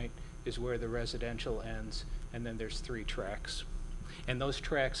point is where the residential ends, and then there's 3 tracts. And those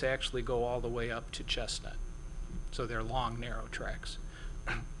tracts actually go all the way up to Chestnut. So they're long, narrow tracts.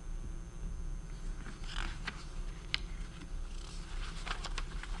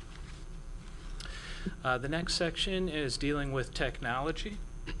 The next section is dealing with technology.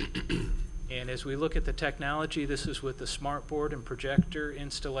 And as we look at the technology, this is with the smartboard and projector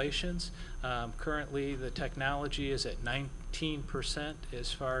installations. Currently, the technology is at 19%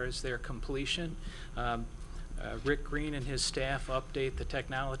 as far as their completion. Rick Green and his staff update the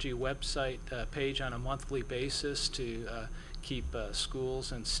technology website page on a monthly basis to keep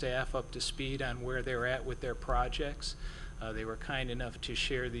schools and staff up to speed on where they're at with their projects. They were kind enough to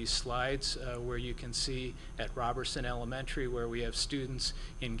share these slides where you can see at Robertson Elementary where we have students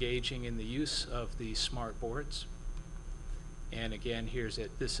engaging in the use of the smart boards. And again,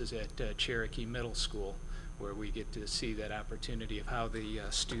 this is at Cherokee Middle School, where we get to see that opportunity of how the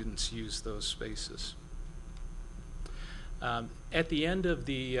students use those spaces. At the end of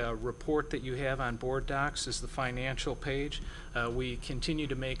the report that you have on board docs is the financial page. We continue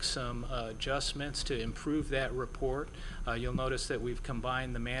to make some adjustments to improve that report. You'll notice that we've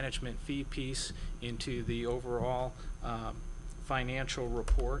combined the management fee piece into the overall financial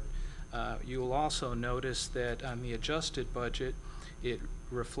report. You will also notice that on the adjusted budget, it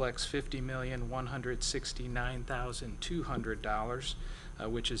reflects $50,169,200,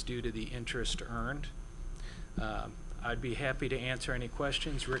 which is due to the interest earned. I'd be happy to answer any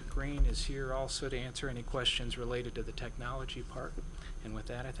questions. Rick Green is here also to answer any questions related to the technology part. And with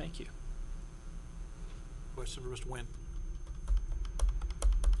that, I thank you. Question for Mr. Wynn.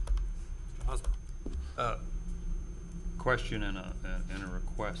 Mr. Osborne. Question and a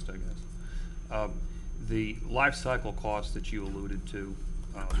request, I guess. The life cycle costs that you alluded to,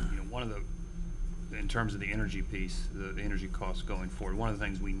 one of the, in terms of the energy piece, the energy costs going forward, one of the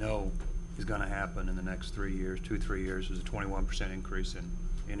things we know is going to happen in the next 3 years, 2-3 years, is a 21% increase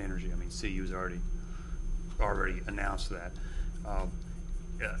in energy. I mean, CU's already announced that.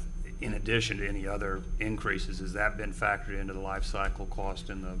 In addition to any other increases, has that been factored into the life cycle cost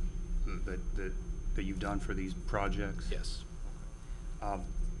in that you've done for these projects? Yes.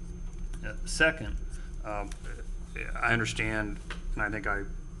 Second, I understand, and I think I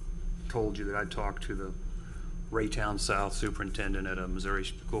told you that I talked to the Raytown South superintendent at a Missouri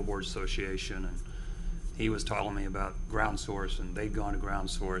School Board Association, and he was telling me about ground source, and they'd gone to ground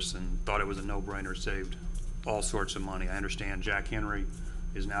source and thought it was a no-brainer, saved all sorts of money. I understand Jack Henry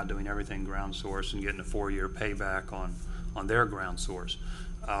is now doing everything ground source and getting a 4-year payback on their ground source.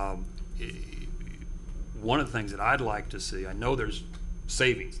 One of the things that I'd like to see, I know there's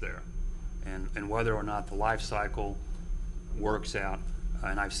savings there, and whether or not the life cycle works out,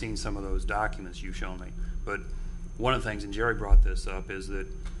 and I've seen some of those documents you've shown me, but one of the things, and Jerry brought this up, is that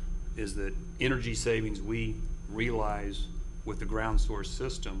is that energy savings we realize with the ground source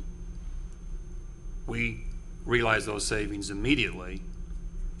system, we realize those savings immediately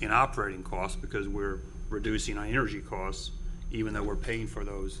in operating costs because we're reducing our energy costs, even though we're paying for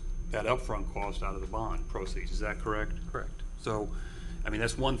that upfront cost out of the bond proceeds. Is that correct? Correct. So, I mean,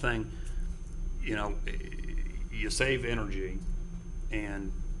 that's one thing, you know, you save energy,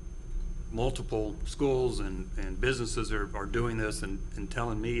 and multiple schools and businesses are doing this and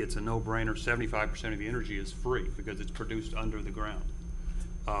telling me it's a no-brainer. 75% of the energy is free because it's produced under the ground.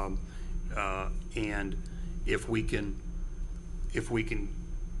 And if we can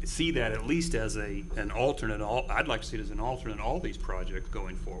see that at least as an alternate, I'd like to see it as an alternate in all these projects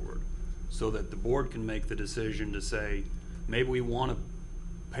going forward, so that the board can make the decision to say, maybe we want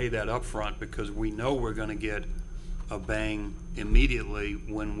to pay that upfront because we know we're going to get a bang immediately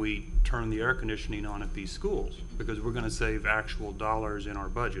when we turn the air conditioning on at these schools, because we're going to save actual dollars in our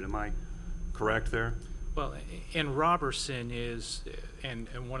budget. Am I correct there? Well, and Robertson is, and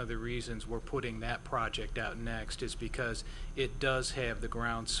one of the reasons we're putting that project out next is because it does have the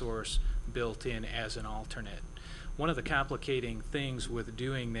ground source built in as an alternate. One of the complicating things with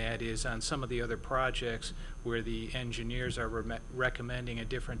doing that is on some of the other projects where the engineers are recommending a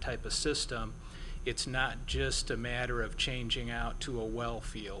different type of system, it's not just a matter of changing out to a well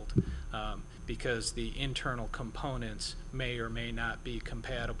field, because the internal components may or may not be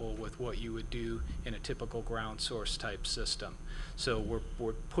compatible with what you would do in a typical ground source type system. So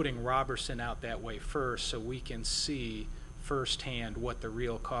we're putting Robertson out that way first so we can see firsthand what the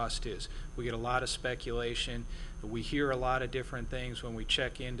real cost is. We get a lot of speculation. We hear a lot of different things. When we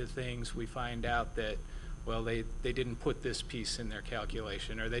check into things, we find out that, well, they didn't put this piece in their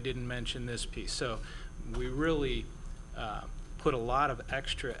calculation, or they didn't mention this piece. So we really put a lot of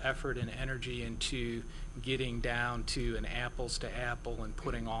extra effort and energy into getting down to an apples to apple and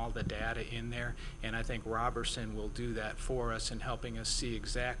putting all the data in there. And I think Robertson will do that for us in helping us see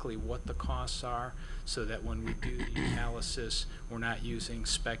exactly what the costs are, so that when we do the analysis, we're not using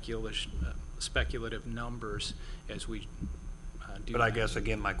speculative numbers as we do. But I guess,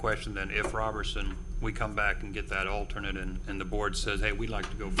 again, my question then, if Robertson, we come back and get that alternate and the board says, hey, we'd like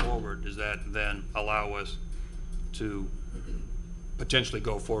to go forward, does that then allow us to potentially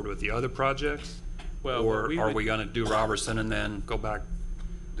go forward with the other projects? Well, or are we going to do Robertson and then go back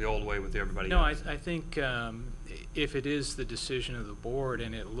the old way with everybody else? No, I think if it is the decision of the board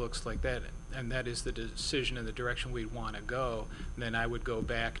and it looks like that, and that is the decision and the direction we'd want to go, then I would go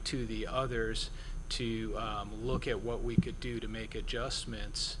back to the others to look at what we could do to make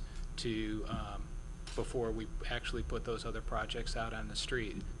adjustments to before we actually put those other projects out on the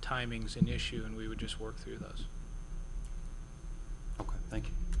street. Timing's an issue, and we would just work through those. Okay, thank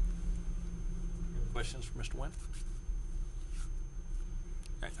you. Questions for Mr. Wynn?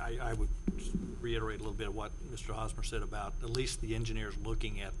 I would reiterate a little bit of what Mr. Hosmer said about at least the engineers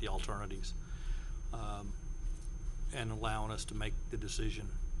looking at the alternatives and allowing us to make the decision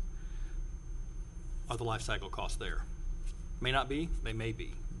of the life cycle cost there. May not be, they may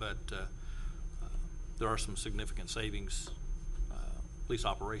be, but there are some significant savings, at least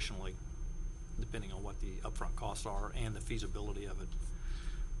operationally, depending on what the upfront costs are and the feasibility of it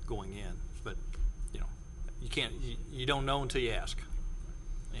going in. But you don't know until you ask,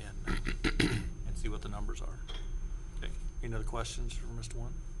 and see what the numbers are. Okay. Any other questions for Mr.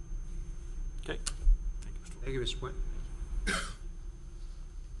 Wynn? Okay. Thank you, Mr. Wynn.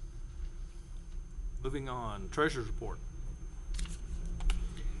 Moving on, Treasurer's Report.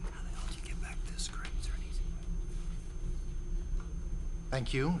 How the hell did you get back to this screen? Is there an easy way?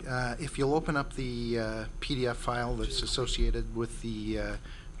 Thank you. If you'll open up the PDF file that's associated with the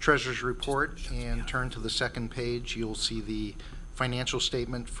Treasurer's Report and turn to the second page, you'll see the financial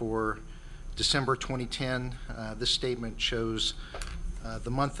statement for December 2010. This statement shows the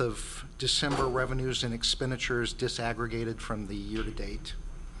month of December revenues and expenditures disaggregated from the year-to-date.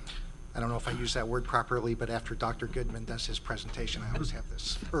 I don't know if I use that word properly, but after Dr. Goodman does his presentation, I always have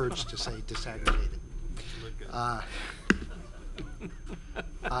this urge to say disaggregated.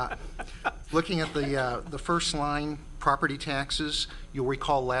 Looking at the first line, property taxes, you'll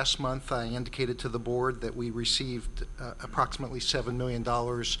recall last month I indicated to the board that we received approximately $7 million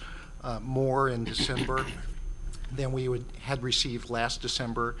more in December than we had received last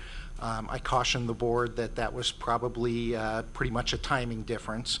December. I cautioned the board that that was probably pretty much a timing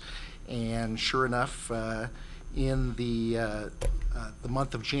difference. And sure enough, in the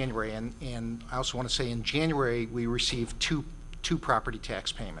month of January, and I also want to say in January, we received two property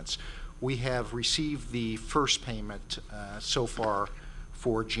tax payments. We have received the first payment so far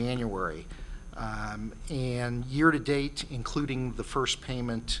for January. And year to date, including the first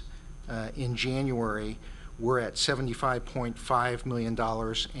payment in January, we're at $75.5 million,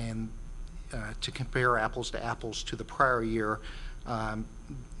 and to compare apples to apples to the prior year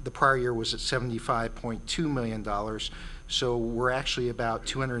was at $75.2 million. So we're actually about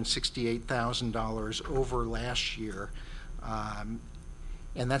 $268,000 over last year.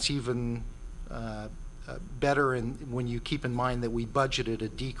 And that's even better when you keep in mind that we budgeted a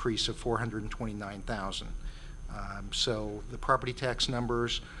decrease of $429,000. So the property tax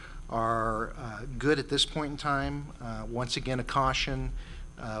numbers are good at this point in time. Once again, a caution.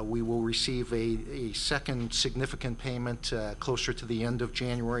 We will receive a second significant payment closer to the end of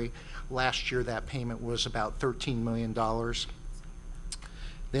January. Last year, that payment was about $13 million.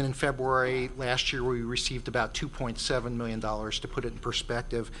 Then in February last year, we received about $2.7 million, to put it in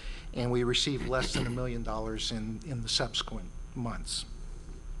perspective, and we received less than $1 million in the subsequent months.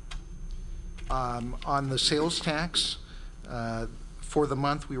 On the sales tax, for the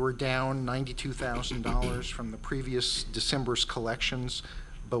month, we were down $92,000 from the previous December's collections,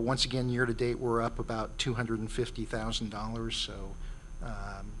 but once again, year-to-date, we're up about $250,000, so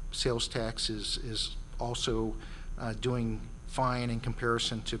sales tax is also doing fine in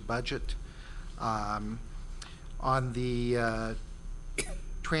comparison to budget. On the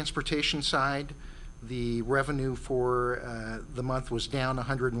transportation side, the revenue for the month was down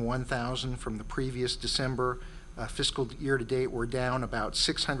 $101,000 from the previous December. Fiscal year-to-date, we're down about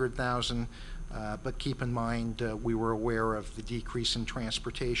 $600,000, but keep in mind we were aware of the decrease in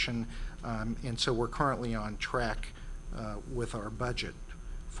transportation, and so we're currently on track with our budget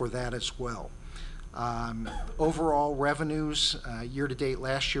for that as well. Overall revenues, year-to-date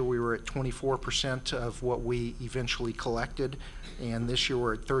last year we were at 24% of what we eventually collected, and this year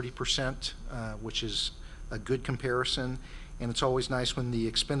we're at 30%, which is a good comparison. And it's always nice when the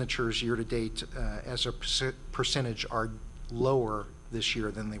expenditures year-to-date as a percentage are lower this year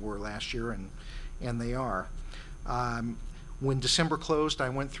than they were last year, and they are. When December closed, I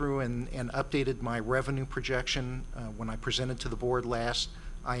went through and updated my revenue projection. When I presented to the board last,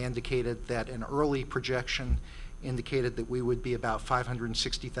 I indicated that an early projection indicated that we would be about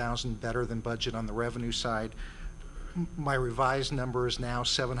 $560,000 better than budget on the revenue side. My revised number is now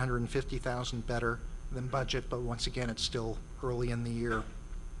 $750,000 better than budget, but once again, it's still early in the year.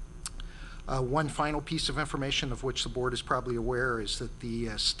 One final piece of information of which the board is probably aware is that the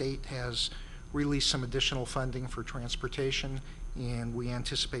state has released some additional funding for transportation, and we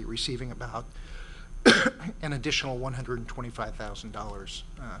anticipate receiving about an additional $125,000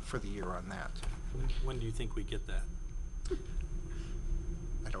 for the year on that. When do you think we get that?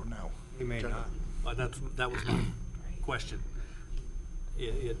 I don't know. We may not. That was my question.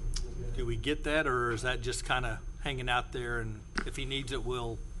 Do we get that, or is that just kind of hanging out there, and if he needs it,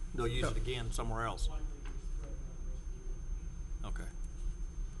 they'll use it again somewhere else? Okay.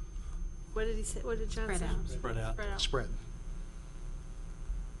 What did he say? What did John Spread say? out. Spread out. Spread.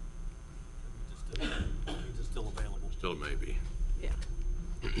 It's still available. Still maybe. Yeah.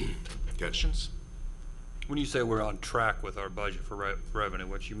 Questions? When you say we're on track with our budget for revenue,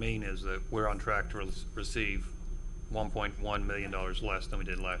 what you mean is that we're on track to receive $1.1 million less than we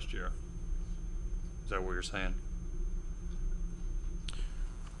did last year. Is that what you're saying?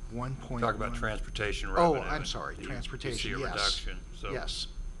 1.1. Talk about transportation revenue. Oh, I'm sorry, transportation, You see a yes. reduction. So Yes.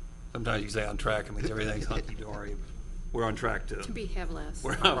 sometimes you say on track, it means everything's hunky-dory. We're on track to. To have less.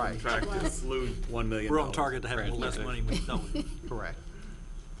 We're on Right. track to lose $1 million. We're on target to have less money we thought we would. Correct.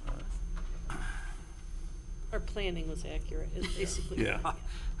 Our planning was accurate, is basically. Yeah.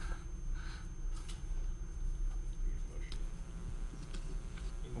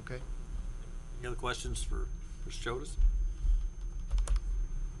 Okay. Any other questions for Mr. Chodes?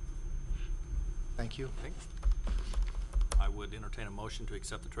 Thank you. Okay. I would entertain a motion to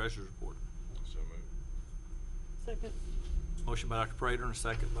accept the treasurer's report. So moved. Second. Motion by Dr. Prater and a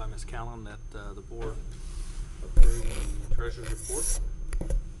second by Ms. Callen that the board approve the treasurer's report.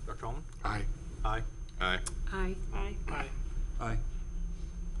 Dr. Holman? Aye. Aye. Aye. Aye. Aye. Aye. Aye.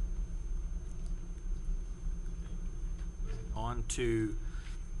 On to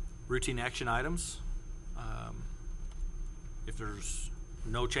routine action items. If there's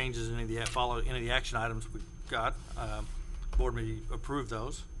no changes in any of the action items we've got, board may approve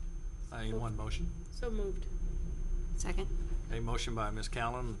those. In one motion. So moved. Second. A motion by Ms.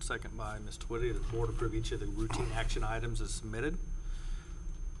 Callen, second by Ms. Twitty, that the board approve each of the routine action items as submitted.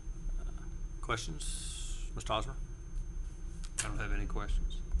 Questions? Mr. Hosmer? I don't have any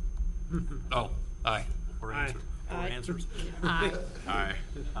questions. Oh, aye. Or Aye. answer? Or Aye. answers? Aye. Aye.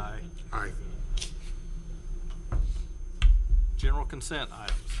 Aye. Aye. General consent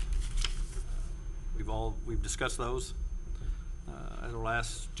items. We've discussed those. at our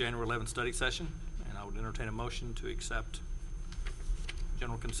last January 11th study session, and I would entertain a motion to accept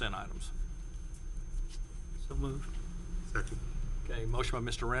general consent items. So moved. Second. Okay, motion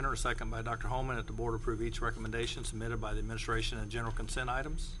by Mr. Renner, a second by Dr. Holman, that the board approve each recommendation submitted by the administration and general consent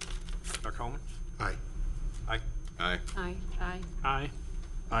items. Dr. Holman? Aye. Aye. Aye. Aye. Aye. Aye.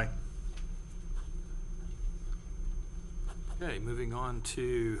 Aye. Okay, moving on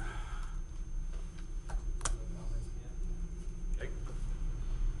to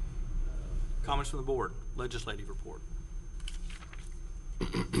comments from the board, legislative report.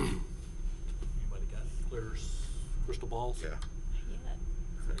 Anybody got clear crystal balls? Yeah.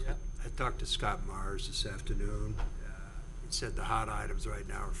 Yeah. I talked to Scott Mars this afternoon. He said the hot items right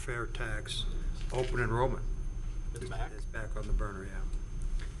now are fair tax, open enrollment. It's back? It's back on the burner,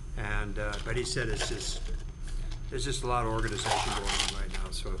 yeah. And, but he said there's just a lot of organization going on right now,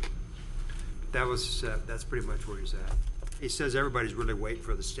 so that was, that's pretty much where he's at. He says everybody's really waiting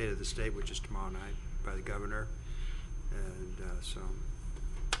for the state of the state, which is tomorrow night by the governor. And so,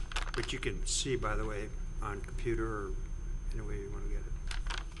 but you can see, by the way, on computer or any way you want to get it.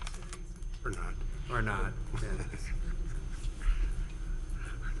 Or not. Or not, yeah.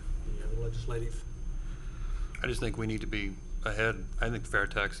 Any other legislative? I just think we need to be ahead. I think fair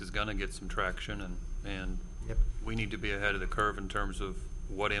tax is gonna get some traction, and Yep. we need to be ahead of the curve in terms of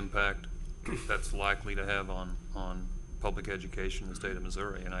what impact that's likely to have on public education in the state of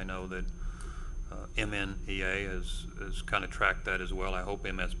Missouri. And I know that MNEA has kind of tracked that as well. I hope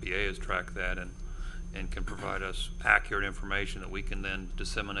MSBA has tracked that and can provide us accurate information that we can then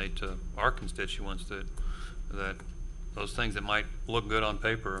disseminate to our constituents, that those things that might look good on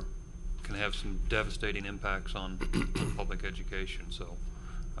paper can have some devastating impacts on public education. So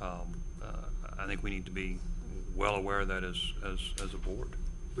I think we need to be well aware of that as a board.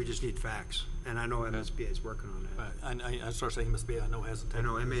 We just need facts, and I know MSBA is working on that. Right. I started saying MSBA, I know hasn't I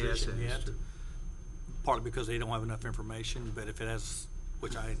know taken a MAS position has yet, too. partly because they don't have enough information, but if it has,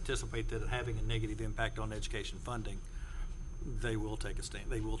 which I anticipate that it having a negative impact on education funding, they will take a stand,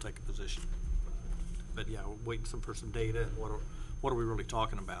 they will take a position. But yeah, we're waiting for some data and what are we really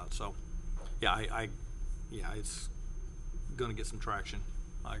talking about? So, yeah, yeah, it's gonna get some traction.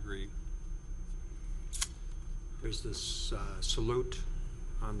 I agree. There's this salute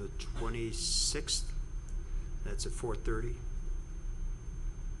on the 26th. That's at 4:30.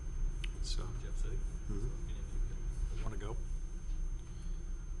 So. Jeff City, want to go?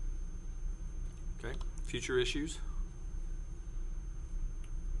 Okay, future issues?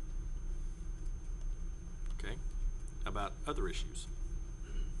 Okay, how about other issues?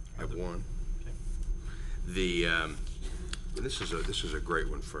 I have one. Okay. This is a great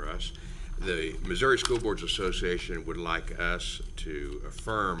one for us. The Missouri School Boards Association would like us to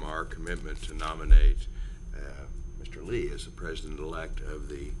affirm our commitment to nominate Mr. Lee as the president-elect of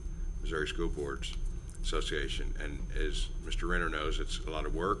the Missouri School Boards Association. And as Mr. Renner knows, it's a lot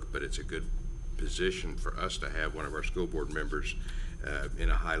of work, but it's a good position for us to have one of our school board members in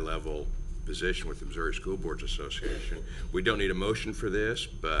a high-level position with the Missouri School Boards Association. We don't need a motion for this,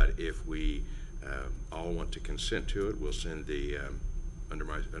 but if we all want to consent to it, we'll send the under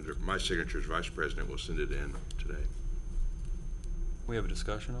my signature as vice president, we'll send it in today. We have a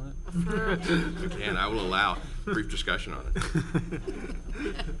discussion on it? And I will allow brief discussion on it.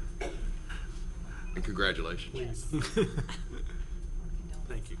 And congratulations.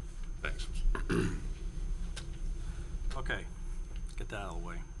 Thank you. Thanks. Okay, let's get that out of the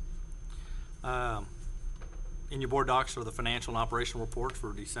way. In your board docs are the financial and operational reports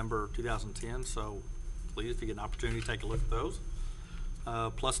for December 2010, so please, if you get an opportunity, take a look at those.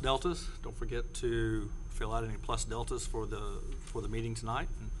 Plus deltas, don't forget to fill out any plus deltas for the meeting tonight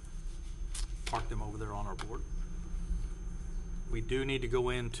and park them over there on our board. We do need to go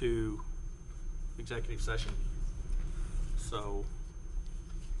into executive session, so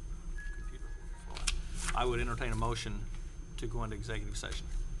I would entertain a motion to go into executive session.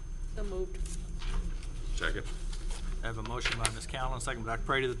 So moved. Second. I have a motion by Ms. Callen, second by Dr.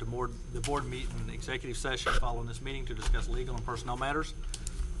 Prady, that the board meet in executive session following this meeting to discuss legal and personnel matters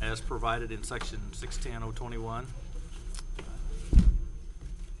as provided in section 610-021.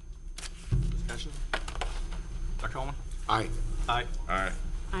 Discussion? Dr. Holman? Aye. Aye. Aye.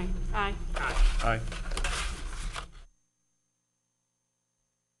 Aye. Aye. Aye.